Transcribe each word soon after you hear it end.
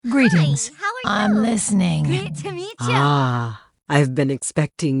Greetings. Hi, how are I'm you? listening. Great to meet you. I've been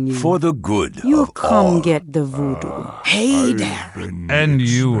expecting you. For the good You've of come all. get the voodoo. Hey there. And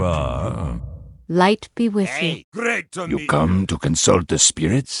you are? Light be with you. Great to You meet come to consult the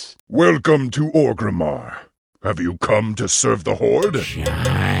spirits? Welcome to Orgrimmar. Have you come to serve the Horde?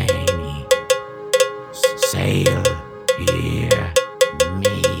 Shiny sail here,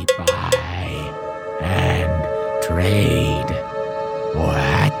 me buy and trade.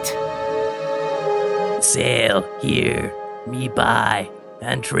 What? Sail here, me buy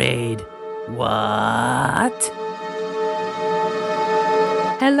and trade. What?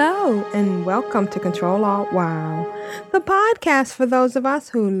 Hello, and welcome to Ctrl Alt WoW, the podcast for those of us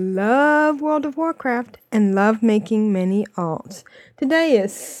who love World of Warcraft and love making many alts. Today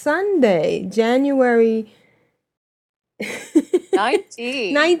is Sunday, January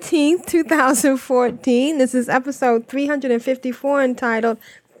 19th, 2014. This is episode 354 entitled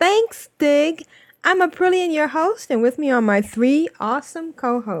Thanks, Stigg. I'm Aprillian, your host, and with me are my three awesome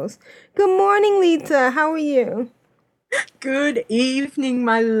co-hosts. Good morning, Lita. How are you? Good evening,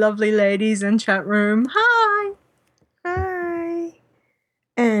 my lovely ladies in chat room. Hi. Hi.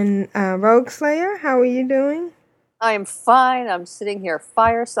 And Rogue Slayer, how are you doing? I am fine. I'm sitting here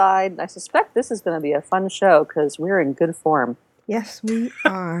fireside, and I suspect this is going to be a fun show because we're in good form. Yes, we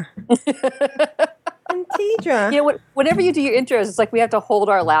are. And Tidra. You know, whenever you do your intros, it's like we have to hold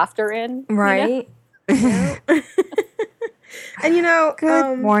our laughter in. Right. You know? And you know,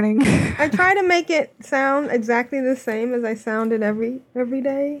 good morning. I try to make it sound exactly the same as I sounded every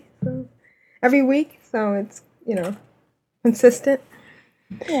day, so every week, so it's, you know, consistent.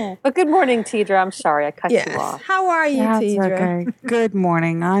 Yeah. But good morning, Tidra. I'm sorry I cut you off. How are you, That's Tidra? okay. Good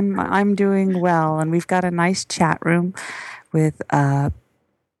morning. I'm doing well, and we've got a nice chat room with Bima,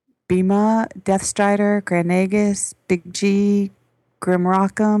 Deathstrider, Granagus, Big G,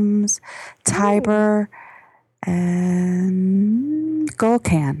 Grimrockums, Tiber, and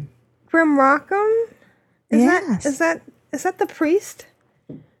Golcan. Grimrockum? Yes. Is that the priest?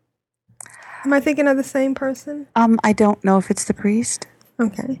 Am I thinking of the same person? I don't know if it's the priest.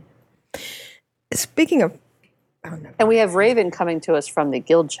 Okay. Speaking of... And we have Raven coming to us from the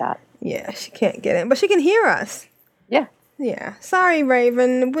guild chat. Yeah, she can't get in, but she can hear us. Yeah. Yeah. Sorry,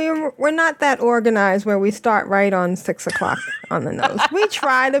 Raven. We're not that organized where we start right on 6 o'clock on the nose. We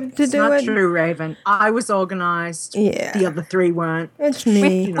try to do It's it. not true, Raven. I was organized. Yeah. The other three weren't. It's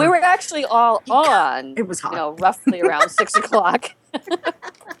me. We were actually all on. It was hot. You know, roughly around 6 o'clock.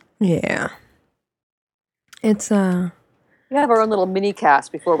 Yeah. It's We have our own little mini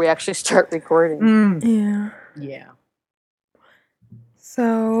cast before we actually start recording. Yeah.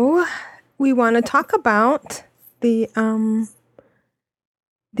 So we want to talk about the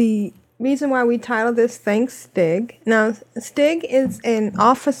reason why we titled this Thanks, Stigg. Now, Stigg is an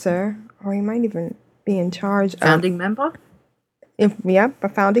officer, or he might even be in charge Founding member? A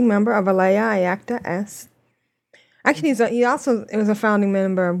founding member of Alea Iacta S. Actually, he also was a founding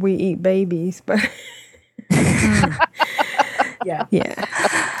member of We Eat Babies, but yeah.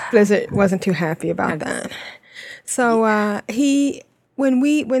 Blizzard wasn't too happy about that. So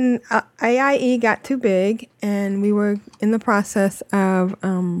when AIE got too big and we were in the process of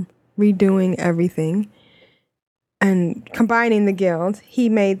redoing everything and combining the guilds, he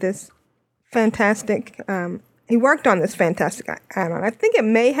made this fantastic. He worked on this fantastic add-on. I think it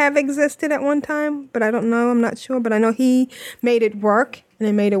may have existed at one time, but I don't know. I'm not sure. But I know he made it work, and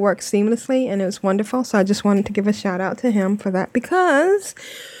it made it work seamlessly, and it was wonderful. So I just wanted to give a shout out to him for that because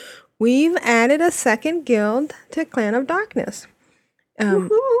we've added a second guild to Clan of Darkness.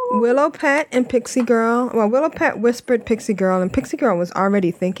 Willow Pet and Pixie Girl. Well, Willow Pet whispered Pixie Girl, and Pixie Girl was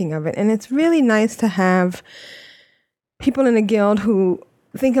already thinking of it. And it's really nice to have people in a guild who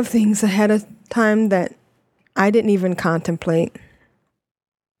think of things ahead of time that I didn't even contemplate.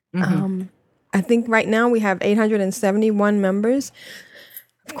 I think right now we have 871 members.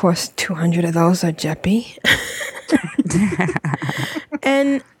 Of course, 200 of those are Jeppy.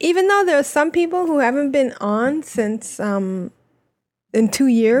 And even though there are some people who haven't been on since in 2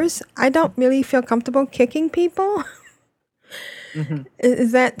 years, I don't really feel comfortable kicking people.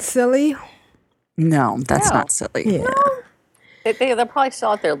 Is that silly? No, that's not silly. Yeah. They're probably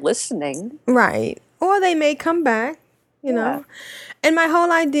still out there listening. Right. Or they may come back, you know. And my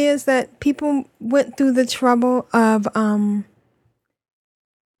whole idea is that people went through the trouble of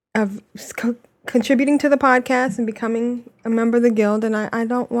contributing to the podcast and becoming a member of the guild, and I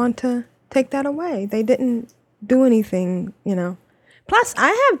don't want to take that away. They didn't do anything, you know. Plus,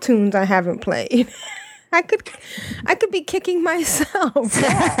 I have tunes I haven't played. I could be kicking myself.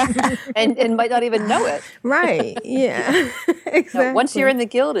 and might not even know it. Right. Yeah. Exactly. No, once you're in the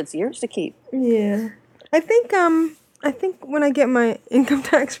guild, it's yours to keep. Yeah. I think when I get my income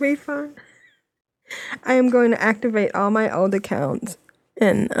tax refund, I am going to activate all my old accounts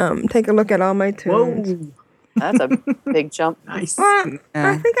and take a look at all my tunes. Whoa. That's a big jump. Nice. Well,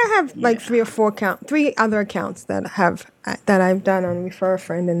 I think I have like three other accounts that I've done on refer a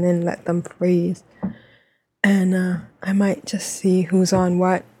friend and then let them freeze. And I might just see who's on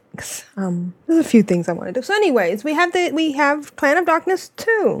what. There's a few things I want to do. So, anyways, we have Clan of Darkness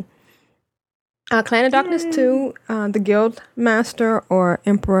 2. Clan of Darkness 2, the Guild Master or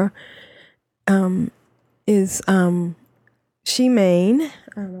Emperor is She-Mane.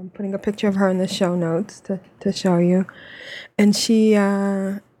 I'm putting a picture of her in the show notes to show you. And she's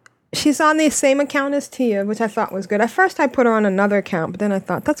on the same account as Tia, which I thought was good. At first I put her on another account, but then I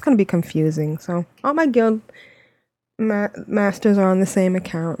thought that's going to be confusing. So all my guild masters are on the same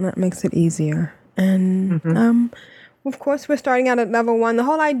account, and that makes it easier. And of course we're starting out at level 1. The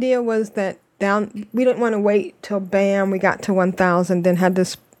whole idea was that we didn't want to wait till bam, we got to 1,000, then had to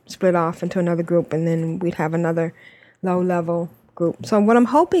split off into another group, and then we'd have another low level group. So what I'm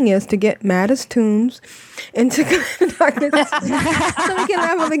hoping is to get Maddest Tunes into Darkness so we can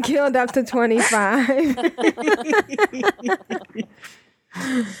level the guild up to 25.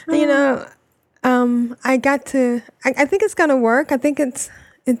 I think it's gonna work. I think it's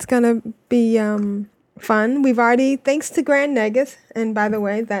gonna be fun. We've already, thanks to Grand Negus, and by the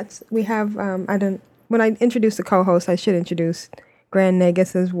way, when I introduce the co-host, I should introduce Grand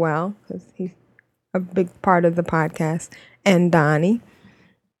Negus as well, because he's a big part of the podcast, and Donnie.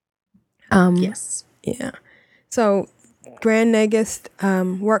 Yes. Yeah. So Grand Negus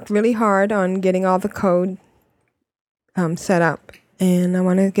worked really hard on getting all the code set up, and I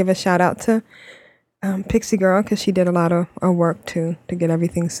want to give a shout out to Pixie Girl, because she did a lot of work to get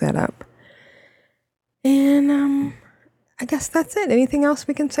everything set up. And I guess that's it. Anything else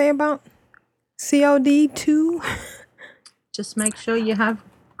we can say about COD 2? Just make sure you have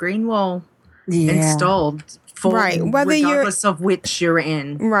Greenwall Yeah. installed. Right, whether regardless of which you're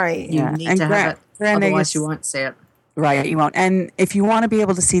in. Right. You need to have it. Grand Otherwise, Negus- you won't see it. Right, you won't. And if you want to be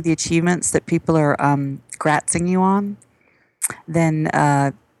able to see the achievements that people are gratzing you on, then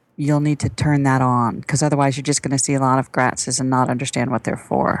you'll need to turn that on, because otherwise you're just going to see a lot of gratzes and not understand what they're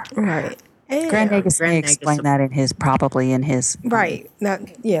for. Right. And Grand Negus may Grand Negus- explain that in his right.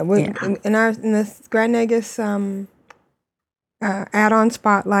 In this Grand Negus add-on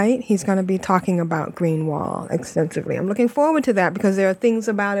spotlight, he's going to be talking about Greenwall extensively. I'm looking forward to that, because there are things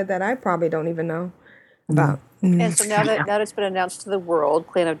about it that I probably don't even know about. And so now that it's been announced to the world,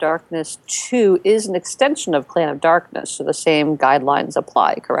 Clan of Darkness 2 is an extension of Clan of Darkness, so the same guidelines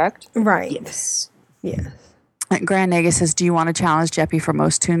apply, correct? Right. Yes. Yes. Grand Negus says, do you want to challenge Jeppy for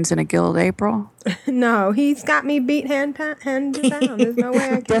most tunes in a guild, April? No, he's got me beat hand down. There's no way I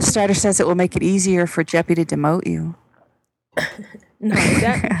can. Death Strider says it will make it easier for Jeppy to demote you. No,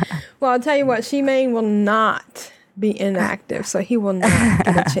 well, I'll tell you what, She-Mane will not be inactive, so he will not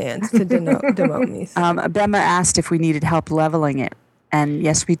get a chance to demote me. So. Bema asked if we needed help leveling it, and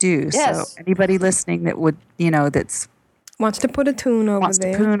yes, we do. Yes. So anybody listening that would, that's Wants to put a tune over wants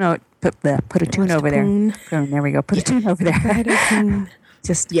there. to put a tune over there. Poon. There we go. Put a tune over there. Put a tune.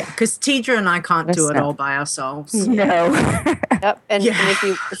 Just Yeah, because Tidra and I can't do it Listen. all by ourselves. no. Yep. And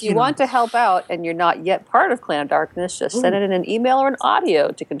if you want to help out and you're not yet part of Clan of Darkness, just send it in an email or an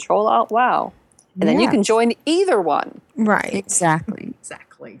audio to Control Alt WoW. And then you can join either one. Right. Exactly.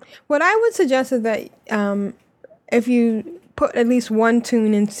 Exactly. What I would suggest is that if you put at least one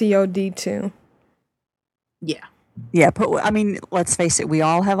tune in COD2. Yeah. Yeah. Let's face it. We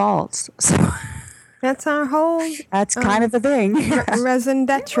all have alts, so That's our whole that's kind of the thing. raison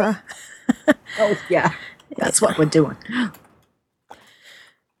d'etre. Oh, yeah. That's what we're doing.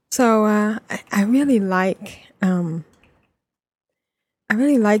 So I really like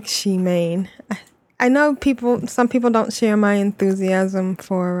She-Mane. I know some people don't share my enthusiasm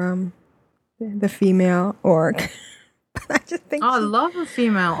for the female orc. But I just think I love a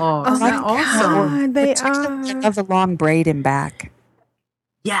female orc. Oh Isn't that my awesome? God, they I are. love the long braid in back.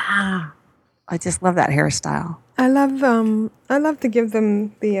 Yeah. I just love that hairstyle. I love to give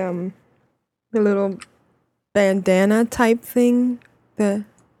them the little bandana type thing for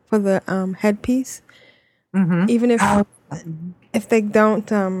the headpiece. Mm-hmm. Even if they don't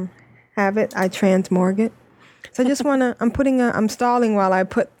have it, I transmorg it. So I just wanna. I'm stalling while I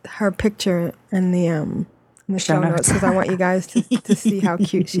put her picture in the show notes, because I want you guys to see how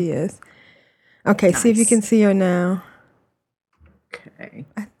cute she is. Okay, see if you can see her now. Okay.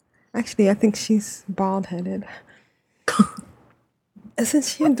 Actually, I think she's bald-headed. Isn't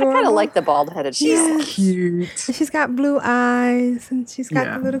she adorable? I kind of like the bald-headed. She's Cute. And she's got blue eyes, and she's got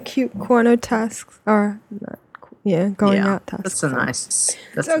Yeah. the little cute corner tusks, or not, going out tusks. That's a nice.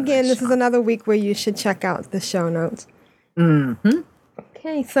 That's So a again, nice this is another week where you should check out the show notes. Mm-hmm.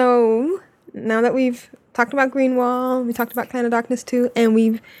 Okay, so now that we've talked about Greenwall, we talked about Clan of Darkness 2, and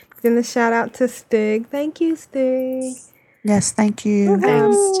we've given a shout out to Stigg. Thank you, Stigg. Yes, thank you.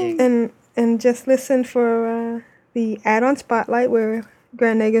 Thanks, Stigg. And just listen for the add-on spotlight where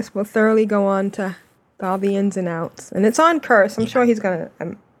Grand Nagus will thoroughly go on to all the ins and outs. And it's on Curse. I'm sure he's going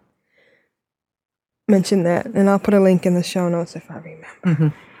to mention that. And I'll put a link in the show notes if I remember. Mm-hmm.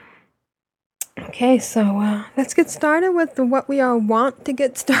 Okay, so let's get started with what we all want to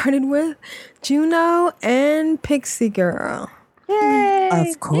get started with. Juno and Pixie Girl. Yay!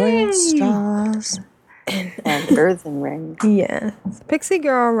 Of course, Straws. And Earthen Ring. Yes. Pixie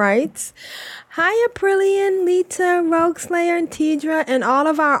Girl writes, "Hi, Aprillian, Lita, Rogue Slayer, and Tidra, and all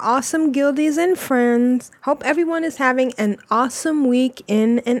of our awesome guildies and friends. Hope everyone is having an awesome week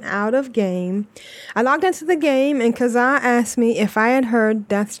in and out of game. I logged into the game, and Kazaa asked me if I had heard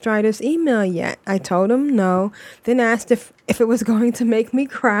Deathstrider's email yet. I told him no, then asked if it was going to make me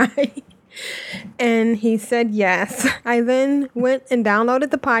cry. And he said yes. I then went and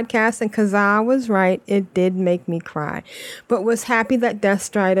downloaded the podcast, and Kazaa was right. It did make me cry, but was happy that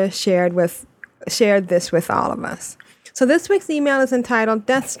Deathstrider shared this with all of us. So this week's email is entitled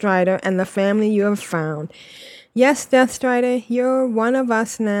Deathstrider and the Family You Have Found. Yes, Deathstrider, you're one of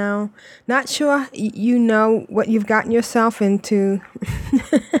us now. Not sure you know what you've gotten yourself into.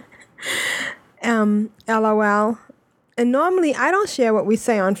 LOL. And normally I don't share what we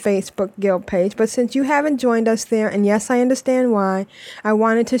say on Facebook Guild page, but since you haven't joined us there, and yes, I understand why, I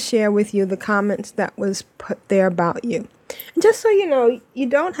wanted to share with you the comments that was put there about you. And just so you know, you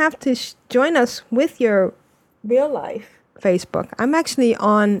don't have to join us with your real life Facebook. I'm actually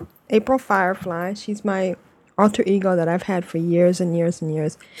on April Firefly. She's my alter ego that I've had for years and years and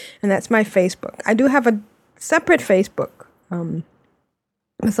years, and that's my Facebook. I do have a separate Facebook,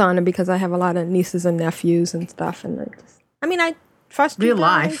 persona, because I have a lot of nieces and nephews and stuff, and I trust you Real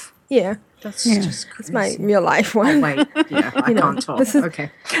guys. life. Yeah, That's Yeah. just it's crazy. my real life one. Oh, wait. Yeah, I can't talk. this is-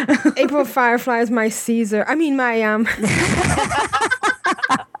 Okay. April Firefly is my Caesar. I mean my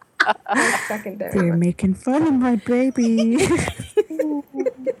secondary. They're one. making fun of my baby.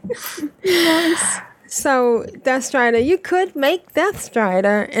 So Deathstrider, you could make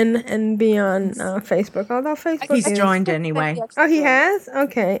Deathstrider and be on Facebook. Although Facebook He's is- joined anyway. Oh, he has?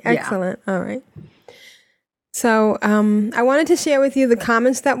 Okay, Yeah. excellent. All right. So I wanted to share with you the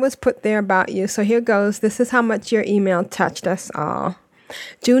comments that was put there about you. So here goes. This is how much your email touched us all.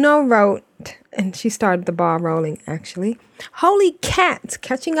 Juno wrote, and she started the ball rolling, actually. Holy cats,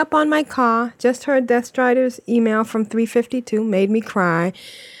 catching up on my car. Just heard Deathstrider's email from 352. Made me cry.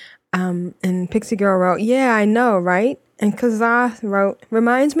 And Pixie Girl wrote, yeah, I know, right? And Kazaa wrote,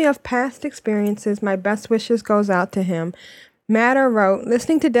 reminds me of past experiences. My best wishes goes out to him. Matter wrote,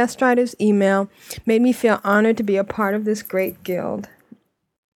 listening to Deathstrider's email made me feel honored to be a part of this great guild.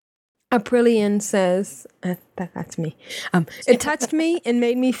 Aprillian says, that's me. It touched me and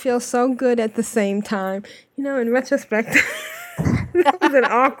made me feel so good at the same time. You know, in retrospect, that was an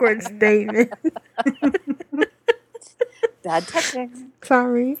awkward statement. Bad touching.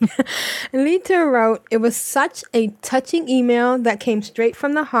 Sorry. Lita wrote, it was such a touching email that came straight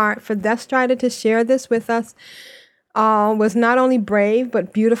from the heart. For Deathstrider to share this with us all was not only brave,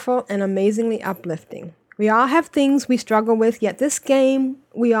 but beautiful and amazingly uplifting. We all have things we struggle with, yet this game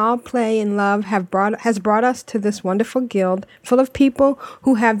we all play and love has brought us to this wonderful guild full of people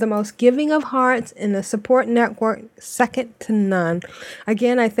who have the most giving of hearts and a support network second to none.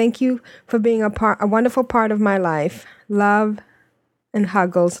 Again, I thank you for being a wonderful part of my life. Love and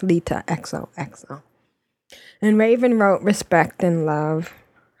huggles, Lita, XOXO. And Raven wrote, respect and love.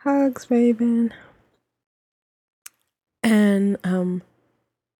 Hugs, Raven. And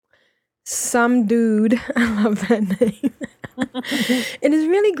some dude, I love that name. It is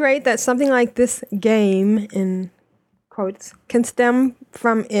really great that something like this game, in quotes, can stem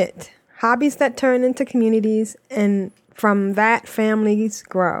from it. Hobbies that turn into communities, and from that, families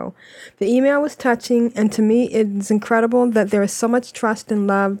grow. The email was touching, and to me, it is incredible that there is so much trust and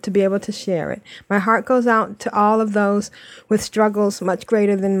love to be able to share it. My heart goes out to all of those with struggles much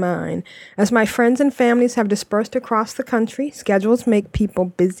greater than mine. As my friends and families have dispersed across the country, schedules make people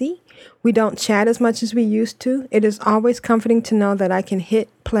busy. We don't chat as much as we used to. It is always comforting to know that I can hit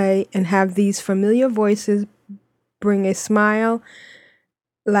play and have these familiar voices bring a smile,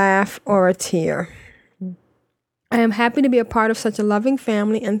 laugh, or a tear. I am happy to be a part of such a loving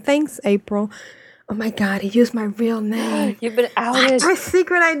family, and thanks, April. Oh my God, he used my real name. You've been outed. My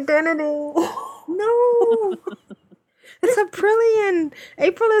secret identity. No. It's Aprillian.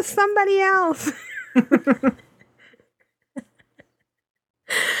 April is somebody else.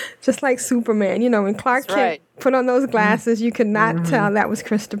 Just like Superman. You know, when Clark Kent put on those glasses, you could not tell that was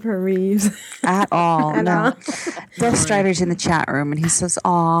Christopher Reeves. At all. No. Death Strider's in the chat room, and he says,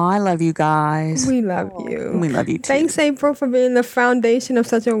 "Aw, I love you guys. We love you. We love you too." Thanks, April, for being the foundation of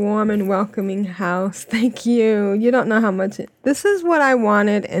such a warm and welcoming house. Thank you. You don't know how much this is what I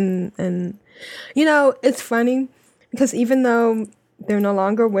wanted, and you know, it's funny because even though they're no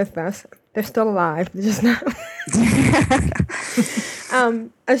longer with us, they're still alive. They're just not.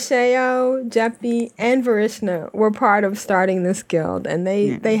 Asheo, Jeppy, and Varishna were part of starting this guild, and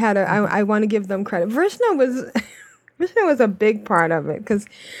they had I want to give them credit. Varishna was a big part of it because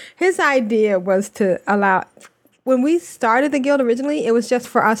his idea was to allow. When we started the guild originally, it was just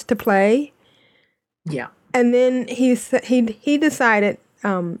for us to play. Yeah, and then he decided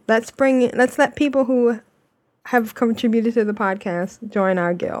let's let people who have contributed to the podcast join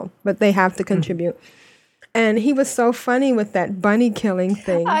our guild, but they have to contribute. And he was so funny with that bunny killing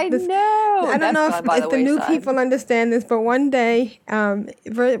thing. I know. I don't know if the new people understand this, but one day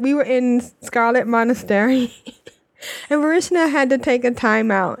we were in Scarlet Monastery and Varishna had to take a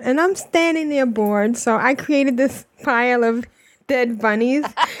time out. And I'm standing there bored, so I created this pile of dead bunnies.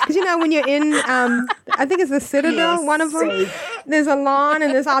 Because, you know, when you're in, I think it's the Citadel, one of them, there's a lawn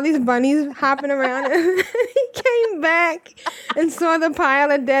and there's all these bunnies hopping around. And he came back and saw the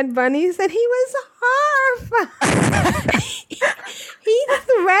pile of dead bunnies and he was horrified. He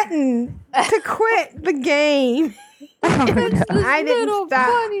threatened to quit the game. I didn't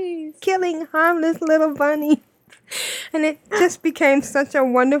stop killing harmless little bunnies. And it just became such a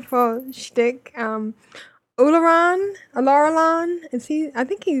wonderful shtick. Ularan, is he? I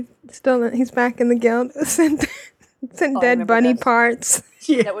think he's back in the guild. Sent dead bunny parts.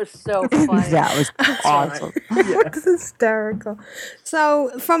 Yeah. That was so funny. That was awesome. It was hysterical.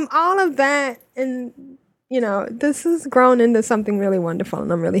 So from all of that, and you know, this has grown into something really wonderful,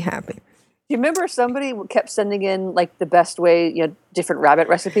 and I'm really happy. Do you remember somebody kept sending in like the best way, you know, different rabbit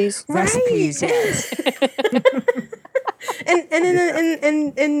recipes? Recipes, yes.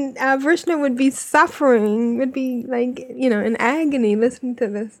 And Varishna would be suffering, would be like, you know, in agony listening to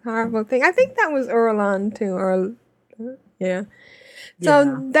this horrible thing. I think that was Urlan too, yeah.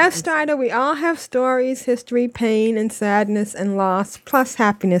 So Death Strider, we all have stories, history, pain, and sadness and loss, plus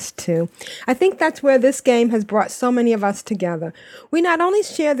happiness too. I think that's where this game has brought so many of us together. We not only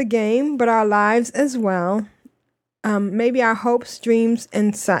share the game, but our lives as well. Maybe our hopes, dreams,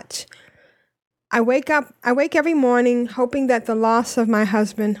 and such. I wake every morning hoping that the loss of my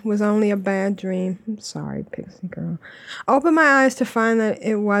husband was only a bad dream. I'm sorry, Pixie Girl. Open my eyes to find that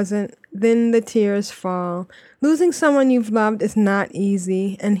it wasn't. Then the tears fall. Losing someone you've loved is not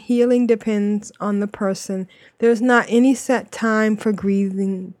easy, and healing depends on the person. There's not any set time for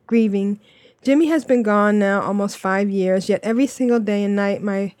grieving. Jimmy has been gone now almost 5 years, yet every single day and night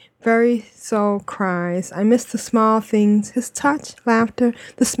my very soul cries. I miss the small things, his touch, laughter,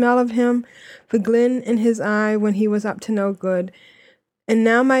 the smell of him, the glint in his eye when he was up to no good. And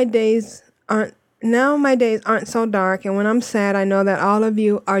now my days aren't so dark, and when I'm sad, I know that all of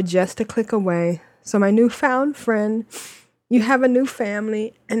you are just a click away. So my newfound friend, you have a new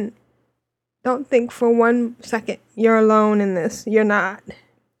family, and don't think for 1 second you're alone in this. You're not.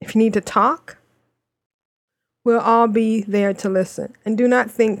 If you need to talk, we'll all be there to listen. And do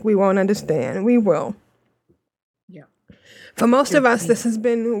not think we won't understand. We will. Yeah. For most of us, this has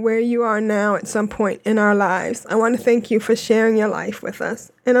been where you are now at some point in our lives. I want to thank you for sharing your life with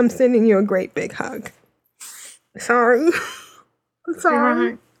us. And I'm sending you a great big hug. Sorry. I'm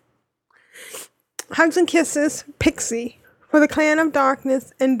sorry. Hugs and kisses, Pixie, for the Clan of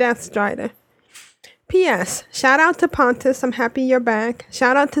Darkness and Death Strider. P.S. Shout out to Pontus. I'm happy you're back.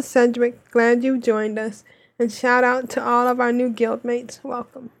 Shout out to Cedric. Glad you joined us. And shout out to all of our new guildmates.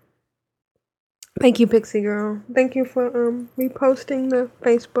 Welcome. Thank you, Pixie Girl. Thank you for reposting the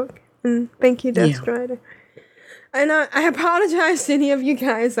Facebook. And thank you, Death Strider. And I apologize to any of you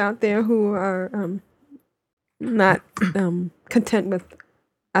guys out there who are not content with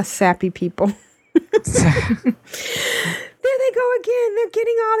us sappy people. There they go again. They're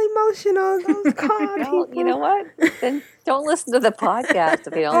getting all emotional. Those car people. You know what? Then don't listen to the podcast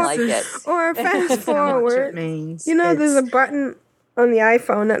if you don't like it. Or fast forward. You know, there's a button on the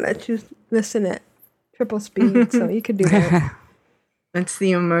iPhone that lets you listen at triple speed, so you could do that. It's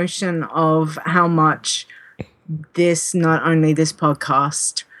the emotion of how much not only this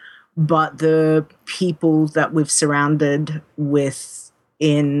podcast, but the people that we've surrounded with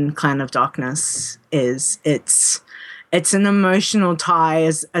in Clan of Darkness it's an emotional tie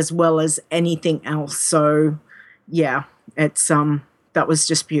as well as anything else. So yeah, it's that was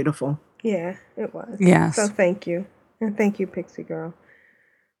just beautiful. Yeah, it was. Yes. So thank you. And thank you, Pixie Girl.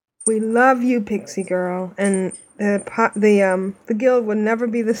 We love you, Pixie Girl. And the guild would never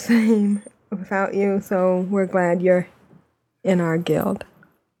be the same without you. So we're glad you're in our guild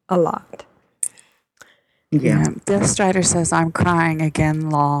a lot. Yeah. Death Strider says, I'm crying again,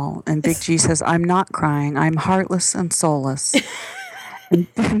 lol. And Big G says, I'm not crying. I'm heartless and soulless. And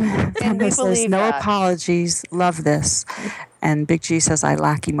we says, believe no that. apologies. Love this. And Big G says, I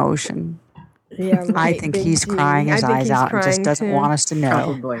lack emotion. Yeah, right, I think Big he's G. crying his I think eyes he's out and just crying doesn't too. want us to know.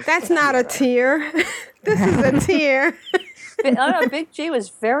 Probably. That's not a tear. This is a tear. I don't know, Big G was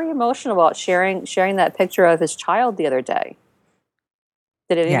very emotional about sharing that picture of his child the other day.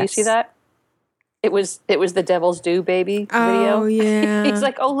 Did any of you see that? It was the Devil's Due baby video. Oh, yeah. He's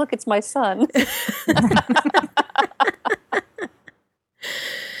like, oh, look, it's my son.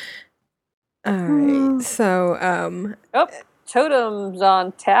 All right. So, Oh, Totems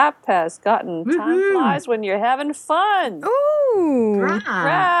on tap has gotten time flies when you're having fun. ooh.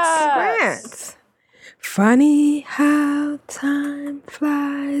 Rats. Funny how time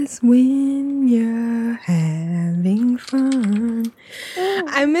flies when you're having fun.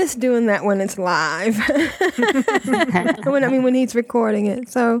 I miss doing that when it's live. when he's recording it.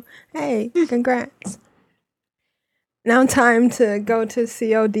 So, hey, congrats. Now time to go to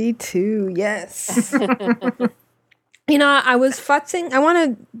COD 2. Yes. I was futzing. I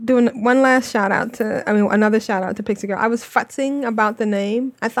want to do one last another shout out to Pixie Girl. I was futzing about the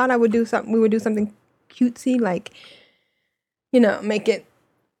name. I thought we would do something cutesy, like, make it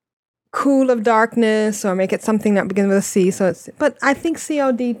Cool of Darkness or make it something that begins with a C. But I think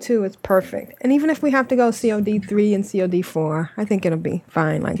COD 2 is perfect. And even if we have to go COD 3 and COD 4, I think it'll be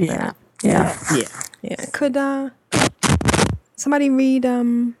fine like that. Yeah. Could somebody read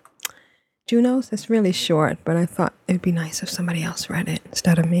Juno's? It's really short, but I thought it'd be nice if somebody else read it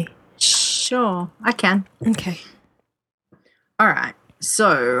instead of me. Sure, I can. Okay. All right.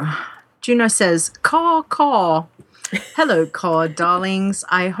 So, Juno says, caw. Hello, caw, darlings.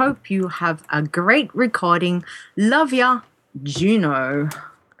 I hope you have a great recording. Love ya, Juno.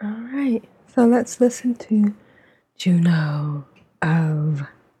 All right. So let's listen to Juno of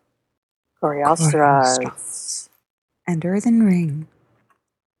Coriostras. And Earthen Ring.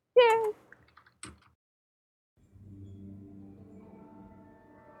 Yay.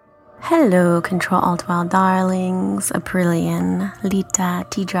 Hello, Ctrl-Alt-Wild darlings, Aprillian, Lita,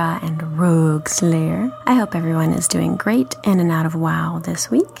 Tidra, and Rogue Slayer. I hope everyone is doing great in and out of WoW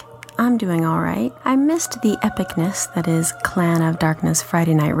this week. I'm doing alright. I missed the epicness that is Clan of Darkness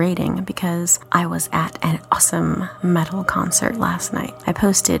Friday night raiding because I was at an awesome metal concert last night. I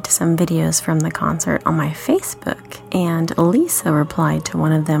posted some videos from the concert on my Facebook, and Lisa replied to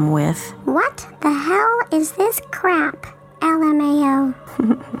one of them with, "What the hell is this crap? LMAO."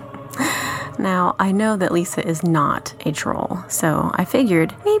 Now, I know that Lisa is not a troll, so I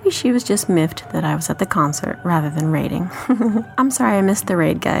figured maybe she was just miffed that I was at the concert rather than raiding. I'm sorry I missed the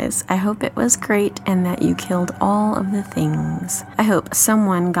raid, guys. I hope it was great and that you killed all of the things. I hope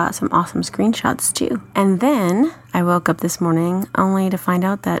someone got some awesome screenshots too. And then I woke up this morning only to find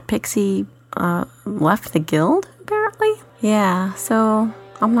out that Pixie left the guild, apparently. Yeah, so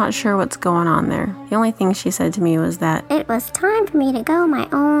I'm not sure what's going on there. The only thing she said to me was that it was time for me to go my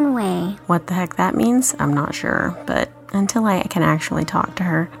own way. What the heck that means, I'm not sure, but until I can actually talk to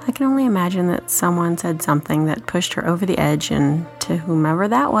her, I can only imagine that someone said something that pushed her over the edge, and to whomever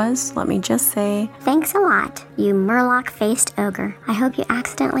that was, let me just say, thanks a lot, you Murloc-faced ogre. I hope you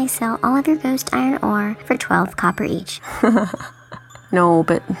accidentally sell all of your ghost iron ore for 12 copper each. No,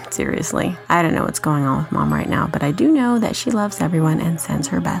 but seriously, I don't know what's going on with Mom right now, but I do know that she loves everyone and sends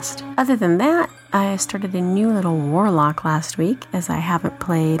her best. Other than that, I started a new little warlock last week, as I haven't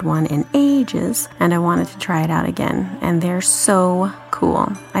played one in ages, and I wanted to try it out again, and they're so cool.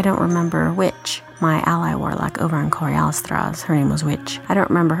 I don't remember which. My ally warlock over on Coriostras, her name was Witch. I don't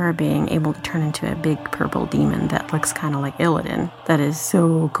remember her being able to turn into a big purple demon that looks kind of like Illidan. That is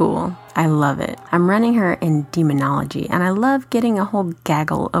so cool. I love it. I'm running her in demonology, and I love getting a whole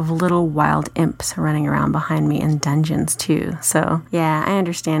gaggle of little wild imps running around behind me in dungeons too. So yeah, I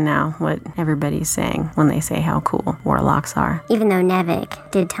understand now what everybody's saying when they say how cool warlocks are. Even though Nevik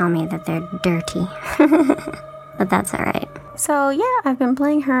did tell me that they're dirty. but that's all right. So yeah, I've been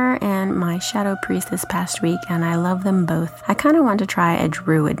playing her and my Shadow Priest this past week, and I love them both. I kind of want to try a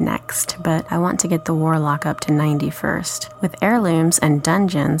Druid next, but I want to get the Warlock up to 90 first. With heirlooms and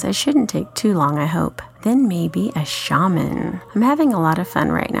dungeons, it shouldn't take too long, I hope. Then maybe a Shaman. I'm having a lot of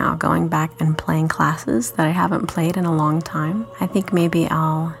fun right now going back and playing classes that I haven't played in a long time. I think maybe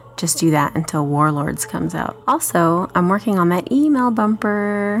I'll just do that until Warlords comes out. Also, I'm working on that email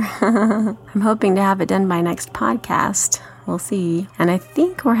bumper. I'm hoping to have it done by next podcast. We'll see. And I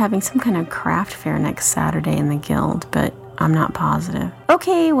think we're having some kind of craft fair next Saturday in the guild, but I'm not positive.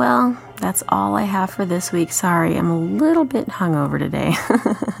 Okay, well, that's all I have for this week. Sorry, I'm a little bit hungover today.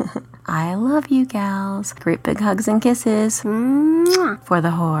 I love you gals. Great big hugs and kisses. Mwah. For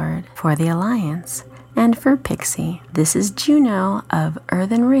the Horde, for the Alliance, and for Pixie. This is Juno of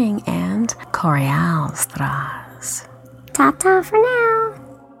Earthen Ring and Corialstras. Ta-ta for now.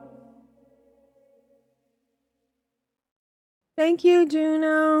 Thank you,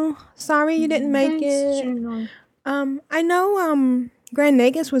 Juno. Sorry you didn't make it. Juno. I know Grand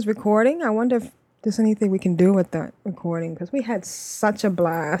Nagus was recording. I wonder if there's anything we can do with that recording, because we had such a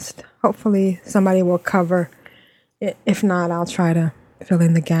blast. Hopefully somebody will cover it. If not, I'll try to fill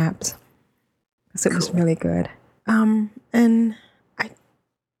in the gaps, because it was really good. And I'm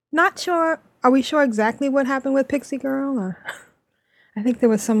not sure. Are we sure exactly what happened with Pixie Girl? Or I think there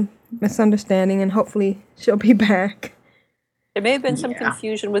was some misunderstanding, and hopefully she'll be back. There may have been some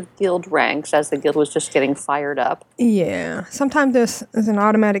confusion with guild ranks as the guild was just getting fired up. Yeah. Sometimes there's an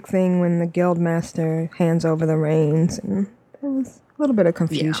automatic thing when the guild master hands over the reins, and there was a little bit of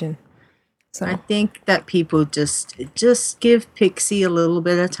confusion. Yeah. So I think that people just give Pixie a little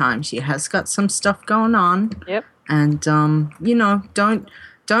bit of time. She has got some stuff going on. Yep. And don't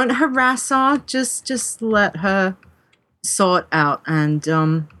harass her. Just let her sort out,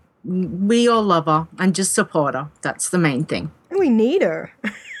 and we all love her and just support her. That's the main thing. We need her.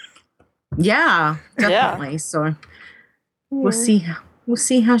 Yeah, definitely. Yeah. So we'll see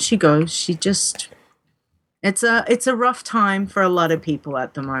how she goes. She just it's a rough time for a lot of people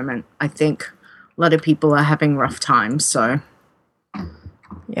at the moment. I think a lot of people are having rough times. So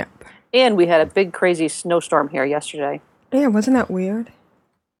Yep. And we had a big crazy snowstorm here yesterday. Yeah, wasn't that weird?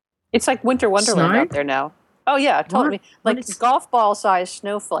 It's like winter wonderland Snow? out there now. Oh yeah, totally. What Like is- golf ball sized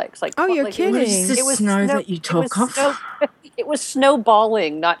snowflakes. Like Oh, you're like, kidding. what is this snow that you talk of? It was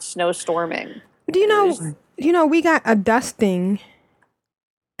snowballing, not snowstorming. Do you know we got a dusting,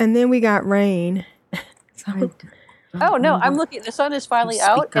 and then we got rain. So Oh no, I'm looking. The sun is finally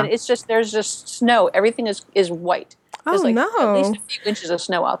out, and it's just there's just snow. Everything is white. There's like at least a few inches of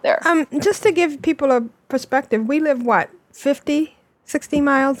snow out there. Just to give people a perspective, we live 50, 60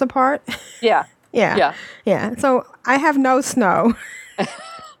 miles apart. Yeah. Yeah. So I have no snow.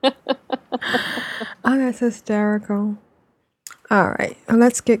 Oh, that's hysterical. All right,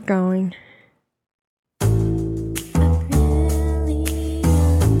 let's get going.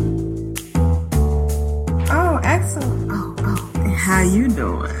 Oh, excellent. Oh. How you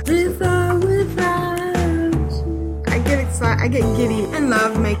doing? I get excited. I get giddy and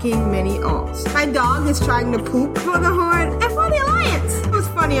love making mini alts. My dog is trying to poop for the Horde and for the Alliance. It was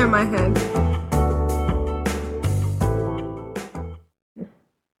funny on my head.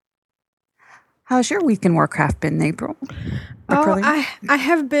 How's your week in Warcraft been, April? Oh, I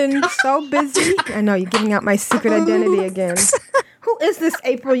have been so busy. I know, you're giving out my secret identity again. Who is this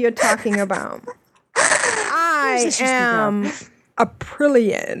April you're talking about? I am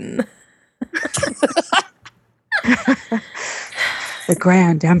Aprillian. The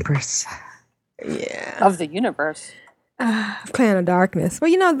Grand Empress. Yeah. Of the universe. Clan of Darkness. Well,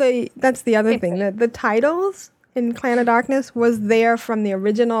 that's the other thing. The titles in Clan of Darkness was there from the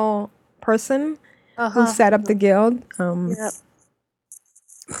original person who set up the guild. Yep.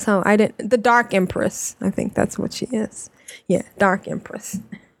 So I didn't. The Dark Empress. I think that's what she is. Yeah, Dark Empress.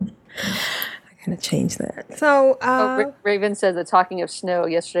 I gotta change that. So Raven said that talking of snow,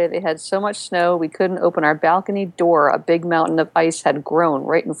 yesterday they had so much snow we couldn't open our balcony door. A big mountain of ice had grown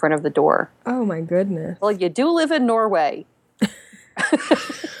right in front of the door. oh my goodness. Well, you do live in Norway. Well,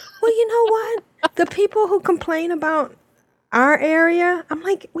 you know what? The people who complain about our area, I'm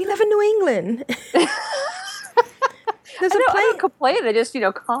like, we live in New England. There's I don't complain. I just,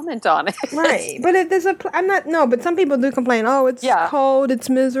 comment on it. Right. But but some people do complain, oh, it's cold, it's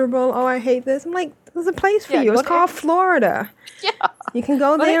miserable, oh, I hate this. I'm like, there's a place for you. It's called Florida. Yeah. You can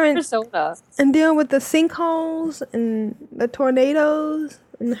go there Arizona. and deal with the sinkholes and the tornadoes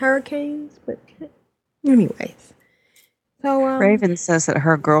and the hurricanes. But anyways. So Raven says that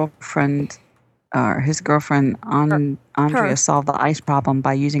her girlfriend his girlfriend Andrea solved the ice problem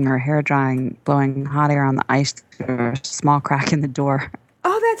by using her hair drying, blowing hot air on the ice through a small crack in the door.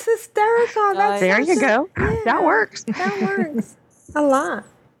 Oh, that's hysterical. There you go. Yeah, that works. That works a lot.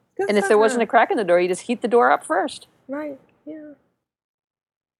 Good And if for there wasn't her. a crack in the door, you just heat the door up first. Right. Yeah.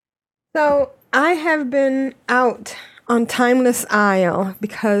 So I have been out on Timeless Isle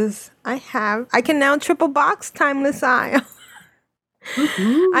because I can now triple box Timeless Isle.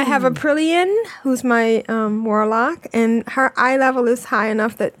 I have Aprillian, who's my warlock, and her eye level is high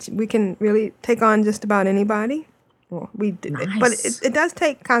enough that we can really take on just about anybody. Well, we do it, but it does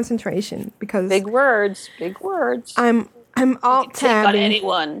take concentration because big words. I'm alt take on tabbing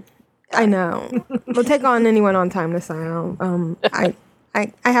anyone. I know. We'll take on anyone on Timeless Isle.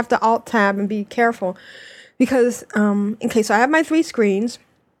 I have to alt tab and be careful because so I have my 3 screens,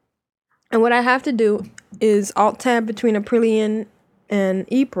 and what I have to do is alt tab between Aprillian and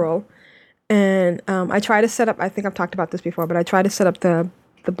April, and I try to set up. I think I've talked about this before, but I try to set up the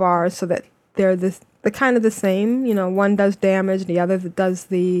bars so that they're kind of the same. You know, one does damage, the other does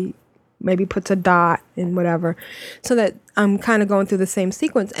maybe puts a dot and whatever, so that I'm kind of going through the same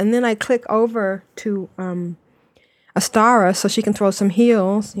sequence. And then I click over to Astara so she can throw some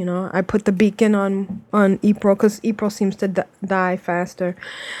heals. You know, I put the beacon on April because April seems to die faster.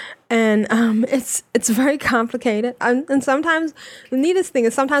 And it's very complicated. And sometimes the neatest thing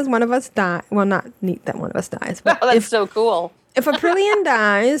is sometimes one of us die. Well, not neat that one of us dies. But that's so cool. If Aprillian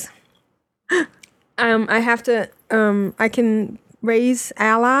dies, I have to I can raise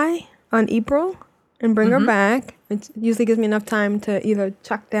ally on April and bring her back. It usually gives me enough time to either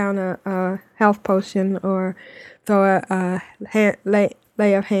chuck down a health potion or throw a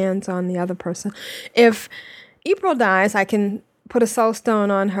lay of hands on the other person. If April dies, I can put a soul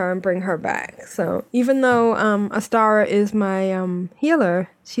stone on her and bring her back. So even though Astara is my healer,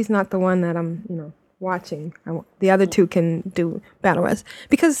 she's not the one that I'm watching. The other 2 can do battle res.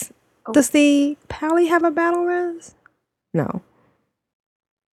 Because does the Pally have a battle res? No.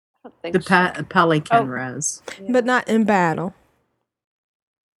 The Pally can res. But not in battle.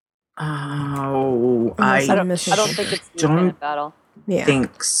 Oh, I don't think it's in battle. Yeah.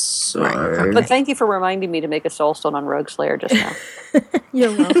 Think so. Right. Okay. But thank you for reminding me to make a soulstone on Rogue Slayer just now.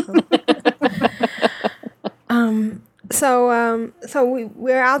 You're welcome. So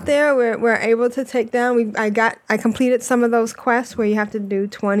we're out there. We're able to take down. I completed some of those quests where you have to do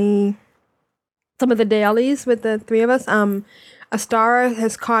some of the dailies with the 3 of us. Astara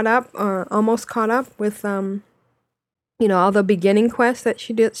has caught up or almost caught up with all the beginning quests that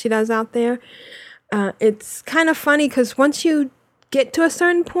she does out there. It's kind of funny because once you get to a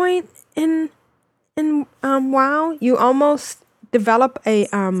certain point in WoW, you almost develop a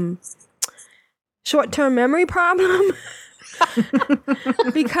short-term memory problem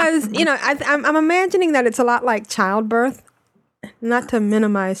because I'm imagining that it's a lot like childbirth. Not to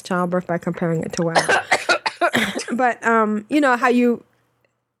minimize childbirth by comparing it to WoW, but how you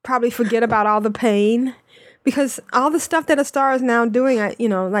probably forget about all the pain. Because all the stuff that Astara is now doing,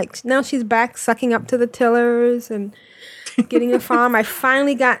 like now she's back sucking up to the tillers and getting a farm. I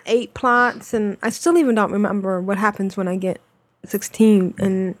finally got 8 plots, and I still even don't remember what happens when I get 16.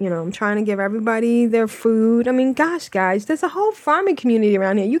 And, I'm trying to give everybody their food. I mean, gosh, guys, there's a whole farming community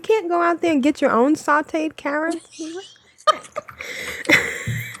around here. You can't go out there and get your own sauteed carrots.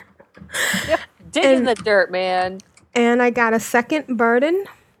 Dig in the dirt, man. And I got a second burden.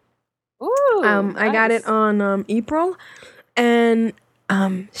 Ooh, nice. I got it on April, and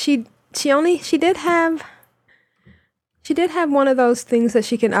she did have one of those things that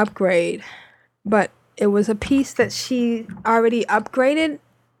she can upgrade, but it was a piece that she already upgraded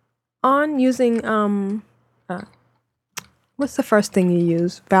on using what's the first thing you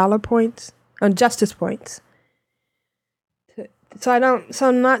use? Valor points or justice points. So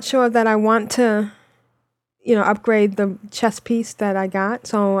I'm not sure that I want to upgrade the chest piece that I got.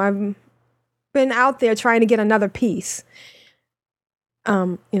 So I've been out there trying to get another piece.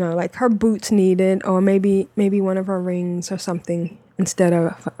 Like her boots needed, or maybe one of her rings or something instead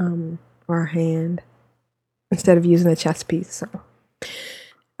of her hand, instead of using a chest piece.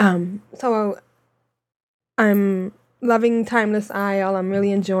 So I'm loving Timeless Isle. I'm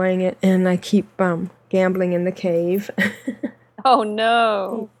really enjoying it, and I keep gambling in the cave. Oh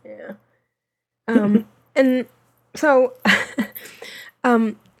no! Yeah. And so,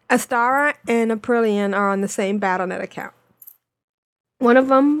 Astara and Aprillian are on the same BattleNet account. One of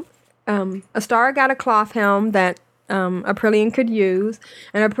them, Astara got a cloth helm that Aprillian could use,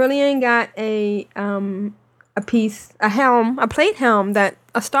 and Aprillian got a plate helm that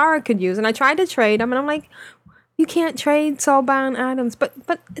Astara could use. And I tried to trade them, and I'm like, you can't trade soulbound items, but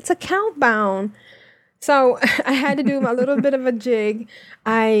it's account bound. So I had to do a little bit of a jig.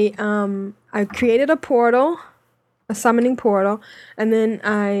 I created a portal, a summoning portal, and then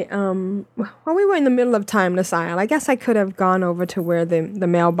we were in the middle of Time to Sile. I guess I could have gone over to where the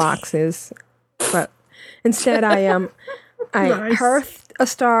mailbox is, but instead I Nice. hearthed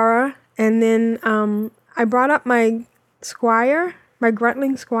Astara, and then I brought up my squire, my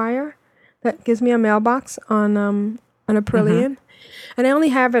gruntling squire, that gives me a mailbox on Aprillian. And I only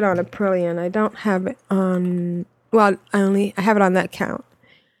have it on Aprillian. I don't have it on, well, I have it on that count.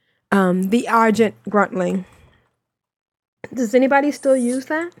 The Argent Gruntling. Does anybody still use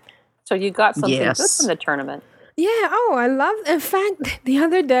that? So you got something good Yes. from the tournament. Yeah. Oh, I love. In fact, the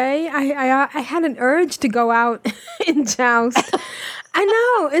other day I had an urge to go out and joust. I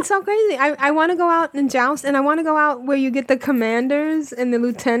know, it's so crazy. I want to go out and joust, and I want to go out where you get the commanders and the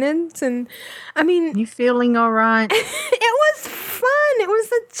lieutenants, and I mean, You feeling all right? it was fun. It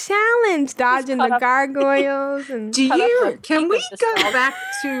was a challenge, dodging the gargoyles and. Can we go back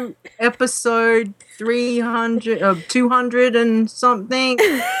to episode 300, 200 and something?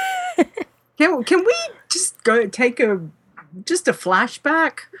 Can we just go take a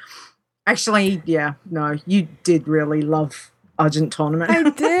flashback? Actually, yeah, no, you did really love Argent Tournament. I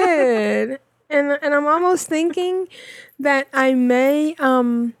did. And I'm almost thinking that I may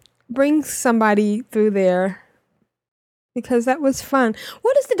bring somebody through there because that was fun.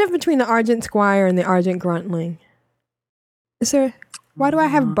 What is the difference between the Argent Squire and the Argent Gruntling? Why do I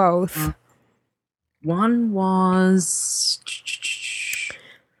have both? One was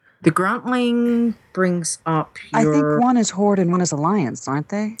the Gruntling brings up I your... think one is Horde and one is Alliance, aren't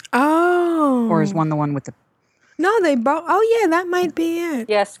they? Oh. Or is one the one with the... No, they both. Oh, yeah, that might be it.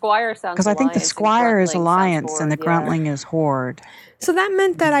 Yeah, Squire sounds Because I think the Alliance and Squire is Gruntling sounds Alliance and the Horde, yeah. Gruntling is Horde. So that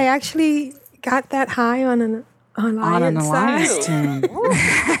meant that I actually got that high on an Alliance side. tune.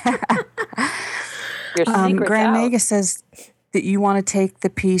 Your secret's Grand out. Nagus says that you want to take the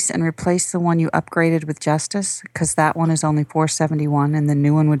piece and replace the one you upgraded with Justice, because that one is only 471, and the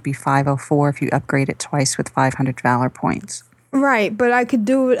new one would be 504 if you upgrade it twice with 500 Valor points. Right, but I could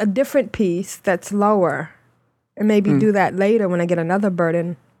do a different piece that's lower, and maybe do that later when I get another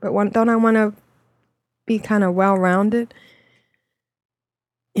burden. But don't I want to be kind of well-rounded?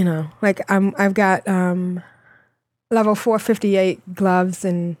 You know, like I've got level 458 gloves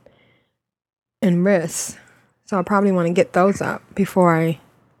and wrists, so I probably want to get those up before I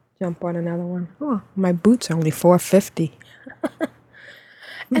jump on another one. Oh, my boots are only 450,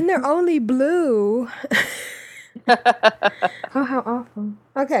 and they're only blue. Oh, how awful.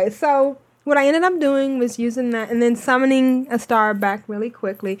 Okay, so what I ended up doing was using that and then summoning a star back really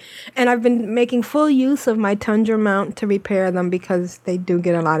quickly. And I've been making full use of my Tundra mount to repair them because they do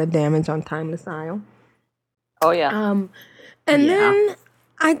get a lot of damage on Time to Sile. Oh, yeah. And then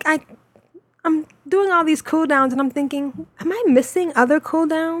I'm doing all these cooldowns and I'm thinking, am I missing other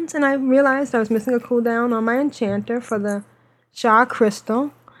cooldowns? And I realized I was missing a cooldown on my enchanter for the Shah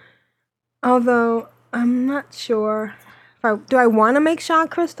Crystal. Although I'm not sure. Do I want to make Shah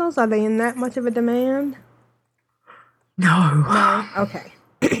Crystals? Are they in that much of a demand? No. Okay.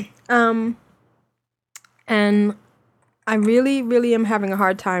 And I really, really am having a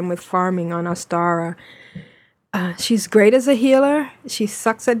hard time with farming on Astara. She's great as a healer. She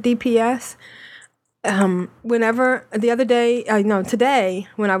sucks at DPS. Today,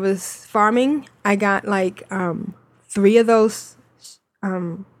 when I was farming, I got like 3 of those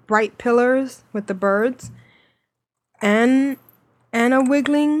bright pillars with the birds. And a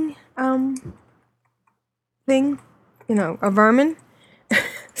wiggling thing, a vermin.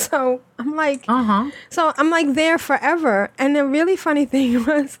 So I'm like, there forever. And the really funny thing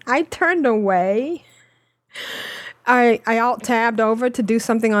was, I turned away. I alt-tabbed over to do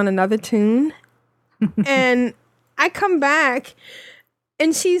something on another tune, and I come back,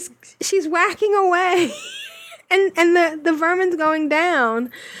 and she's whacking away, and the vermin's going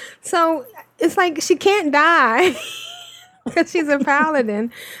down. So it's like she can't die. Because she's a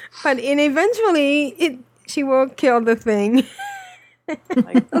paladin, and eventually she will kill the thing.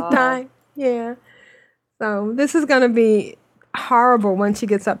 My God. Yeah. So this is gonna be horrible when she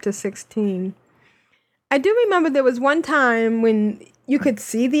gets up to 16. I do remember there was one time when you could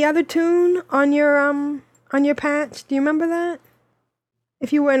see the other tune on your patch. Do you remember that?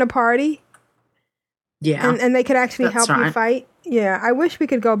 If you were in a party. Yeah. And they could actually That's help you right. fight. Yeah, I wish we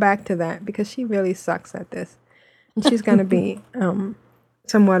could go back to that because she really sucks at this. And she's going to be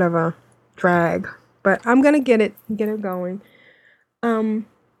somewhat of a drag. But I'm going to get her going. I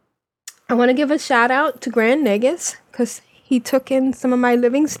want to give a shout out to Grand Negus because he took in some of my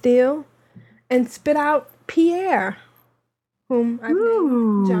living steel and spit out Pierre, whom I've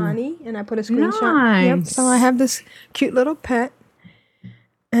named Johnny, and I put a screenshot. Nice. Yep. So I have this cute little pet,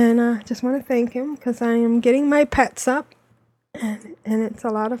 and I just want to thank him because I am getting my pets up, and it's a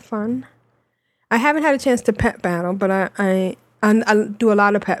lot of fun. I haven't had a chance to pet battle, but I do a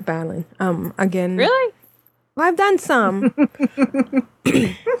lot of pet battling. Again. Really? Well, I've done some.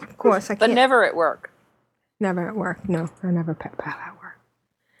 Of course, I can't. But never at work. Never at work. No, I never pet battle at work.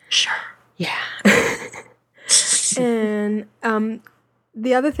 Sure. Yeah. And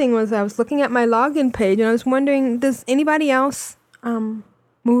the other thing was I was looking at my login page and I was wondering, does anybody else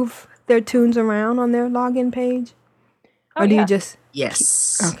move their tunes around on their login page? Or do you just...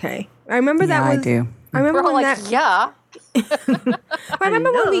 Yes. Okay. I remember that was... I do. I remember We're all when like, that... yeah. I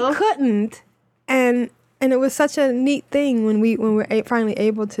remember when we couldn't, and it was such a neat thing when we were finally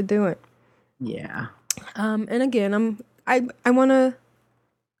able to do it. Yeah. And again, I want to...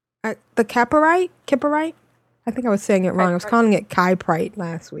 the Kipperite? I think I was saying it wrong. I was calling it Kyprite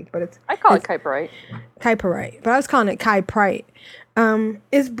last week, but I call it Kyperite. Kyperite, but I was calling it Kyprite.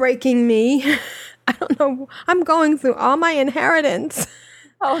 Is breaking me. I don't know. I'm going through all my inheritance.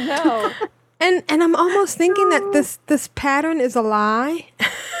 Oh no. And I'm almost thinking that this pattern is a lie.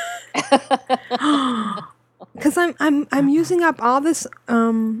 Because I'm using up all this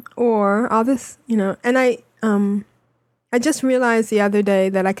ore, all this, and I just realized the other day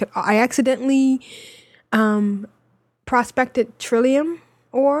that I accidentally prospected Trillium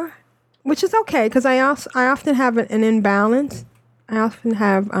ore, which is okay because I often have an imbalance. I often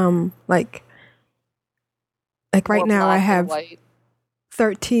have like right now I have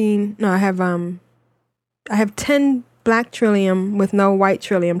 13. No, I have 10 black Trillium with no white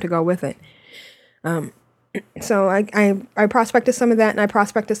Trillium to go with it. So I prospected some of that, and I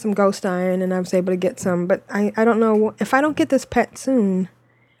prospected some ghost iron, and I was able to get some. But I don't know if I don't get this pet soon.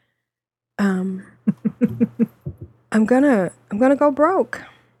 I'm gonna go broke.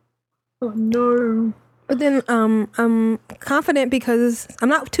 Oh no! But then I'm confident because I'm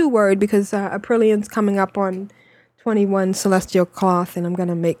not too worried because Aprillian's coming up on 21 celestial cloth, and I'm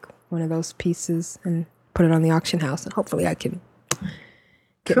gonna make one of those pieces and put it on the auction house, and hopefully I can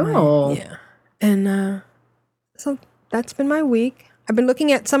get cool. And so that's been my week. I've been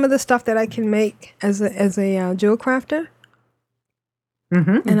looking at some of the stuff that I can make as a jewel crafter.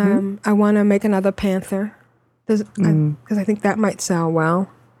 And I want to make another panther because I think that might sell well.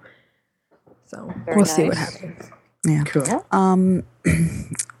 So we'll see what happens. Yeah. Cool.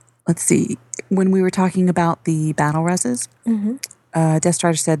 Let's see. When we were talking about the battle reses, Death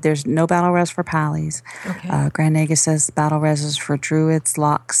Strider said there's no battle res for pallies. Okay. Grand Nagus says battle reses for druids,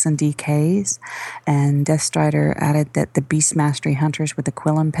 locks, and DKs. And Death Strider added that the Beast Mastery Hunters with the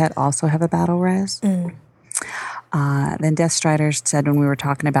Quillen pet also have a battle res. Then Death Strider said when we were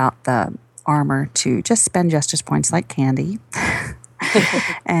talking about the armor to just spend justice points like candy.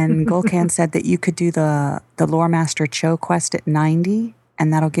 And Golcan said that you could do the Lore Master Cho quest at 90,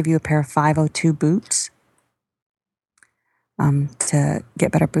 and that'll give you a pair of 502 boots to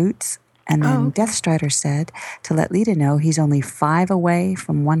get better boots. And then Death Strider said to let Lita know he's only 5 away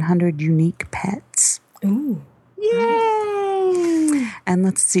from 100 unique pets. Ooh. Yay! And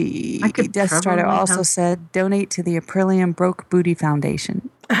let's see. Death Strider also said donate to the Aprillian Broke Booty Foundation.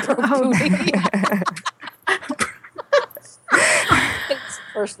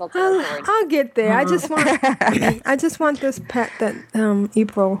 Personal territory. I'll get there. I just want this pet that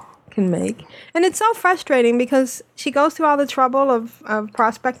April can make. And it's so frustrating because she goes through all the trouble of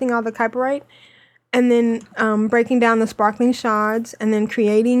prospecting all the Kyperite and then breaking down the sparkling shards and then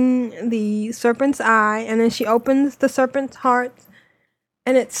creating the serpent's eye, and then she opens the serpent's heart,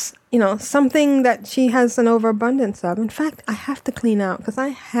 and it's something that she has an overabundance of. In fact, I have to clean out because I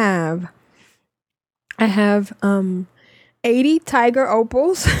have 80 tiger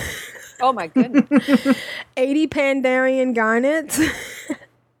opals. Oh my goodness. 80 Pandarian garnets.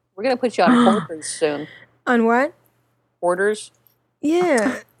 We're going to put you on orders soon. On what? Orders?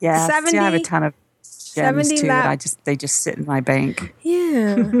 Yeah. Yeah. 70, I have a ton of gems 70 too that they just sit in my bank.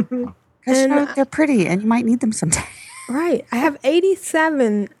 Yeah. Because they're pretty and you might need them someday. Right. I have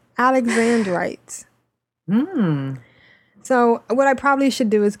 87 Alexandrites. So what I probably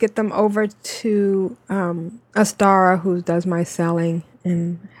should do is get them over to Astara, who does my selling,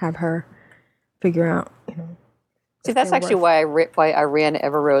 and have her figure out. See, that's actually why I ran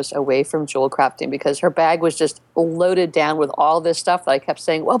Everrose away from jewel crafting, because her bag was just loaded down with all this stuff that I kept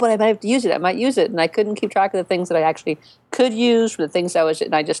saying, well, but I might have to use it. I might use it. And I couldn't keep track of the things that I actually could use for the things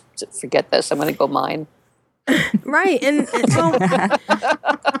and I just forget this. I'm going to go mine. Right. And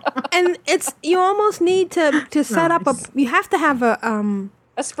it's, you almost need to set up you have to have a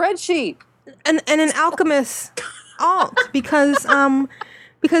spreadsheet. and an alchemist alt because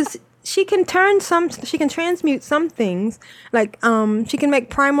she can transmute some things, like she can make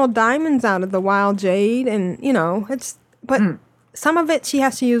primal diamonds out of the wild jade, and but some of it she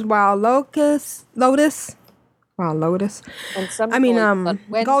has to use wild lotus. And some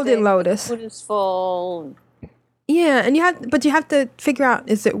golden lotus. The moon is full. Yeah, and you have to figure out,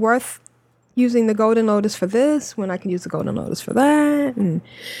 is it worth using the golden lotus for this when I can use the golden lotus for that, and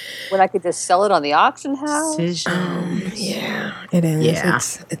when I could just sell it on the auction house. Yeah, it is. Yeah.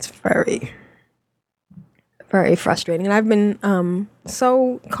 It's very, very frustrating, and I've been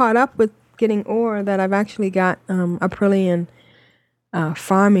so caught up with getting ore that I've actually got Aprillian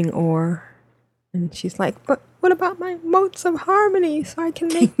farming ore, and she's like, but what about my motes of harmony so I can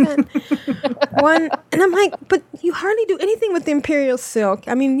make that one? And I'm like, but you hardly do anything with the imperial silk.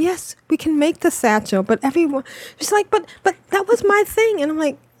 I mean, yes, we can make the satchel, but everyone, she's like, but that was my thing. And I'm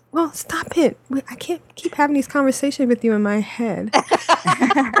like, well, stop it. I can't keep having these conversations with you in my head.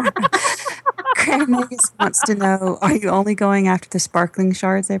 Craig wants to know, are you only going after the sparkling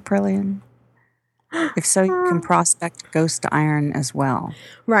shards, Aprillian? If so, you can prospect ghost iron as well.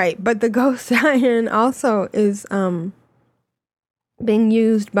 Right, but the ghost iron also is being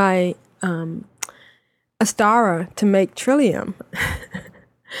used by Astara to make trillium.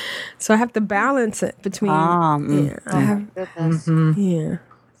 So I have to balance it between. Yeah.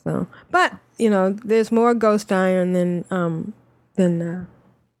 So, but there's more ghost iron than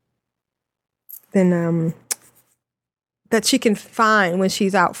that she can find when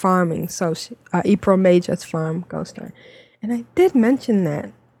she's out farming. So April may just farm ghost iron. And I did mention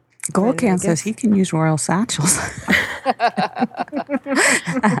that. Golcan says he can use royal satchels.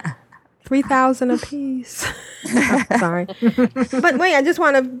 3,000 apiece. Oh, sorry. But wait, I just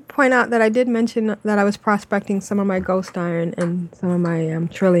want to point out that I did mention that I was prospecting some of my ghost iron and some of my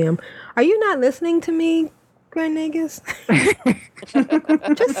trillium. Are you not listening to me, Grand Nagus?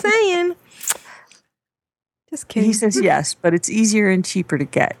 Just saying. Just kidding. He says yes, but it's easier and cheaper to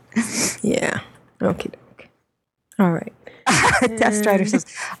get. Yeah. Okay. All right. Death Strider says,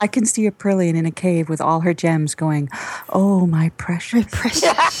 I can see Aprillian in a cave with all her gems going, oh, my precious. My precious.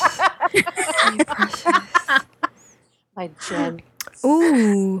 My precious. My gem.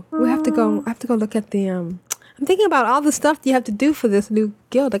 Ooh. I have to go look at the I'm thinking about all the stuff you have to do for this new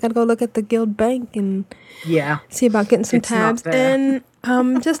guild. I gotta go look at the guild bank and see about getting some tabs. And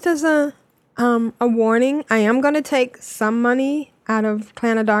just as a warning, I am going to take some money out of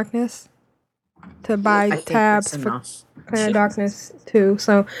Clan of Darkness to buy tabs for Clan of Darkness too.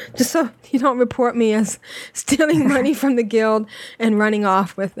 So just so you don't report me as stealing money from the guild and running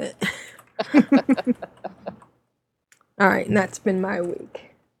off with it. All right, and that's been my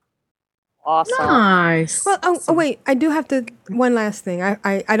week. Awesome. Nice. Well, oh wait, I do have to. One last thing.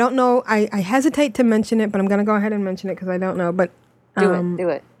 I don't know. I hesitate to mention it, but I'm going to go ahead and mention it because I don't know. But do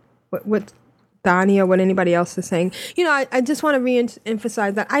it. What Donnie or what anybody else is saying. I just want to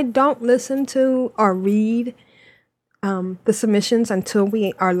re-emphasize that I don't listen to or read the submissions until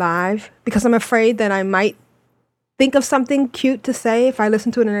we are live because I'm afraid that I might think of something cute to say if I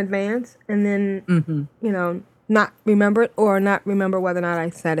listen to it in advance and then, not remember it or not remember whether or not I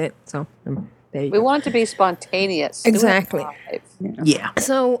said it. So there you go. We want it to be spontaneous. Exactly. Yeah.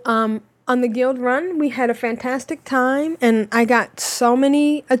 So on the guild run, we had a fantastic time, and I got so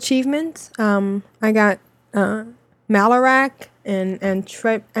many achievements. I got Malarak and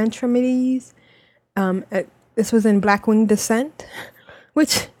Antromedes. This was in Blackwing Descent,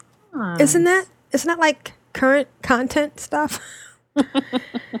 which isn't that like current content stuff?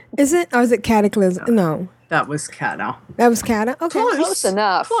 Is it? Or is it Cataclysm? No. That was Cata. That was Cata? Okay. Close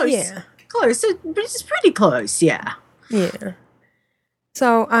enough. Close. Yeah. Close. But it's pretty close, yeah. Yeah.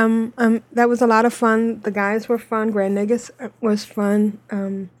 So that was a lot of fun. The guys were fun. Grand Negus was fun.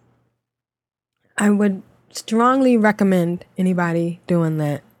 I would strongly recommend anybody doing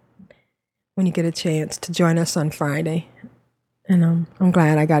that when you get a chance to join us on Friday. And I'm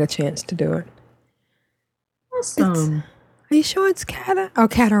glad I got a chance to do it. Awesome. Are you sure it's Cata? Oh,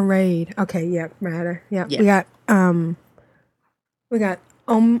 Cata Raid. Okay, yeah, matter. Yeah. We got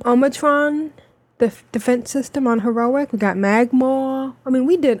Omatron, the defense system on Heroic. We got Magmore. I mean,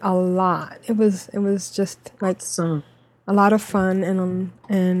 we did a lot. It was just like a lot of fun,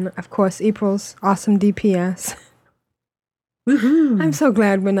 and of course April's awesome DPS. Woohoo! I'm so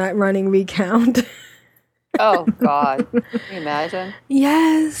glad we're not running recount. Oh God, can you imagine?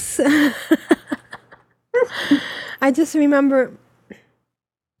 Yes. I just remember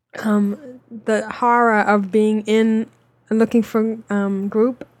the horror of being looking for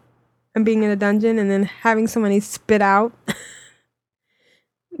group and being in a dungeon and then having somebody spit out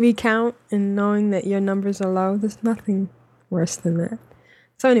recount and knowing that your numbers are low, there's nothing worse than that.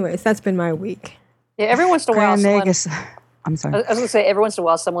 So anyways, that's been my week. Yeah, every once in a while, I'm sorry. I was going to say, every once in a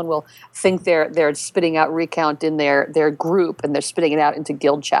while, someone will think they're spitting out recount in their group, and they're spitting it out into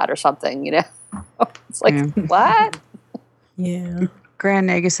guild chat or something. You know, it's like what? Yeah. Grand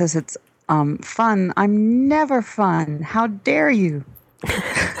Nagus says it's fun. I'm never fun. How dare you?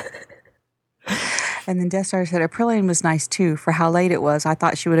 And then Death Star said Aprillian was nice too. For how late it was, I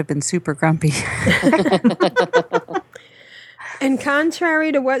thought she would have been super grumpy. And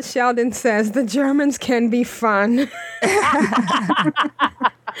contrary to what Sheldon says, the Germans can be fun.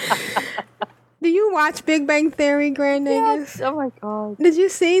 Do you watch Big Bang Theory, Grand Nagus? Yes. Oh my God. Did you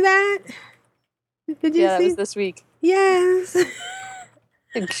see that? Did you see? Yeah, that was this week. Yes. I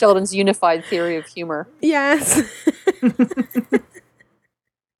think Sheldon's unified theory of humor. Yes.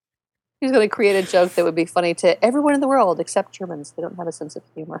 He's going to create a joke that would be funny to everyone in the world except Germans. They don't have a sense of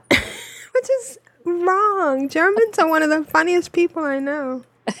humor. Which is wrong. Germans are one of the funniest people I know.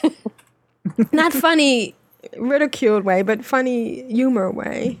 Not funny, ridiculed way, but funny humor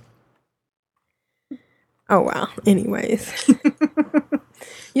way. Oh, well. Anyways.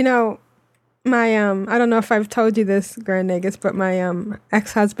 You know, my, I don't know if I've told you this, Grand Nagus, but my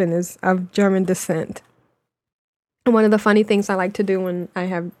ex-husband is of German descent. And one of the funny things I like to do when I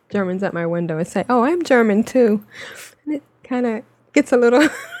have Germans at my window is say, "Oh, I'm German too." And it kind of gets a little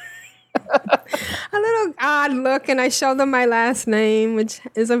odd look, and I show them my last name, which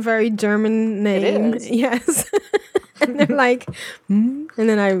is a very German name. It is. Yes. And they're like, And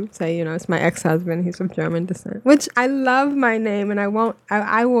then I say, you know, it's my ex-husband. He's of German descent, which I love my name, and I will,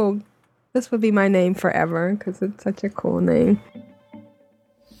 this will be my name forever because it's such a cool name.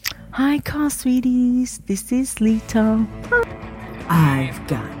 Hi, car sweeties. This is Lito. I've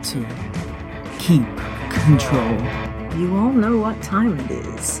got to keep control. You all know what time it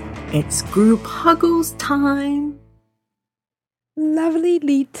is. It's group huggles time. Lovely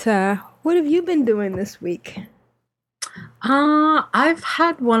Lita. What have you been doing this week? I've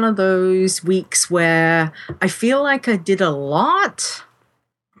had one of those weeks where I feel like I did a lot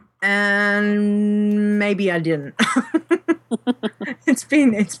and maybe I didn't. It's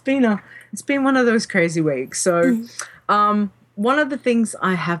been one of those crazy weeks. So, one of the things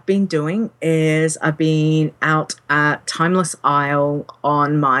I have been doing is I've been out at Timeless Isle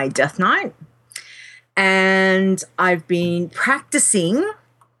on my Death Knight, and I've been practicing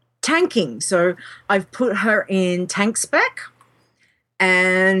tanking. So I've put her in tank spec,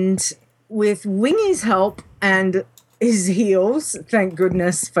 and with Wingy's help and his heals, thank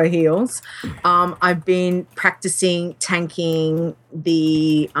goodness for heals, I've been practicing tanking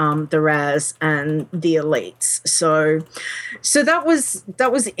the Raz and the elites. So that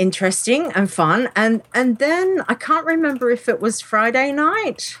was interesting and fun. And then I can't remember if it was Friday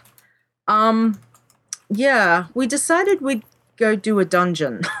night. Yeah, we decided we'd go do a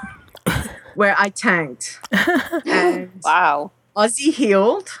dungeon where I tanked. And wow. Ozzy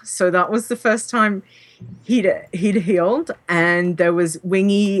healed, so that was the first time he'd healed, and there was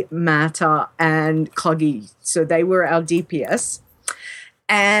Wingy, Matter, and Cloggy, so they were our DPS.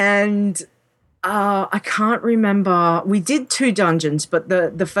 And I can't remember. We did 2 dungeons, but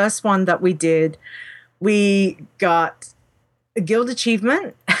the first one that we did, we got a guild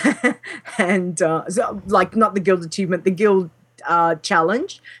achievement, and so, like, not the guild achievement, the guild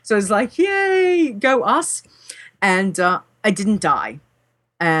challenge. So it's like, yay, go us! And I didn't die.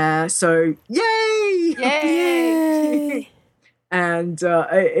 So yay! Yay! And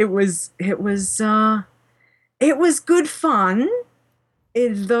it was good fun,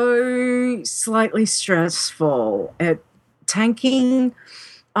 though slightly stressful. Tanking,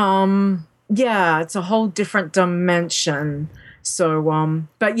 yeah, it's a whole different dimension. So,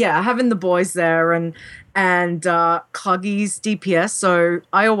 but yeah, having the boys there and Cloggy's DPS. So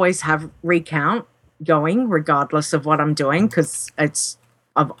I always have recount going regardless of what I'm doing because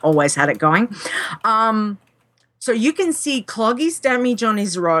I've always had it going. So you can see Cloggy's damage on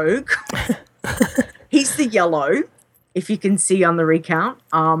his rogue. He's the yellow, if you can see on the recount.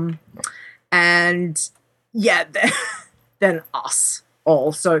 And yeah, then us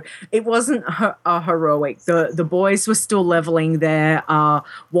all. So it wasn't a heroic. The boys were still leveling their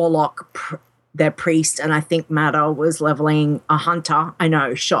warlock, their priest, and I think Matter was leveling a hunter. I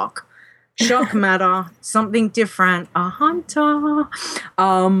know, shock Matter, something different, a hunter.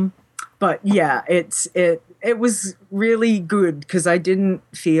 But yeah, it was really good because I didn't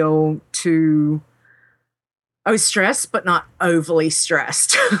feel too. I was stressed, but not overly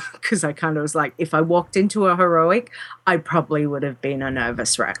stressed because I kind of was like, if I walked into a heroic, I probably would have been a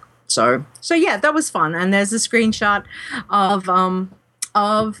nervous wreck. So yeah, that was fun. And there's a screenshot of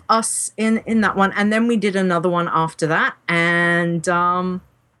of us in that one, and then we did another one after that, and I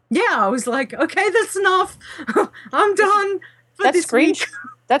was like, okay, that's enough. I'm done for this week.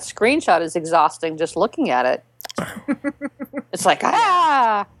 That screenshot is exhausting just looking at it. It's like,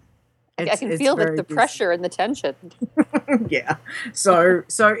 I can feel the pressure and the tension. Yeah. So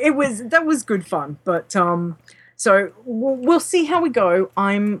that was good fun. But so we'll see how we go.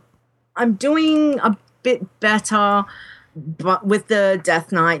 I'm doing a bit better, but with the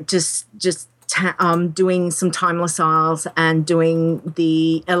Death Knight, just doing some Timeless Isles and doing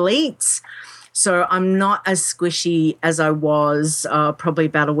the Elites. So I'm not as squishy as I was probably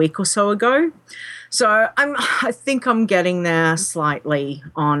about a week or so ago. So I think I'm getting there slightly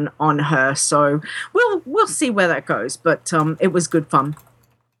on her. So we'll see where that goes. But it was good fun.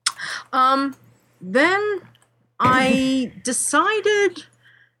 Then I decided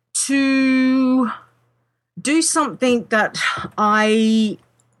to do something that I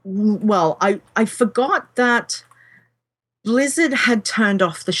forgot that Blizzard had turned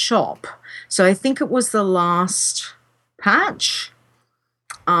off the shop. So I think it was the last patch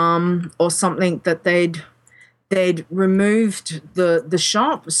or something that they'd removed the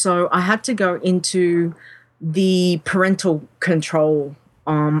shop. So I had to go into the parental control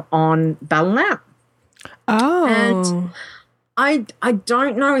on Battle.net. Oh. And I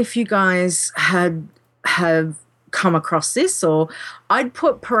don't know if you guys have come across this, or I'd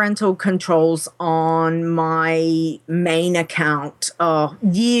put parental controls on my main account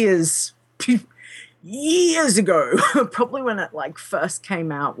years ago, probably when it like first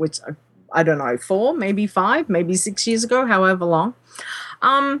came out, which I don't know, 4, maybe 5, maybe 6 years ago, however long.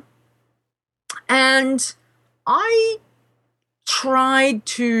 And I tried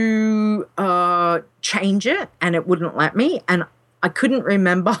to change it and it wouldn't let me, and I couldn't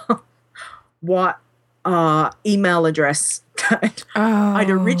remember what email address that I'd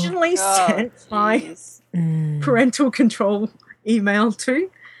originally sent my parental control email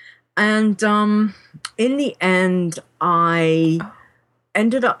to. And in the end, I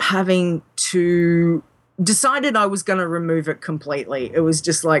ended up having to decided I was going to remove it completely. It was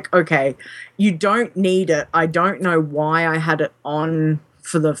just like, okay, you don't need it. I don't know why I had it on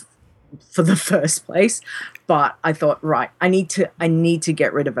for the first place, but I thought, right, I need to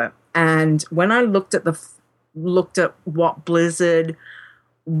get rid of it. And when I looked at what Blizzard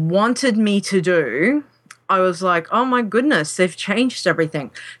wanted me to do, I was like, oh my goodness, they've changed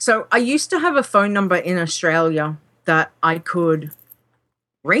everything. So I used to have a phone number in Australia that I could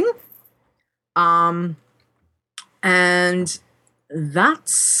ring. And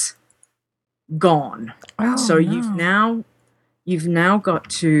that's gone. Oh, so no. you've now got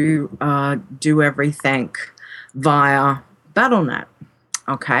to do everything via Battle.net.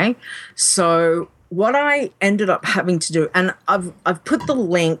 Okay. So what I ended up having to do, and I've put the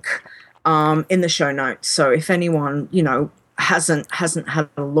link in the show notes. So if anyone, hasn't had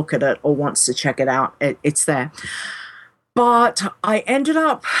a look at it or wants to check it out, it's there. But I ended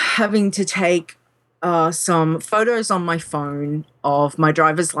up having to take some photos on my phone of my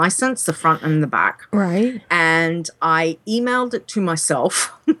driver's license, the front and the back. Right. And I emailed it to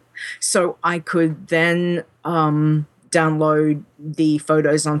myself so I could then download the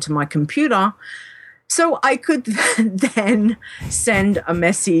photos onto my computer so I could then send a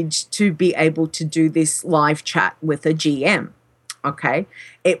message to be able to do this live chat with a GM. Okay.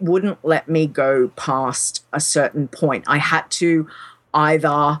 It wouldn't let me go past a certain point. I had to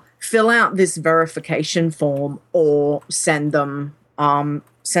either fill out this verification form or send them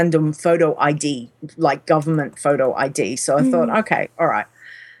photo ID, like government photo ID. So I thought, okay, all right,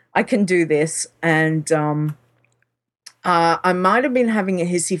 I can do this. And I might have been having a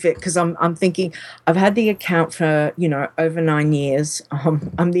hissy fit because I'm thinking I've had the account for, over 9 years.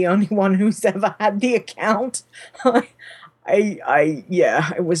 I'm the only one who's ever had the account.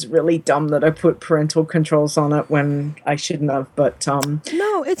 It was really dumb that I put parental controls on it when I shouldn't have, but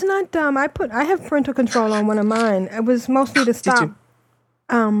no, it's not dumb. I have parental control on one of mine. It was mostly to stop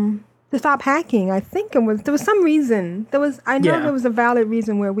hacking. I think there was some reason. There was a valid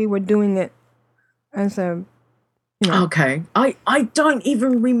reason where we were doing it as a Okay. I don't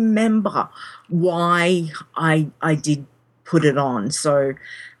even remember why I did put it on. So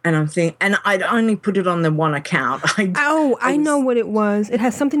and I'm thinking, and I'd only put it on the one account. I know what it was. It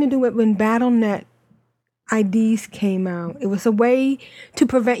has something to do with when Battle.net IDs came out. It was a way to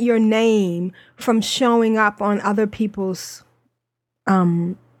prevent your name from showing up on other people's.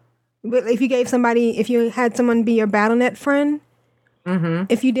 If you had someone be your Battle.net friend,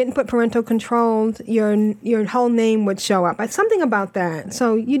 if you didn't put parental controls, your whole name would show up. Something about that.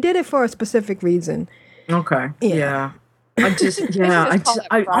 So you did it for a specific reason. Okay. Yeah.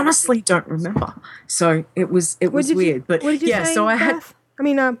 I honestly don't remember. So it was weird. But what did you say, so I had. Beth? I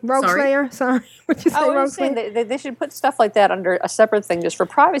mean, Rogue Slayer. Sorry, what you say, Rogue Slayer? They should put stuff like that under a separate thing just for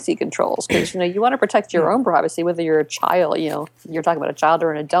privacy controls, because you want to protect your own privacy, whether you're a child. You're talking about a child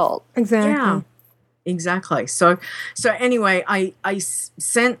or an adult. Exactly. Yeah. Exactly. So anyway, I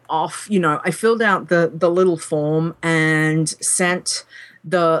sent off. I filled out the little form and sent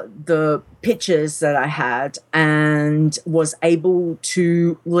the pictures that I had, and was able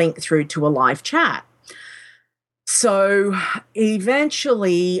to link through to a live chat. So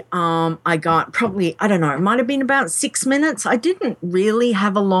eventually, I got probably, I don't know, it might have been about 6 minutes. I didn't really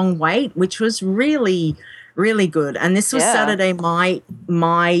have a long wait, which was really, really good. And this was Saturday, my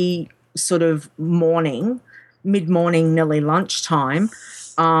sort of morning, mid-morning, nearly lunchtime,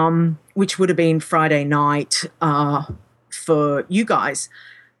 which would have been Friday night for you guys.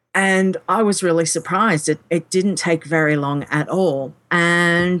 And I was really surprised. It didn't take very long at all.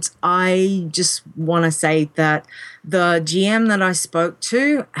 And I just want to say that the GM that I spoke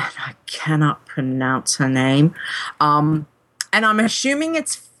to, and I cannot pronounce her name, and I'm assuming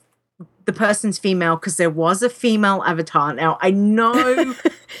it's the person's female because there was a female avatar. Now, I know...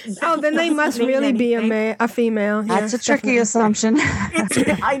 then they must really be a female. That's a tricky assumption.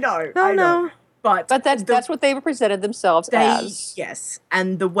 I know. I know. But that's what they presented themselves as. Yes,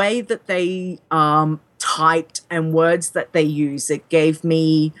 and the way that they typed and words that they use, it gave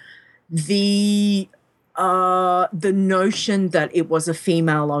me the notion that it was a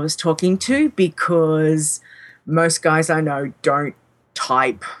female I was talking to, because most guys I know don't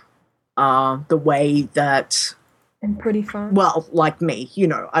type the way that... And pretty fun. Well, like me,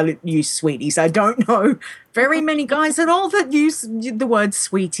 I use sweeties. I don't know very many guys at all that use the word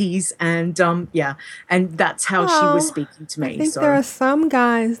sweeties, and and that's how she was speaking to me. I think there are some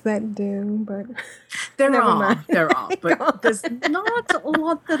guys that do, but there are, but there's not a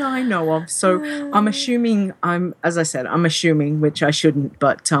lot that I know of. So I'm assuming, which I shouldn't,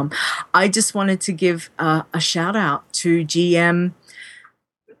 but I just wanted to give a shout out to GM.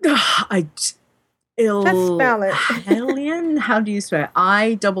 Let's spell it. Alien? How do you spell it?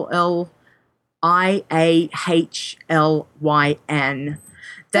 ILLIAHLYN.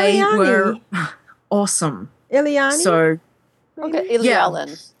 They Iliani. were awesome. Iliani? So,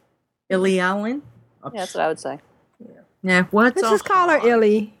 Ilialin. Ilialin? Yeah, that's what I would say. Yeah, what's Let's just call her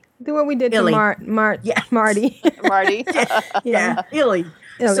Illy. Do what we did Illy. to Marty. Marty. Yeah, Illy.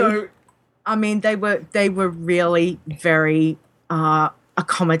 So, I mean, they were really very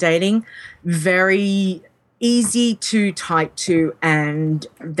accommodating, very easy to type to, and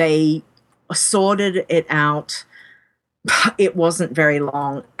they sorted it out. It wasn't very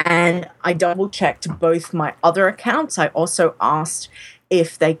long, and I double checked both my other accounts. I also asked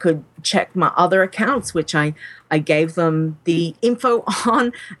if they could check my other accounts, which I gave them the info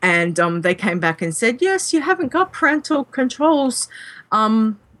on, and they came back and said, yes, you haven't got parental controls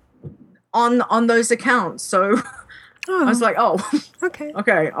on those accounts. So I was like,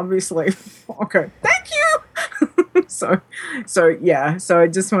 okay, obviously. Okay, thank you. So I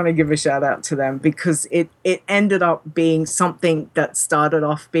just want to give a shout out to them, because it ended up being something that started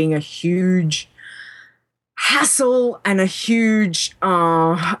off being a huge hassle and a huge,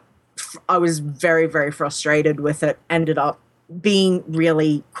 I was very, very frustrated with it, ended up being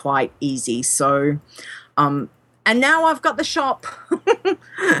really quite easy. So, and now I've got the shop.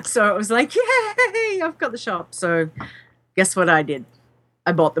 So it was like, yay, I've got the shop. So guess what I did?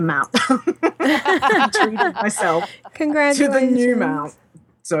 I bought the mount. Treated myself to the new mount.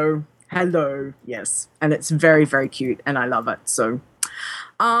 So hello, yes. And it's very, very cute, and I love it. So,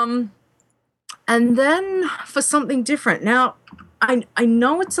 and then for something different. Now, I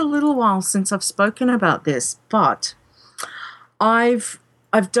know it's a little while since I've spoken about this, but I've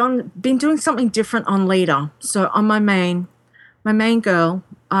been doing something different on Leader. So on my main girl,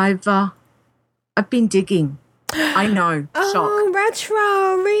 I've been digging. I know. Oh,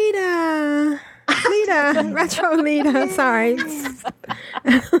 retro Rita. Retro Rita. Sorry.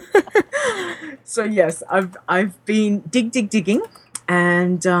 So yes, I've been digging,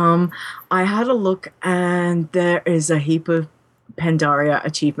 and I had a look, and there is a heap of Pandaria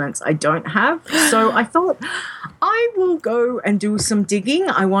achievements I don't have. So I thought I will go and do some digging.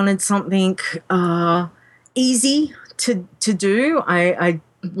 I wanted something easy to do. I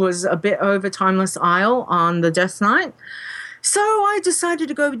was a bit over Timeless Isle on the Death Knight. So I decided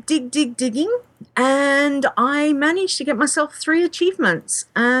to go digging, and I managed to get myself 3 achievements,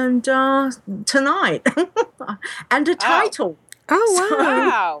 and tonight, and a title. Oh,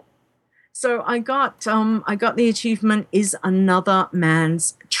 wow. So I got the achievement is Another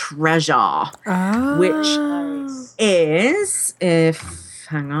Man's Treasure, which is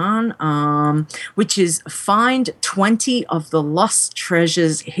hang on, which is find 20 of the lost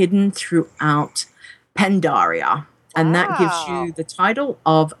treasures hidden throughout Pandaria. And that gives you the title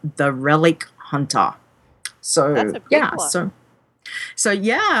of the Relic Hunter. So That's a big yeah, one. so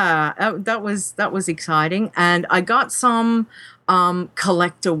yeah, that was exciting, and I got some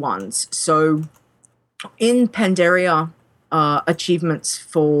collector ones. So in Pandaria achievements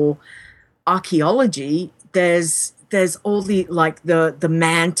for archaeology, there's all the like the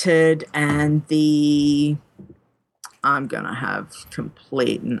manted and the I'm gonna have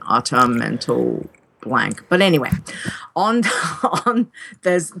complete and utter mental blank. But anyway, on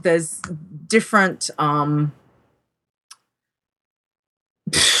there's different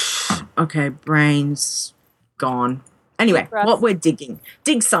okay, brain's gone. Anyway, what we're dig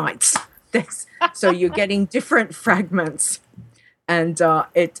sites. So you're getting different fragments, and I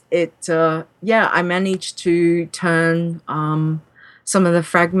managed to turn some of the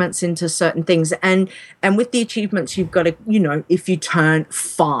fragments into certain things, and with the achievements you've got to, if you turn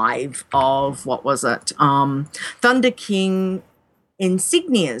 5 of what was it, Thunder King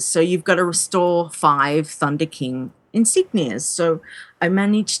insignias, so you've got to restore 5 Thunder King insignias. So I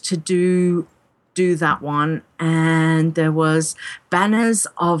managed to do that one, and there was banners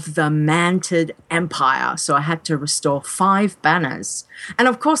of the Manted Empire, so I had to restore 5 banners, and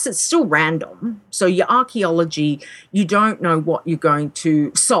of course it's still random. So your archaeology, you don't know what you're going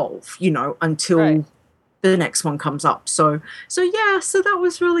to solve, until the next one comes up. So that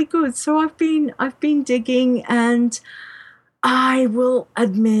was really good. So I've been digging, and I will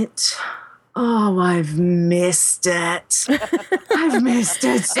admit, I've missed it. I've missed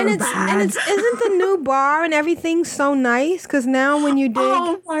it so bad. Isn't the new bar and everything so nice? Because now when you dig...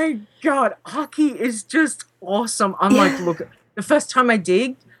 Oh, my God. Hockey is just awesome. I'm like, look, the first time I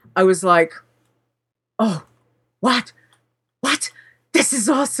digged, I was like, oh, what? This is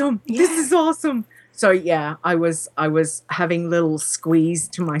awesome. Yeah. This is awesome. So, yeah, I was having little squeeze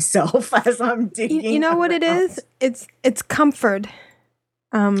to myself as I'm digging. You know what it is? It's comfort.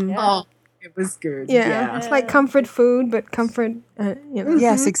 Oh. It was good. Yeah. It's like comfort food, but comfort,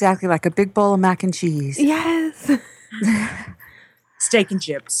 Yes, exactly. Like a big bowl of mac and cheese. Yes. Steak and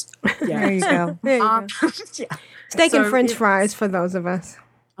chips. Yeah. There you go. There you go. Yeah. Steak and French fries for those of us.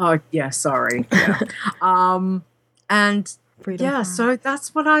 Oh, yeah, sorry. Yeah. And Freedom yeah, pie. so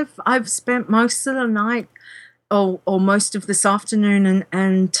that's what I've spent most of the night or most of this afternoon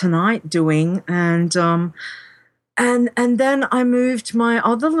and tonight doing. And then I moved my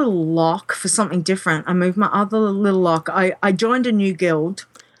other little lock for something different. I moved my other little lock. I joined a new guild.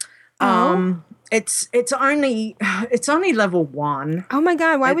 It's only level 1. Oh my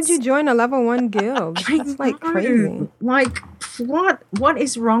God! Why would you join a level 1 guild? That's like crazy. Like what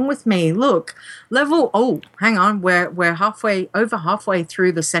is wrong with me? Look, hang on. We're over halfway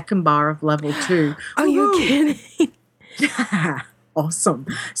through the second bar of level 2. Are you kidding? Yeah. Awesome.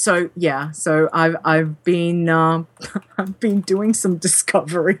 So I've been doing some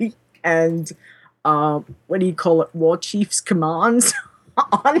discovery and what do you call it? War Chief's commands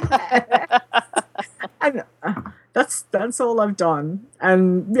on and that's all I've done.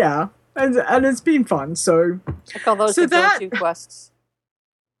 And yeah, and it's been fun. So I call those the go-to quests.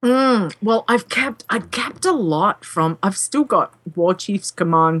 Well, I've kept a lot from. I've still got War Chief's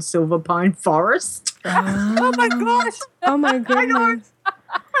Command Silver Pine Forest. Oh my gosh! Oh my goodness!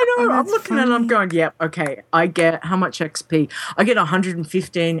 I know. I'm looking at it. I'm going, yep. Okay. I get how much XP? I get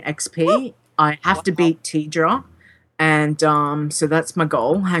 115 XP. I have to beat Tidra, and so that's my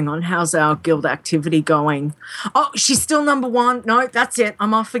goal. Hang on. How's our guild activity going? Oh, she's still number 1. No, that's it.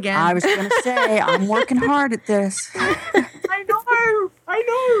 I'm off again. I was going to say I'm working hard at this. I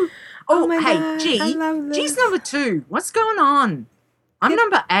know. Oh, hey, God, G's number 2. What's going on? I'm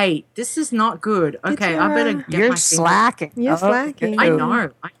number 8. This is not good. Okay, I better get You're my slacking. You're slacking. I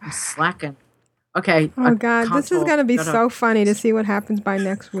know. I am slacking. Okay. Oh, God. This is going to be so funny to see what happens by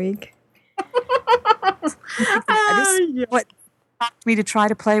next week. What prompts me to try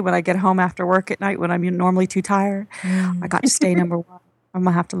to play when I get home after work at night when I'm normally too tired. I got to stay number 1. I'm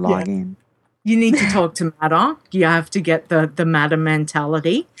going to have to log in. You need to talk to Matter. You have to get the Matter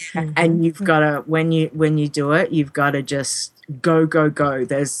mentality. And you've got to, when you do it, you've got to just go.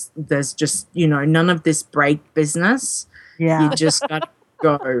 There's just, none of this break business. Yeah. You just got to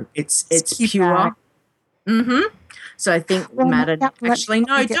go. It's pure. Mm-hmm. So I think Matter, actually,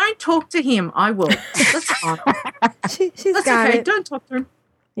 no, don't talk to him. I will. That's fine. She's got okay. it. Don't talk to him.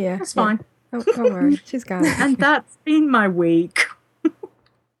 Yeah. That's fine. Oh, don't worry. She's got it. And that's been my week.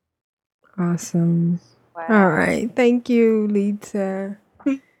 Awesome. Wow. All right. Thank you, Lita.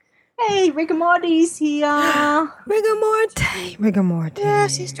 Hey, Rigamorty's here. Rigamorty. Yeah,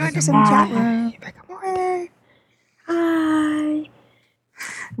 she's joined us in the chat room. Hi.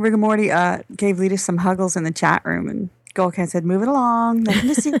 Rigamorty gave Lita some huggles in the chat room, and Golcan said, "Move it along. Nothing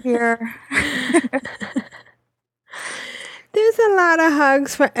to see here." There's a lot of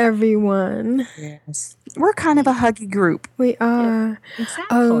hugs for everyone. Yes. We're kind of a huggy group. We are.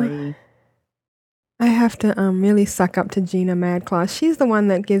 Exactly. I have to really suck up to Gina Madclaw. She's the one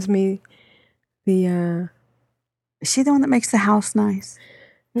that gives me the... Is she the one that makes the house nice?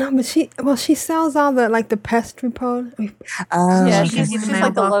 No, but she sells all the, like, the pest report. Yeah, she's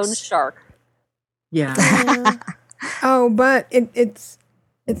like the loan shark. Yeah. Oh, but it's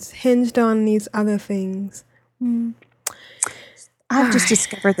hinged on these other things. I've just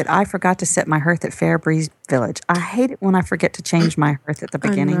discovered that I forgot to set my hearth at Fairbreeze Village. I hate it when I forget to change my hearth at the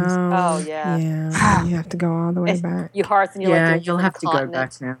beginning. Oh, yeah. Yeah, you have to go all the way back. You hearth and you'll have to go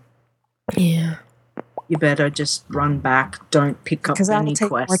back now. Yeah. You better just run back. Don't pick up any take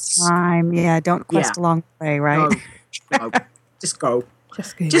quests. More time. Yeah, don't quest along the way, right? No. Just go.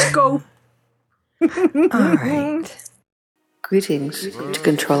 Just go. All right. Greetings to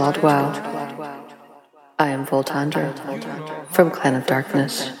Control Alt WoW. I am Voltandra from Clan of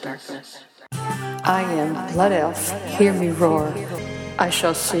Darkness. I am Blood Elf. Hear me roar. I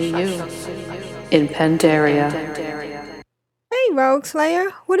shall see you in Pandaria. Hey, Rogue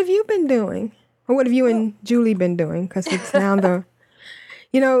Slayer, what have you been doing? Or what have you and Julie been doing? Because it's now the...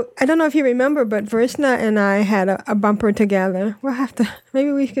 I don't know if you remember, but Varishna and I had a bumper together. We'll have to...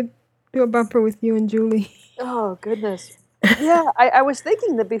 Maybe we could do a bumper with you and Julie. Oh, goodness. Yeah, I was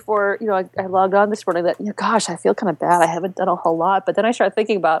thinking that before, I logged on this morning that, gosh, I feel kind of bad. I haven't done a whole lot. But then I started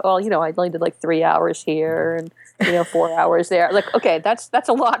thinking about, I only did like 3 hours here and, 4 hours there. Like, okay, that's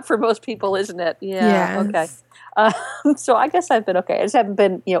a lot for most people, isn't it? Yeah. Yes. Okay. So I guess I've been okay. I just haven't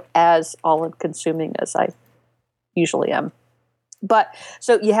been, as all-consuming as I usually am. But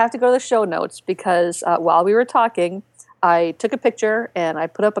so you have to go to the show notes because while we were talking, I took a picture and I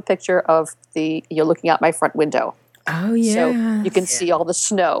put up a picture of you're looking out my front window. Oh, yeah. So you can see all the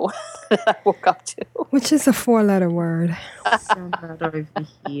snow that I woke up to. Which is a 4-letter word. Send that over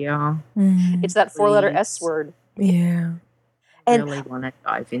here. It's that 4-letter S word. Yeah. I really want to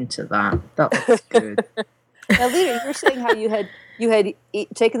dive into that. That looks good. Now, Lita, you were saying how you had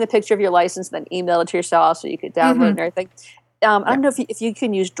taken the picture of your license and then emailed it to yourself so you could download it and everything. I don't know if you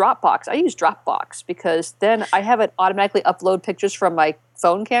can use Dropbox. I use Dropbox because then I have it automatically upload pictures from my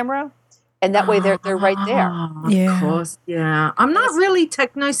phone camera. And that way they're right there. Of course, yeah. I'm not really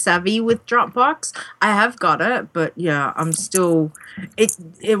techno-savvy with Dropbox. I have got it, but yeah, I'm still...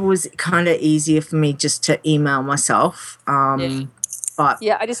 It was kind of easier for me just to email myself. But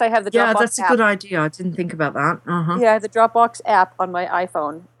yeah, I have the Dropbox Yeah, that's app. a good idea. I didn't think about that. Yeah, I have the Dropbox app on my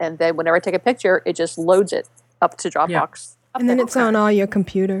iPhone. And then whenever I take a picture, it just loads it up to Dropbox. Yeah. And then it's on all your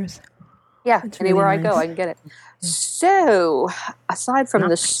computers. Yeah, It's anywhere really I go, nice. I can get it. So, aside from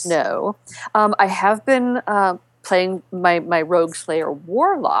the snow, I have been playing my Rogue Slayer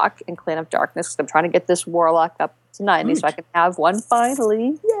Warlock in Clan of Darkness because I'm trying to get this Warlock up to 90 so I can have one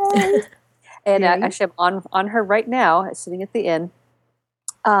finally. Yay! And actually, I'm on her right now, sitting at the inn.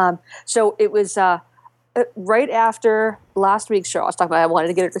 So it was right after last week's show. I was talking about I wanted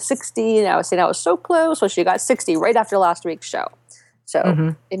to get her to 60, and I was saying I was so close. So she got 60 right after last week's show.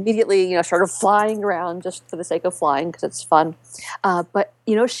 So immediately, started flying around just for the sake of flying because it's fun. But,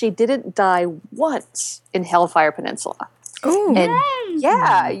 she didn't die once in Hellfire Peninsula. Oh, and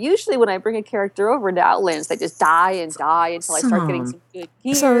yeah, usually when I bring a character over into Outlands, they just die and die until I start getting some good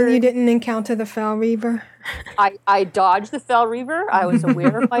gear. So you didn't encounter the Fell Reaver? I dodged the Fell Reaver. I was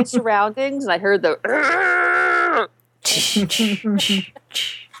aware of my surroundings, and I heard the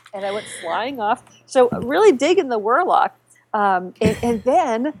and I went flying off. So really digging the Warlock. And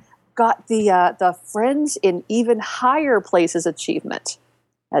then got the Friends in Even Higher Places achievement.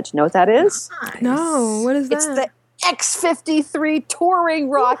 Did you know what that is? Nice. No, what is that? It's the X-53 touring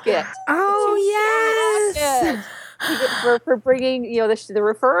rocket. Oh, yes. For bringing, the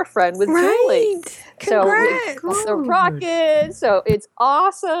refer a friend with Julie. Congrats. So the rocket. So it's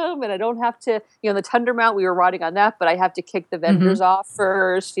awesome. And I don't have to, the Thunder Mount, we were riding on that, but I have to kick the vendors off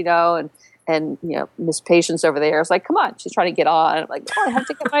first, and Miss Patience over there is like, come on, she's trying to get on. I'm like, I have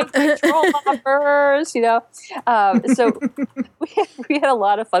to get my control off first, So we had a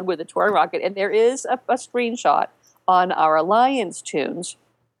lot of fun with the touring rocket, and there is a screenshot on our Alliance tunes.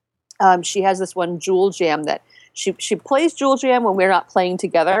 She has this one Jewel Jam that she plays Jewel Jam when we're not playing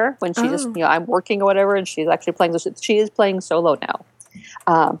together, when she just, I'm working or whatever, and she's actually playing this. She is playing solo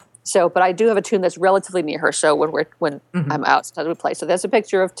now. So, but I do have a tune that's relatively near her. So when I'm out, sometimes we play. So there's a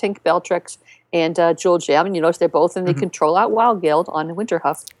picture of Tink Beltrix and Jewel Jam, and you notice they're both in the Control Out Wild Guild on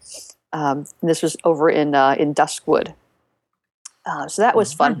Winterhuff. And this was over in Duskwood. So that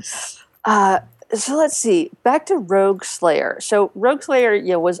was fun. Nice. So let's see. Back to Rogue Slayer. So Rogue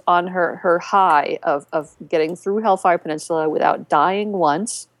Slayer, was on her high of getting through Hellfire Peninsula without dying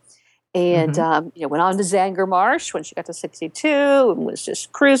once. And, went on to Zangarmarsh when she got to 62 and was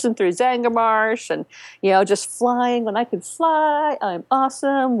just cruising through Zangarmarsh and, just flying when I could fly. I'm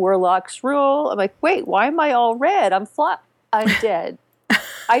awesome. Warlocks rule. I'm like, wait, why am I all red? I'm dead.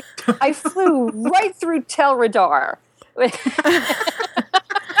 I flew right through Tel Radar.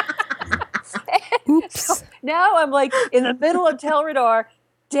 Oops. So now I'm like in the middle of Tel Radar,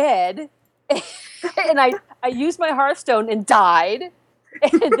 dead. And I used my Hearthstone and died.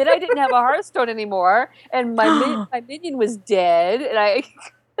 And then I didn't have a Hearthstone anymore, and my minion was dead, and I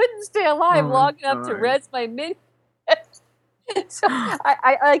couldn't stay alive long enough to res my minion. So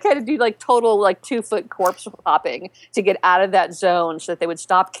I kind of do like total 2-foot corpse hopping to get out of that zone so that they would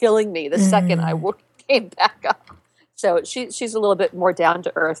stop killing me the second I came back up. So she's a little bit more down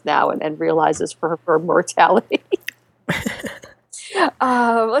to earth now and realizes her mortality.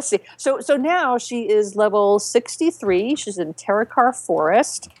 Let's see. So now she is level 63. She's in Terrakar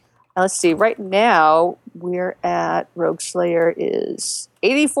Forest. Let's see. Right now we're at Rogue Slayer is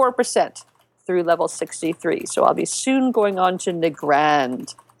 84% through level 63. So I'll be soon going on to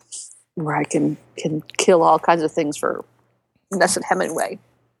Nagrand, where I can kill all kinds of things for Nesset Hemingway,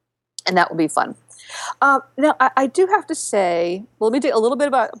 and that will be fun. Now, I do have to say, let me tell you a little bit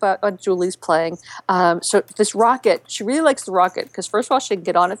about what Julie's playing. So this rocket, she really likes the rocket because, first of all, she can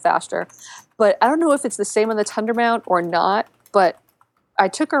get on it faster. But I don't know if it's the same on the Tundra Mount or not, but I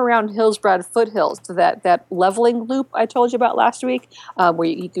took her around Hillsbrad Foothills to that leveling loop I told you about last week, where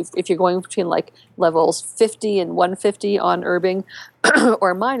if you're going between levels 50 and 150 on herbing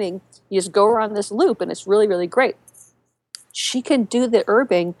or mining, you just go around this loop, and it's really, really great. She can do the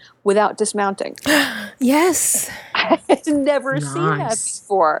herbing without dismounting. Yes. I've never seen that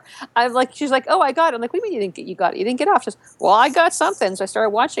before. She's like, oh, I got it. I'm like, what do you mean you got it? You didn't get off. She says, well, I got something. So I started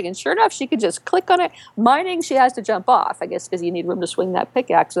watching, and sure enough, she could just click on it. Mining, she has to jump off, I guess, because you need room to swing that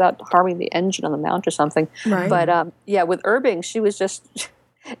pickaxe without harming the engine on the mount or something. Right. But with herbing, she was just...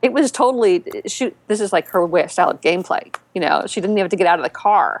 It was totally... This is like her style of gameplay. She didn't even have to get out of the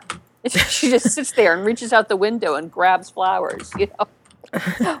car. She just sits there and reaches out the window and grabs flowers,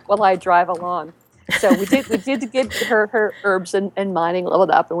 while I drive along. So we did get her herbs and mining leveled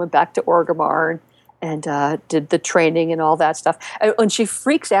up and went back to Orgrimmar and did the training and all that stuff. And she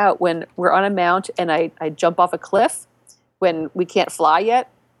freaks out when we're on a mount and I jump off a cliff when we can't fly yet.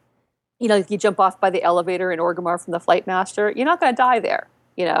 You jump off by the elevator in Orgrimmar from the Flight Master. You're not going to die there,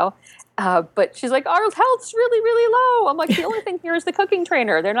 But she's like, our health's really, really low. I'm like, the only thing here is the cooking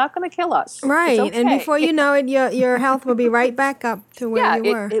trainer. They're not going to kill us. Right. Okay. And before you know it, your health will be right back up to where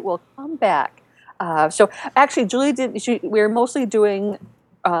you were. It will come back. So actually, Julie we were mostly doing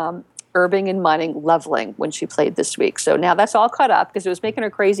herbing and mining leveling when she played this week. So now that's all caught up because it was making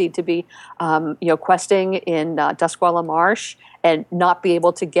her crazy to be, questing in Duskwalla Marsh and not be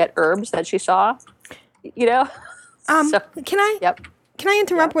able to get herbs that she saw, Can I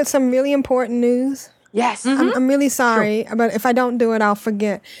interrupt with some really important news? Yes. I'm really sorry, but if I don't do it, I'll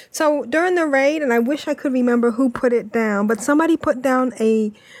forget. So during the raid, and I wish I could remember who put it down, but somebody put down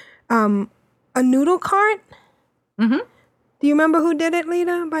a noodle cart. Mm-hmm. Do you remember who did it,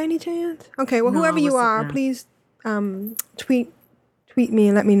 Lita, by any chance? Okay, well, whoever you are, please tweet me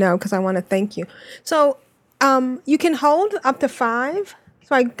and let me know because I want to thank you. So you can hold up to 5.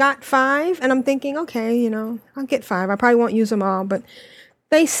 So I got 5, and I'm thinking, okay, I'll get 5. I probably won't use them all, but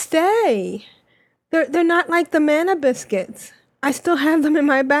they stay. They're not like the mana biscuits. I still have them in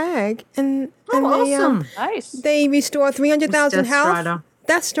my bag, and awesome! Nice. They restore 300,000 health.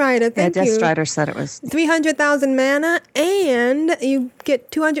 Death Strider, thank you. Death Strider said it was 300,000 mana, and you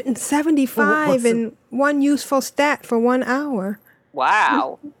get 275 in one useful stat for 1 hour.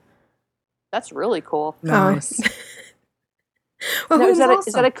 Wow, that's really cool. Nice. Well, now,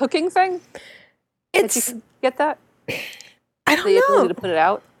 is that a cooking thing? Did you get that? I don't know. The ability to put it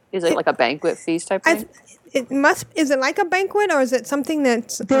out? Is it like a banquet feast type thing? Is it like a banquet, or is it something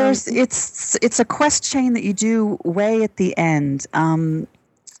that's... It's a quest chain that you do way at the end.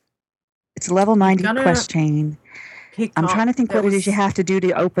 It's a level 90 quest chain. I'm trying to think what it is you have to do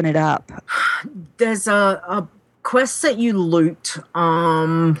to open it up. There's a quest that you loot.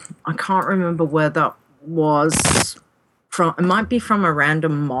 I can't remember where that was from. It might be from a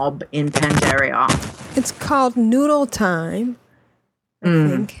random mob in Pandaria. It's called Noodle Time, I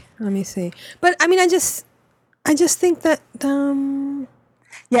think. Let me see. But I mean, I just think that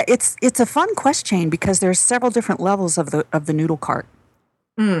yeah, it's a fun quest chain because there's several different levels of the noodle cart.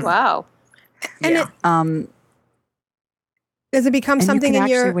 Wow. And does it become something in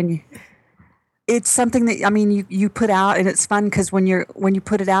your? It's something that, I mean, you put out, and it's fun because when you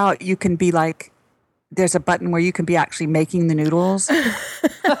put it out, you can be like, there's a button where you can be actually making the noodles,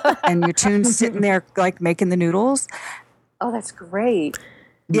 and your tune's sitting there like making the noodles. Oh, that's great.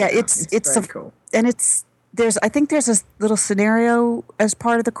 Yeah, it's very cool. And I think there's a little scenario as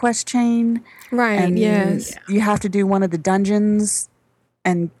part of the quest chain. Right. And yes. you have to do one of the dungeons,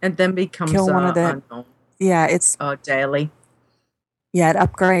 and then becomes kill one of the. Yeah, it's daily. Yeah, it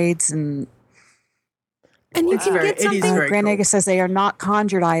upgrades and you can get something. Granega says they are not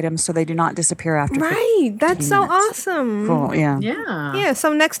conjured items, so they do not disappear after. Right, that's so awesome. Cool. Yeah. Yeah.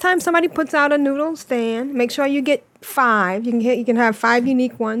 So next time somebody puts out a noodle stand, make sure you get 5. You can have 5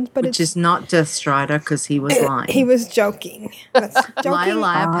 unique ones, but which is not Death Strider because he was lying. He was joking. Joking.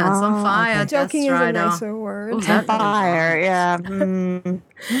 Liar, pants on fire. Joking is a nicer word. On fire. Yeah.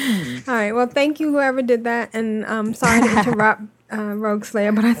 All right. Well, thank you, whoever did that, and sorry to interrupt. Rogue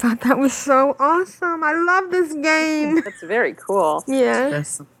Slayer, but I thought that was so awesome. I love this game. That's very cool. Yeah. That's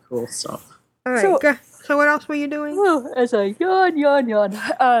some cool stuff. All right. So what else were you doing? Oh, as I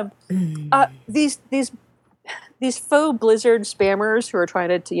yawn. These faux Blizzard spammers who are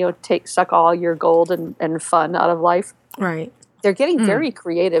trying to suck all your gold and fun out of life. Right. They're getting very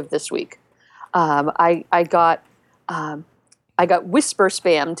creative this week. I got whisper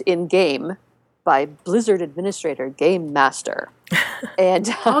spammed in game by Blizzard Administrator Game Master.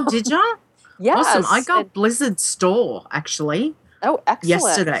 And did you? Yes. Awesome. I got Blizzard Store actually. Oh, excellent.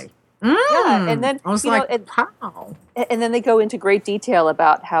 Yesterday. Yeah, and then I was wow. And then they go into great detail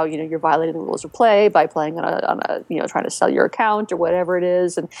about how you're violating the rules of play by playing on a trying to sell your account or whatever it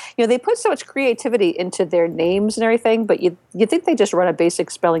is, and they put so much creativity into their names and everything. But you think they just run a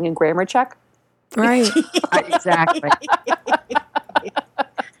basic spelling and grammar check, right? Exactly.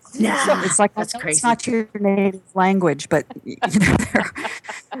 Yeah, so it's like that's crazy. It's not your native language, but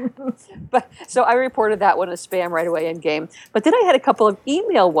But so I reported that one as spam right away in game. But then I had a couple of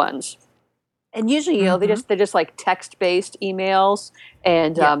email ones, and usually they're just like text based emails,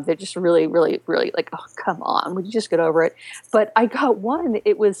 and they're just really like, oh, come on, would you just get over it? But I got one.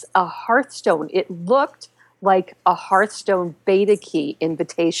 It was a Hearthstone. It looked like a Hearthstone beta key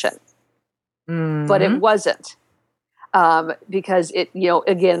invitation, but it wasn't. Because it,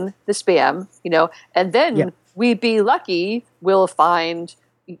 again, the spam, and then we be lucky, we'll find,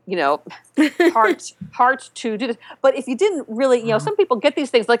 hearts to do this. But if you didn't really, some people get these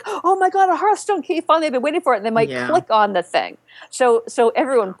things like, oh my God, a Hearthstone key, finally, I've been waiting for it. And they might click on the thing. So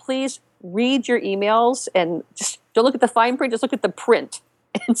everyone, please read your emails and just don't look at the fine print, just look at the print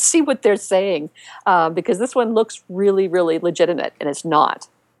and see what they're saying. Because this one looks really, really legitimate and it's not.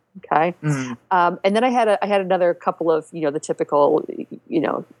 Okay. And then I had another couple of, the typical,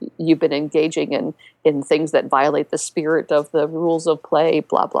 you've been engaging in things that violate the spirit of the rules of play,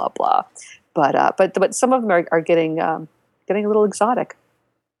 blah, blah, blah. But some of them are getting a little exotic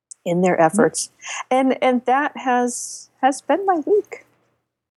in their efforts. And that has been my week.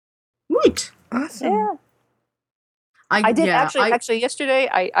 Neat. Awesome. Yeah. I did actually yesterday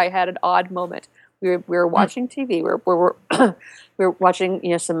I had an odd moment. We were watching TV. We were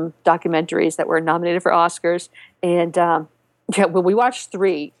watching some documentaries that were nominated for Oscars, and we watched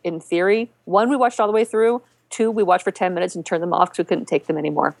 3 in theory. 1 we watched all the way through. 2 we watched for 10 minutes and turned them off because we couldn't take them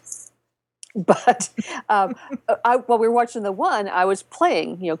anymore. But while we were watching the one, I was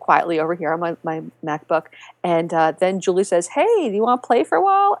playing quietly over here on my MacBook, and then Julie says, "Hey, do you want to play for a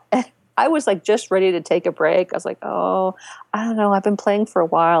while?" And I was like just ready to take a break. I was like, oh, I don't know. I've been playing for a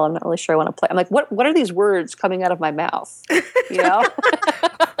while. I'm not really sure I want to play. I'm like, what are these words coming out of my mouth? Where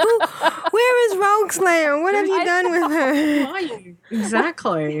is Rogue Slayer? What have you done with her? Who are you?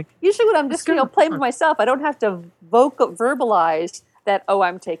 Exactly. Usually when I'm just playing with myself, I don't have to verbalize that, oh,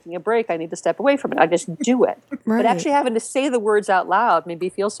 I'm taking a break. I need to step away from it. I just do it. Right. But actually having to say the words out loud made me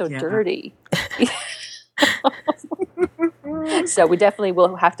feel so dirty. So we definitely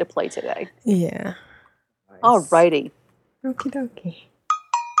will have to play today. Yeah. Nice. All righty. Okie dokie.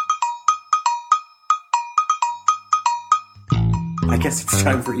 I guess it's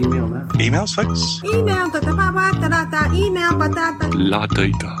time for email now. Emails, folks? Email. Email. La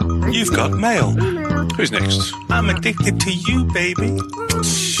data. You've got mail. Email. Who's next? I'm addicted to you, baby.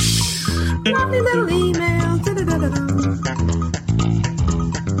 Lovely little email.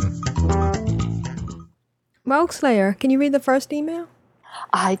 Rogue Slayer, can you read the first email?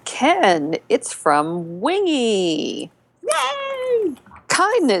 I can. It's from Wingy. Yay!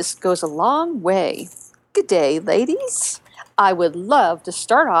 Kindness goes a long way. Good day, ladies. I would love to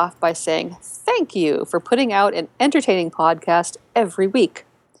start off by saying thank you for putting out an entertaining podcast every week.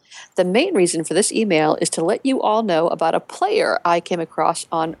 The main reason for this email is to let you all know about a player I came across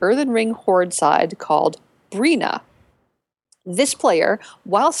on Earthen Ring Horde side called Brina. This player,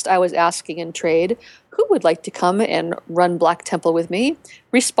 whilst I was asking in trade who would like to come and run Black Temple with me,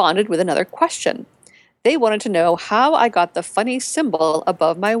 responded with another question. They wanted to know how I got the funny symbol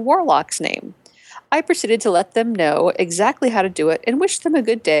above my warlock's name. I proceeded to let them know exactly how to do it and wish them a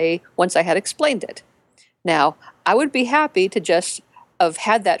good day once I had explained it. Now, I would be happy to just have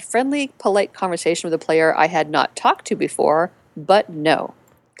had that friendly, polite conversation with a player I had not talked to before, but no.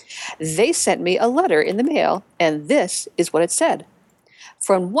 They sent me a letter in the mail, and this is what it said.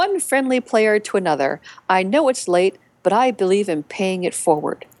 From one friendly player to another, I know it's late, but I believe in paying it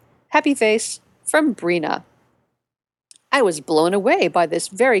forward. Happy face, from Brina. I was blown away by this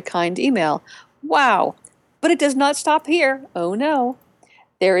very kind email. Wow! But it does not stop here. Oh no.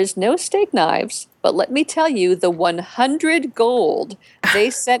 There is no steak knives, but let me tell you, the 100 gold they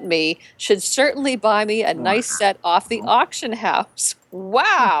sent me should certainly buy me a nice set off the auction house.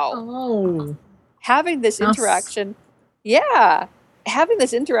 Wow! Oh. Having this interaction, having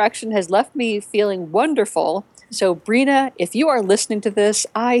this interaction has left me feeling wonderful. So, Brina, if you are listening to this,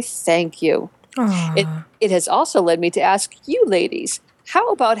 I thank you. It has also led me to ask you ladies,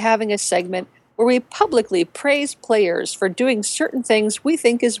 how about having a segment where we publicly praise players for doing certain things we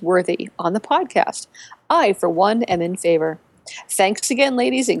think is worthy on the podcast? I, for one, am in favor. Thanks again,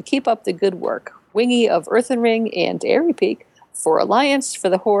 ladies, and keep up the good work. Wingy of Earthen Ring and Airy Peak, for Alliance, for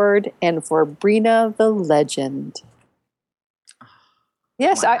the Horde, and for Brina the Legend.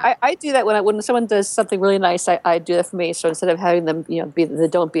 Yes, wow. I do that when someone does something really nice. I do that for me. So instead of having them, be the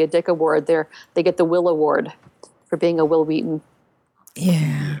Don't Be a Dick award, they get the Will award for being a Will Wheaton.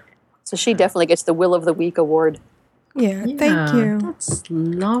 Yeah. So she definitely gets the Will of the Week award. Yeah, thank you. That's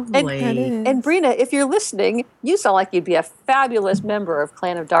lovely. And Brina, if you're listening, you sound like you'd be a fabulous member of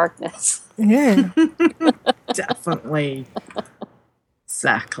Clan of Darkness. Yeah. Definitely.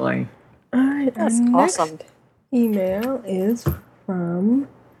 Exactly. All right, that's awesome. Email is from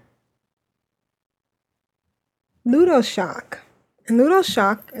Ludoshock. And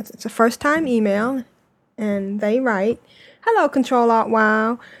Ludoshock, it's a first-time email, and they write, "Hello,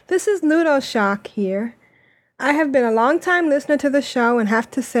 Control-Alt-WoW. This is Ludoshock here. I have been a long-time listener to the show and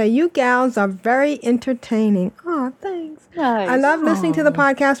have to say you gals are very entertaining." Oh, thanks. Nice. I love listening to the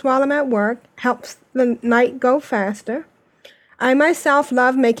podcast while I'm at work. Helps the night go faster. I myself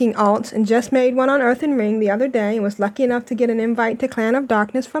love making alts and just made one on Earthen Ring the other day and was lucky enough to get an invite to Clan of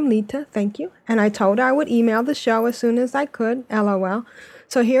Darkness from Lita. Thank you. And I told her I would email the show as soon as I could. LOL.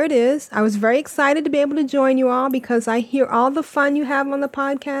 So here it is. I was very excited to be able to join you all because I hear all the fun you have on the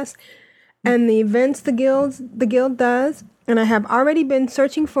podcast and the events the guild does. And I have already been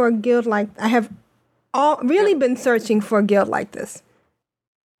searching for a guild like been searching for a guild like this.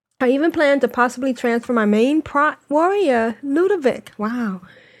 I even plan to possibly transfer my main warrior, Ludovic,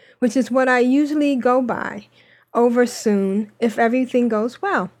 which is what I usually go by, over soon if everything goes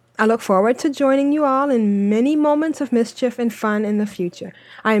well. I look forward to joining you all in many moments of mischief and fun in the future.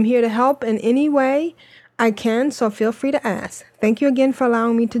 I am here to help in any way I can, so feel free to ask. Thank you again for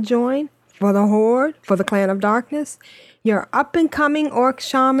allowing me to join. For the Horde, for the Clan of Darkness, your up-and-coming orc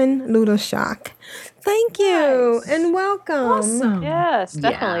shaman, Ludoshock. Thank you, and welcome. Awesome. Yes,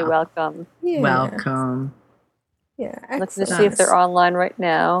 definitely welcome. Yeah. Welcome. Yeah, let's just see if they're online right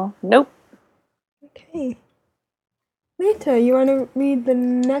now. Nope. Okay. Rita, you want to read the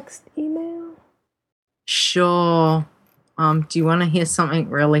next email? Sure. Do you want to hear something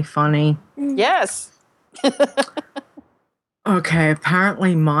really funny? Yes. Okay,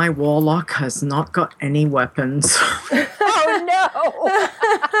 apparently my warlock has not got any weapons. Oh no!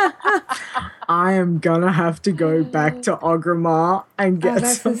 I am gonna have to go back to Ogrimmar and get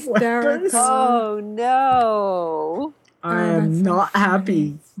some weapons. Oh no! I am not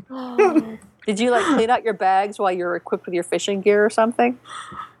happy. Did you clean out your bags while you were equipped with your fishing gear or something?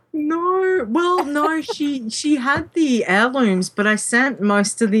 No, well, no, she had the heirlooms, but I sent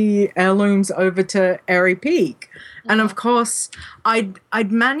most of the heirlooms over to Airy Peak. And of course,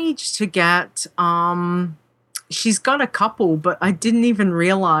 I'd managed to get, she's got a couple, but I didn't even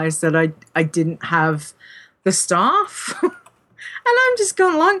realize that I didn't have the staff. And I'm just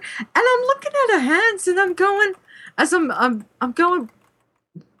going along, and I'm looking at her hands, and I'm going, as I'm going,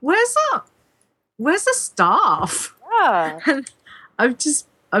 where's the staff? Yeah. And I've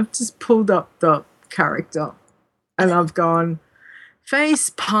just pulled up the character, and I've gone, face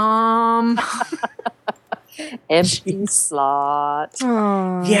palm. Empty slot.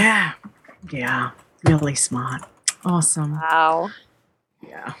 Yeah. Yeah. Really smart. Awesome. Wow.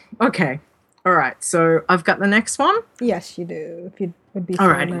 Yeah. Okay. All right. So I've got the next one. Yes, you do. If you would be so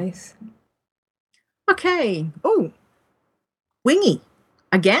Alrighty. nice. Okay. Oh, Wingy.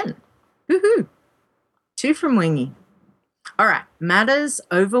 Again. Woohoo. 2 from Wingy. All right. Matters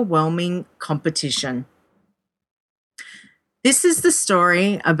overwhelming competition. This is the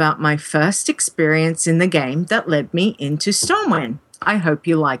story about my first experience in the game that led me into Stormwind. I hope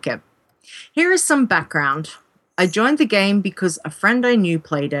you like it. Here is some background. I joined the game because a friend I knew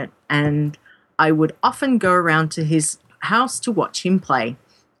played it, and I would often go around to his house to watch him play.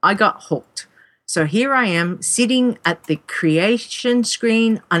 I got hooked. So here I am sitting at the creation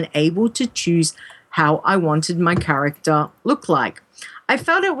screen, unable to choose how I wanted my character look like. I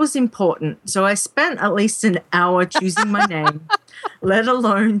felt it was important, so I spent at least an hour choosing my name, let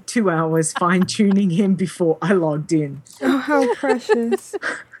alone 2 hours fine-tuning him before I logged in. Oh, how precious.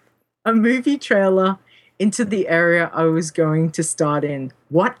 A movie trailer into the area I was going to start in.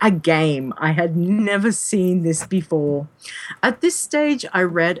 What a game. I had never seen this before. At this stage, I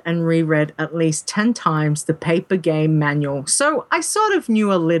read and reread at least 10 times the paper game manual, so I sort of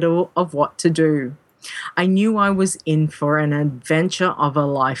knew a little of what to do. I knew I was in for an adventure of a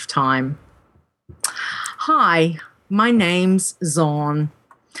lifetime. Hi, my name's Zorn.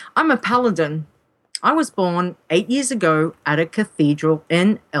 I'm a paladin. I was born 8 years ago at a cathedral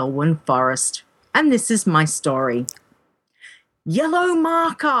in Elwyn Forest, and this is my story. Yellow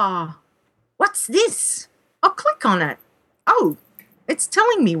marker. What's this? I'll click on it. Oh, it's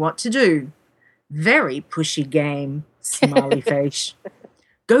telling me what to do. Very pushy game, smiley face.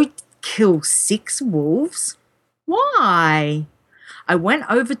 Go kill 6 wolves? Why? I went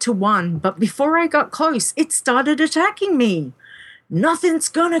over to one, but before I got close, it started attacking me. Nothing's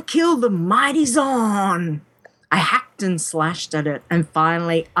gonna kill the mighty Zorn. I hacked and slashed at it, and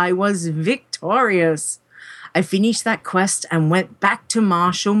finally I was victorious. I finished that quest and went back to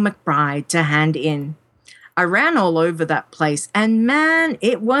Marshall McBride to hand in. I ran all over that place, and man,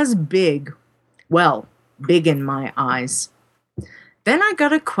 it was big. Well, big in my eyes. Then I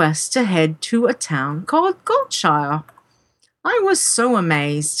got a quest to head to a town called Goldshire. I was so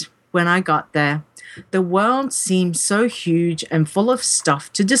amazed when I got there. The world seemed so huge and full of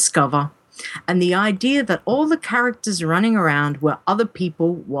stuff to discover, and the idea that all the characters running around were other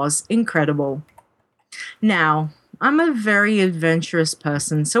people was incredible. Now, I'm a very adventurous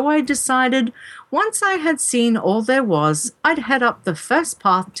person, so I decided once I had seen all there was, I'd head up the first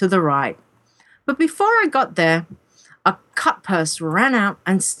path to the right. But before I got there, a cutpurse ran out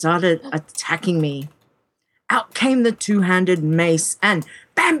and started attacking me. Out came the 2-handed mace and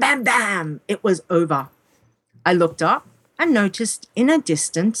bam, bam, bam, it was over. I looked up and noticed in a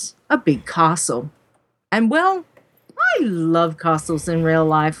distance a big castle. And well, I love castles in real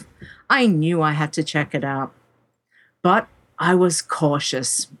life. I knew I had to check it out. But I was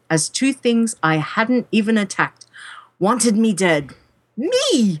cautious, as 2 things I hadn't even attacked wanted me dead.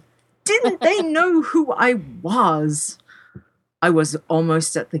 Me! Didn't they know who I was? I was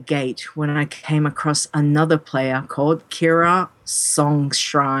almost at the gate when I came across another player called Kira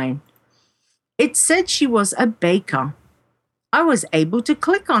Songshrine. It said she was a baker. I was able to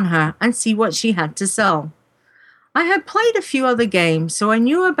click on her and see what she had to sell. I had played a few other games, so I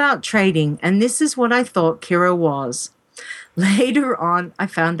knew about trading, and this is what I thought Kira was. Later on, I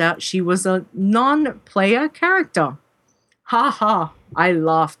found out she was a non-player character. Ha ha, I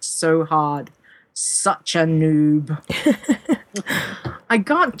laughed so hard. Such a noob. I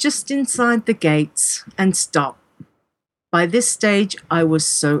got just inside the gates and stopped. By this stage, I was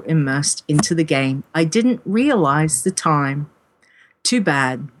so immersed into the game, I didn't realize the time. Too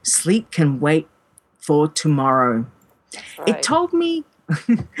bad. Sleep can wait for tomorrow. Right. It told me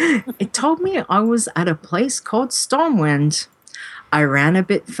I was at a place called Stormwind. I ran a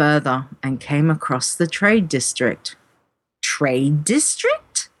bit further and came across the trade district. Trade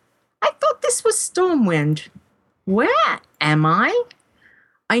district? I thought this was Stormwind. Where am I?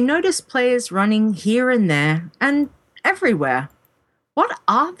 I noticed players running here and there and everywhere. What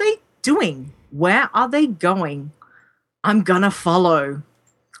are they doing? Where are they going? I'm gonna follow.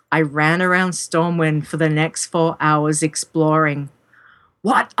 I ran around Stormwind for the next 4 hours exploring.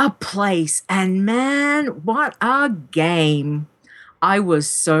 What a place, and man, what a game. I was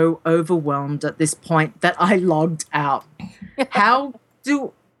so overwhelmed at this point that I logged out. How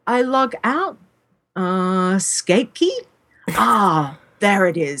do I log out? Escape key? Ah, there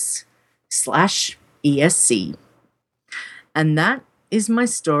it is. /ESC. And that is my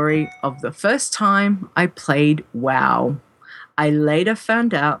story of the first time I played WoW. I later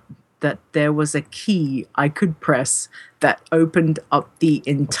found out that there was a key I could press that opened up the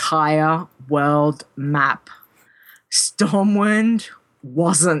entire world map. Stormwind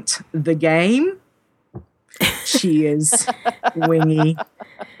wasn't the game. Cheers, Wingy.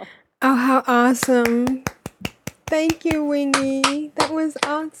 Oh, how awesome. Thank you, Wingy. That was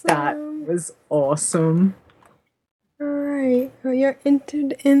awesome. That was awesome. All right. Well, you're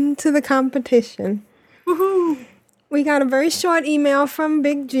entered into the competition. Woohoo! We got a very short email from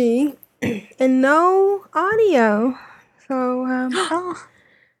Big G and no audio. So,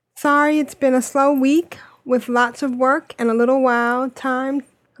 sorry, it's been a slow week with lots of work and a little while time.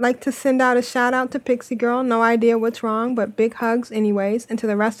 I'd like to send out a shout out to Pixie Girl. No idea what's wrong, but big hugs anyways. And to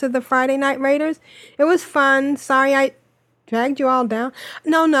the rest of the Friday Night Raiders. It was fun. Sorry I dragged you all down.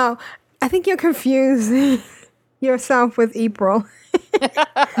 No. I think you're confusing yourself with April.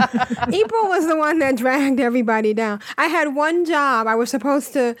 April was the one that dragged everybody down. I had one job. I was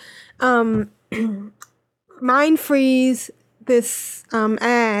supposed to mind freeze this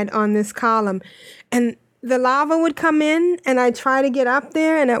ad on this column. And the lava would come in, and I'd try to get up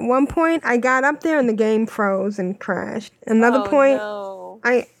there, and at one point, I got up there, and the game froze and crashed. Another point, no.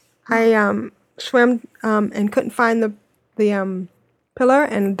 I swam and couldn't find the pillar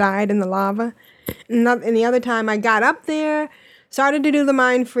and died in the lava. And the other time, I got up there, started to do the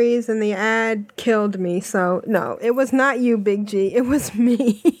mind freeze, and the ad killed me. So, no, it was not you, Big G. It was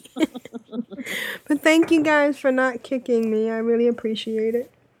me. But thank you guys for not kicking me. I really appreciate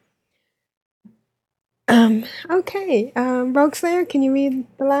it. Okay. Rogue Slayer, can you read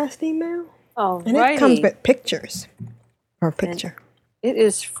the last email? Oh, and it comes with pictures. Or picture. And it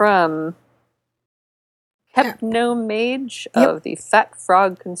is from Hypnomage of the Fat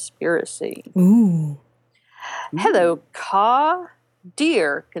Frog Conspiracy. Ooh. Hello, Ka.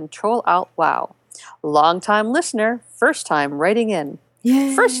 Dear Control Alt WoW. Long-time listener, first time writing in.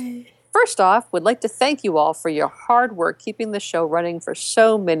 Yay. First off, would like to thank you all for your hard work keeping the show running for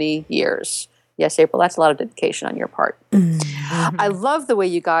so many years. Yes, April, that's a lot of dedication on your part. Mm-hmm. I love the way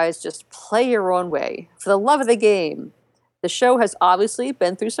you guys just play your own way. For the love of the game. The show has obviously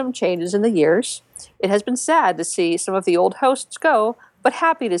been through some changes in the years. It has been sad to see some of the old hosts go, but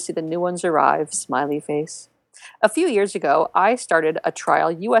happy to see the new ones arrive. Smiley face. A few years ago, I started a trial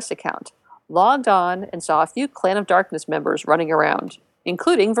US account, logged on, and saw a few Clan of Darkness members running around,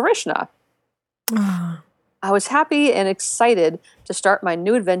 including Varishna. I was happy and excited to start my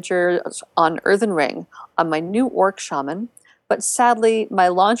new adventures on Earthen Ring, on my new Orc Shaman, but sadly, my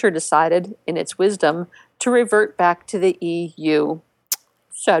launcher decided, in its wisdom, to revert back to the EU.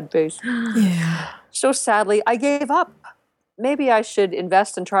 Sad face. Yeah. So sadly, I gave up. Maybe I should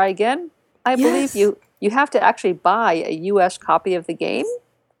invest and try again? I believe you have to actually buy a US copy of the game.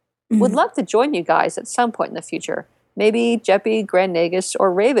 Would love to join you guys at some point in the future. Maybe Jeppy, Grand Nagus,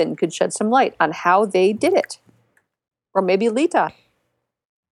 or Raven could shed some light on how they did it. Or maybe Lita.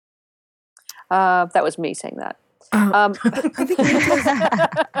 That was me saying that. I think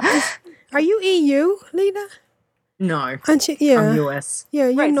are you EU, Lita? No. Aren't you? Yeah. I'm US. Yeah,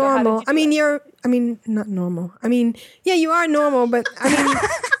 you're Right, so how normal. did you Not normal. Yeah, you are normal, but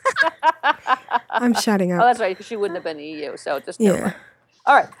I'm shutting up. Oh, that's right, because she wouldn't have been EU, so just never mind.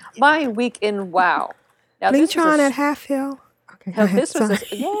 All right, my week in WoW. Now, Blingtron at Half Hill. Okay, go ahead.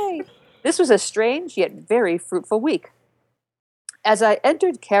 This was a strange yet very fruitful week. As I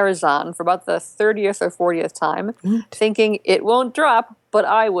entered Karazhan for about the 30th or 40th time, thinking it won't drop, but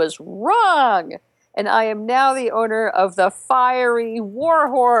I was wrong. And I am now the owner of the Fiery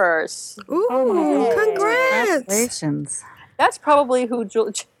Warhorse. Ooh, congrats. Congratulations. That's probably who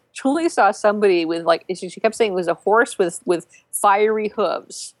Julie saw somebody with, like, she kept saying it was a horse with fiery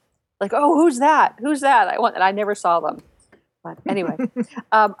hooves. Like, oh, who's that? Who's that? And I never saw them. But anyway,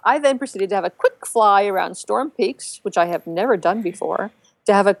 I then proceeded to have a quick fly around Storm Peaks, which I have never done before,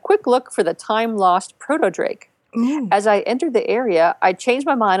 to have a quick look for the time-lost Proto-Drake. As I entered the area, I changed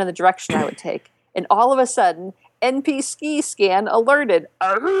my mind on the direction I would take, and all of a sudden, NP Ski Scan alerted.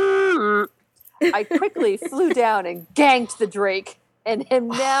 I quickly flew down and ganked the Drake, and am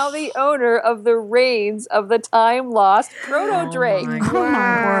now the owner of the reins of the time-lost Proto-Drake.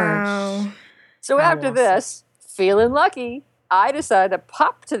 Wow. So after this, feeling lucky, I decided to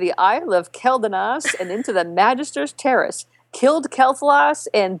pop to the Isle of Keldanas and into the Magister's Terrace, killed Kel'Thlas,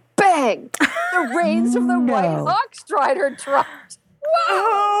 and bang! The reins of the White Hawk Strider dropped.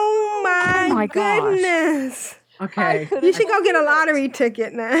 Oh my goodness. Okay. You should go get a lottery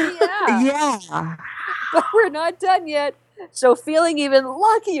ticket now. Yeah. But we're not done yet. So feeling even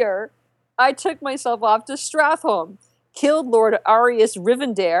luckier, I took myself off to Stratholme, killed Lord Arius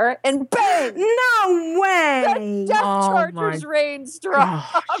Rivendare, and bang! No way! Death Charger's reign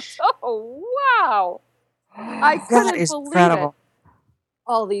dropped. Oh, wow. I couldn't believe it.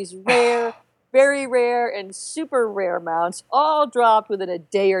 All these rare, very rare, and super rare mounts all dropped within a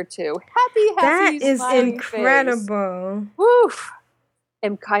day or two. Happy, That is smiling incredible. Face. Woof.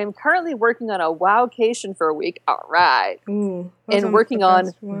 I am currently working on a Wowcation for a week. All right. Ooh, and working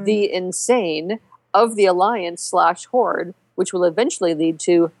on The Insane of the Alliance / Horde, which will eventually lead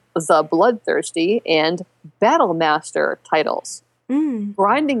to The Bloodthirsty and Battle Master titles.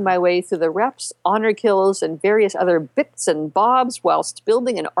 Grinding my way through the reps, honor kills, and various other bits and bobs whilst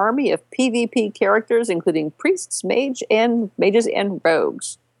building an army of PvP characters, including priests, mages, and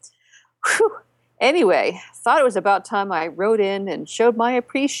rogues. Whew. Anyway, thought it was about time I wrote in and showed my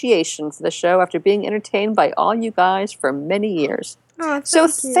appreciation for the show after being entertained by all you guys for many years. Oh,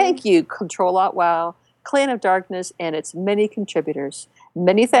 thank you, Control-Alt-WoW, Clan of Darkness, and its many contributors.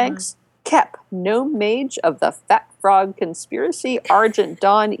 Many thanks, Kep, Gnome Mage of the Fat Frog Conspiracy, Argent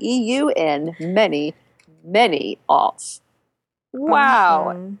Dawn EU, and many, many alts. Wow.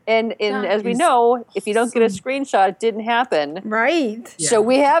 Awesome. And as we know, if you don't get a screenshot, it didn't happen. Right. So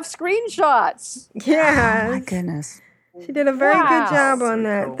we have screenshots. Yeah. Oh my goodness. She did a very good job on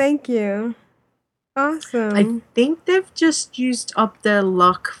that. Cool. Thank you. Awesome. I think they've just used up their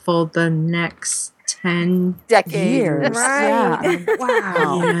luck for the next 10 decades. Right. Yeah.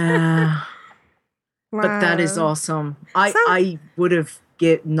 Wow. Yeah. Wow. But that is awesome. I would have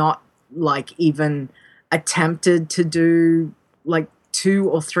not like even attempted to do like 2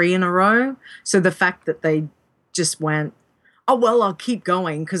 or 3 in a row. So the fact that they just went, oh, well, I'll keep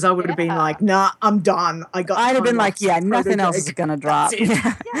going, because I would have been like, nah, I'm done. I'd have been like, yeah, nothing else is going to drop.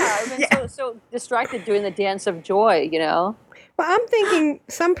 I've been so distracted doing the dance of joy, you know? Well, I'm thinking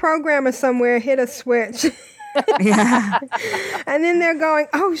some programmer somewhere hit a switch. Yeah. And then they're going,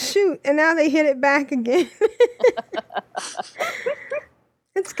 oh, shoot. And now they hit it back again.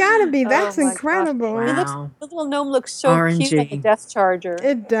 It's got to be. That's incredible. Wow. The little gnome looks so cute like a Death Charger.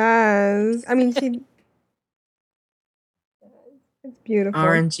 It does. I mean, it's beautiful.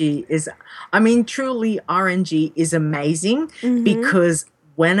 RNG is, truly RNG is amazing because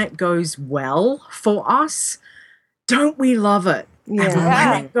when it goes well for us, don't we love it? Yeah. And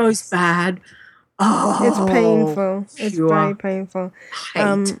when it goes bad, it's painful. It's very painful.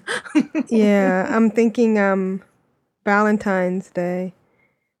 Yeah, I'm thinking Valentine's Day,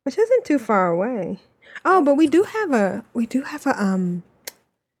 which isn't too far away. Oh, but we do have a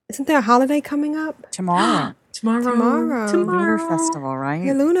isn't there a holiday coming up? Tomorrow. Lunar Festival, right?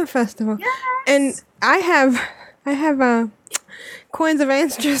 Yeah, Lunar Festival. Yes! And I have coins of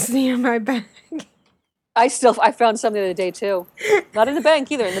ancestry in my bag. I found some the other day too. Not in the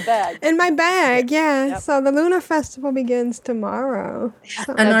bank either, in the bag. In my bag, yeah. Yep. So the Lunar Festival begins tomorrow.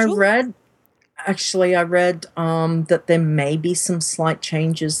 So. And I read that there may be some slight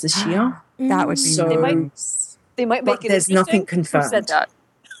changes this year. That would be they might make it there's nothing confirmed. Who said that?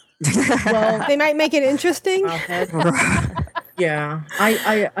 Well, they might make it interesting. Yeah,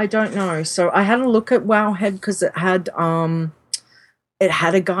 I don't know. So I had a look at Wowhead because it had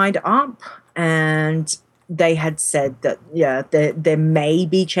a guide up, and they had said that there may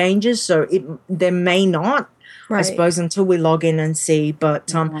be changes. So there may not. Right. I suppose until we log in and see. But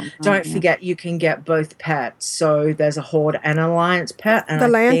don't forget you can get both pets. So there's a Horde and Alliance pet. And the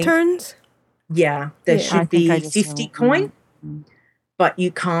lanterns. There should be 50 coin. But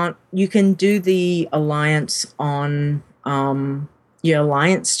you can't. You can do the Alliance on your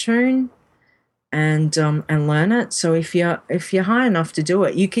Alliance tune, and learn it. So if you're high enough to do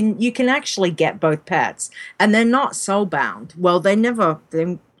it, you can actually get both pets, and they're not soul bound. Well, they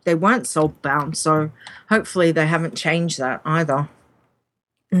weren't soul bound. So hopefully they haven't changed that either.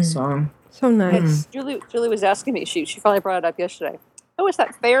 So nice. Julie was asking me. She finally brought it up yesterday. Oh, is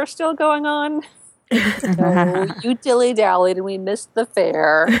that fair still going on? No, you dilly-dallied and we missed the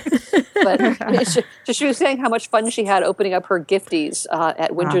fair. But she was saying how much fun she had opening up her gifties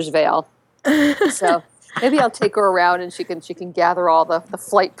at Winter's Vale. So maybe I'll take her around and she can gather all the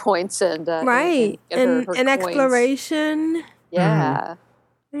flight points and right and her exploration. Yeah.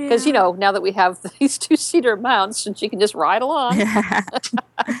 Because, now that we have these 2-seater mounts and she can just ride along. Yeah.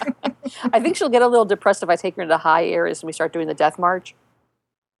 I think she'll get a little depressed if I take her into high areas and we start doing the death march.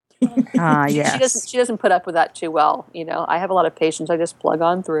 Yes. She doesn't put up with that too well. I have a lot of patience. I just plug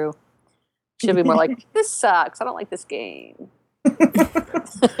on through. She'll be more like, this sucks. I don't like this game.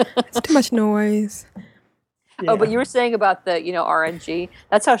 It's too much noise. Yeah. Oh, but you were saying about the, RNG.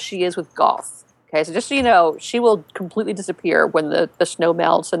 That's how she is with golf. Okay, so just so you know, she will completely disappear when the snow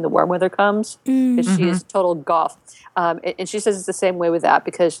melts and the warm weather comes. Because she is total goth. And she says it's the same way with that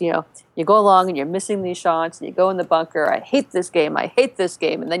because, you go along and you're missing these shots and you go in the bunker, I hate this game,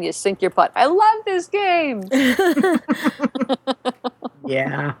 and then you sink your putt. I love this game!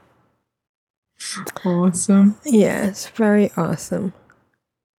 Yeah. Awesome. Yes, very awesome.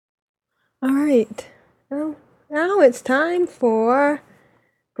 All right. Well, now it's time for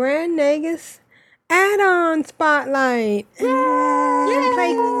Grand Nagus add-on spotlight. If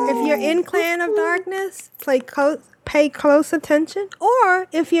you're in Clan of Darkness, pay close attention. Or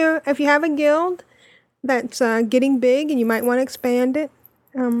if you have a guild that's getting big and you might want to expand it,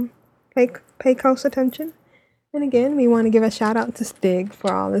 pay close attention. And again, we want to give a shout out to Stigg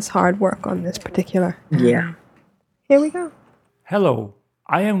for all his hard work on this particular. Yeah. Here we go. Hello,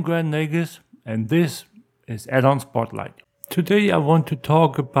 I am Grand Nagus, and this is Add-on Spotlight. Today I want to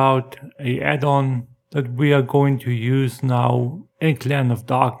talk about an add-on that we are going to use now in Clan of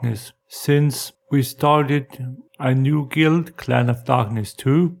Darkness, since we started a new guild, Clan of Darkness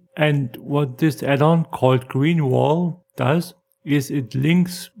 2. And what this add-on called Green Wall does is it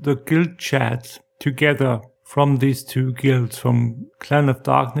links the guild chats together from these two guilds, from Clan of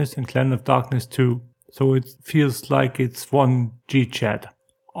Darkness and Clan of Darkness 2. So it feels like it's one G-chat.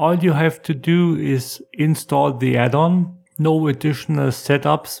 All you have to do is install the add-on. No additional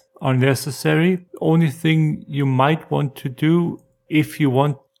setups are necessary. Only thing you might want to do, if you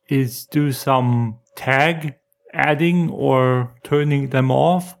want, is do some tag adding or turning them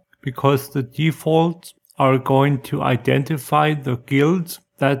off, because the defaults are going to identify the guilds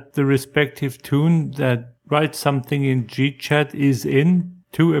that the respective toon that writes something in G-chat is in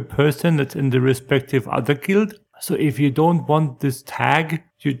to a person that's in the respective other guild. So if you don't want this tag,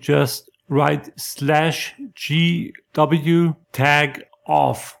 you just write /GW tag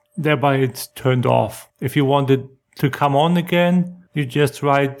off. Thereby it's turned off. If you want it to come on again, you just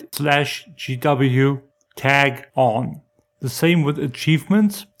write /GW tag on. The same with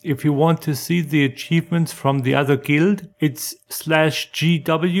achievements. If you want to see the achievements from the other guild, it's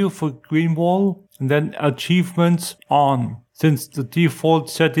 /GW for Greenwall and then achievements on, since the default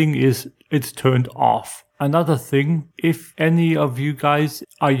setting is it's turned off. Another thing, if any of you guys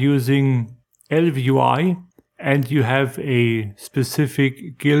are using LVUI and you have a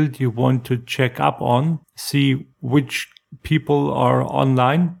specific guild you want to check up on, see which people are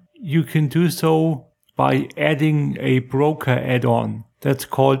online, you can do so by adding a broker add-on. That's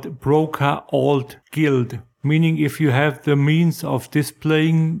called Broker Alt Guild, meaning if you have the means of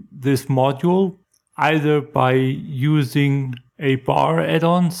displaying this module, either by using a bar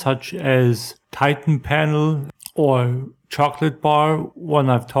add-on such as Titan Panel or Chocolate Bar, one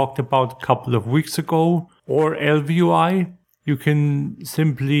I've talked about a couple of weeks ago, or LVUI, you can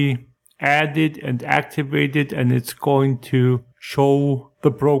simply add it and activate it and it's going to show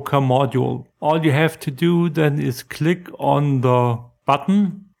the broker module. All you have to do then is click on the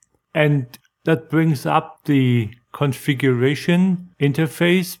button and that brings up the configuration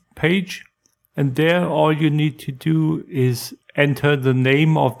interface page. And there all you need to do is enter the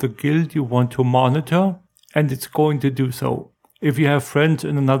name of the guild you want to monitor and it's going to do so. If you have friends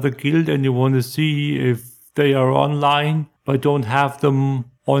in another guild and you want to see if they are online but don't have them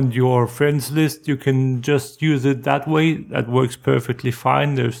on your friends list, you can just use it that way. That works perfectly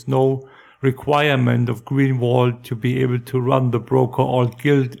fine. There's no requirement of Greenwall to be able to run the Broker Alt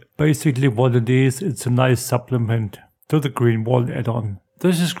Guild. Basically what it is, it's a nice supplement to the Greenwall add-on.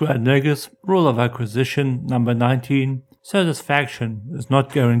 This is Grand Nagus, Rule of Acquisition number 19. Satisfaction is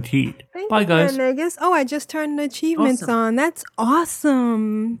not guaranteed. Bye guys. Grand Nagus. Oh, I just turned the achievements on. That's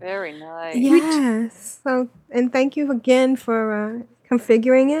awesome. Very nice. Yes. So, and thank you again for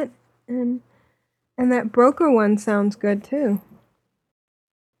configuring it. And that broker one sounds good too.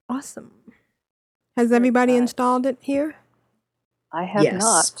 Awesome. Has everybody installed it here? I have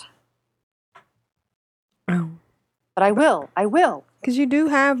not. Oh. But I will. Because you do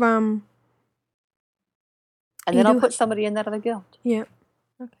have and then I'll put somebody in that other guild. Yeah.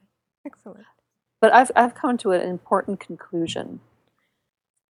 Okay. Excellent. But I've come to an important conclusion.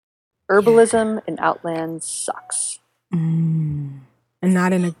 Herbalism in Outland sucks. And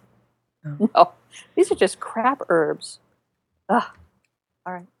not in a... No. These are just crap herbs. Ugh.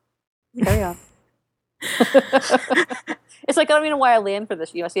 All right. Carry on. It's like, I don't even know why I land for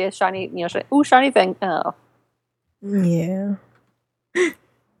this. You see a shiny, shiny thing. Oh. Yeah.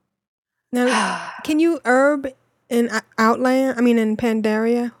 Now, can you herb in Outland? I mean, in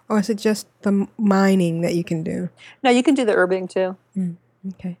Pandaria, or is it just the mining that you can do? No, you can do the herbing too.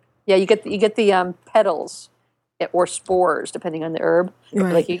 Okay. Yeah, you get the petals or spores, depending on the herb.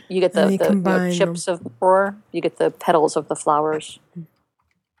 Right. Like you get the chips of roar, you get the petals of the flowers.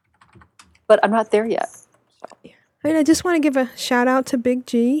 But I'm not there yet. And I just want to give a shout out to Big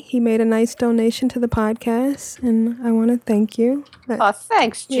G. He made a nice donation to the podcast, and I want to thank you. Oh,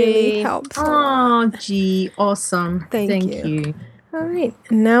 thanks, G. Really helps. Oh, G, awesome. Thank you. All right,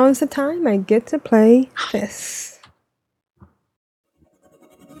 and now is the time I get to play this.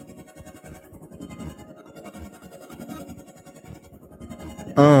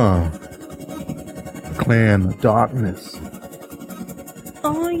 Clan of Darkness.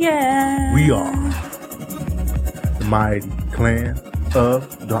 Oh, yeah. We are the mighty Clan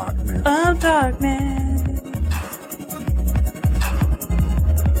of Darkness. Of darkness.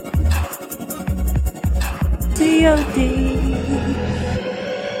 COD.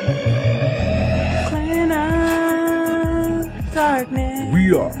 Clan of Darkness.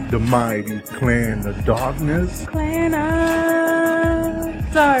 We are the mighty Clan of Darkness. Clan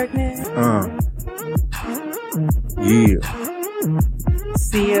of Darkness. Yeah.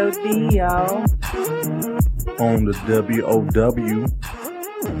 COD, y'all. On the WOW.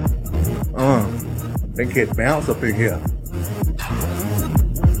 They can't bounce up in here.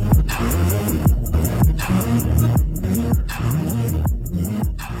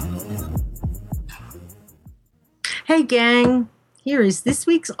 Hey gang, here is this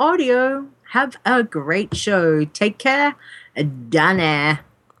week's audio. Have a great show. Take care. Donnie.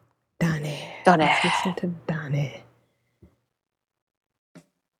 Let's listen to Donnie.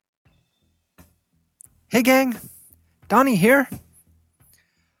 Hey gang, Donnie here.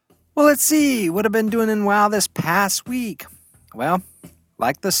 Well, let's see, what I've been doing in WoW this past week. Well,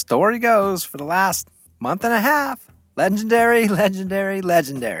 like the story goes, for the last month and a half, legendary.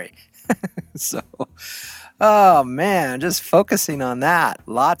 So, oh man, just focusing on that.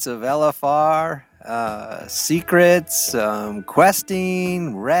 Lots of LFR, secrets,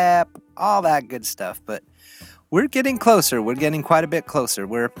 questing, rep, all that good stuff. But we're getting closer. We're getting quite a bit closer.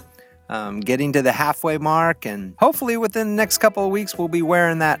 We're getting to the halfway mark, and hopefully within the next couple of weeks we'll be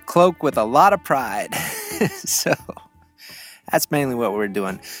wearing that cloak with a lot of pride. So that's mainly what we're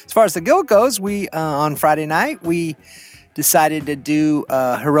doing. As far as the guild goes, we on Friday night we decided to do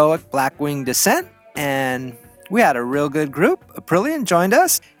a heroic Blackwing Descent, and we had a real good group. Aprillian joined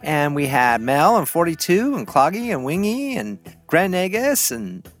us, and we had Mel and 42 and Cloggy and Wingy and Granagus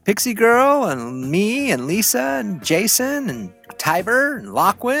and Pixie Girl and me and Lisa and Jason and Tiber and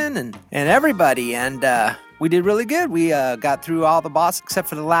Lockwin and everybody, and we did really good. We got through all the bosses except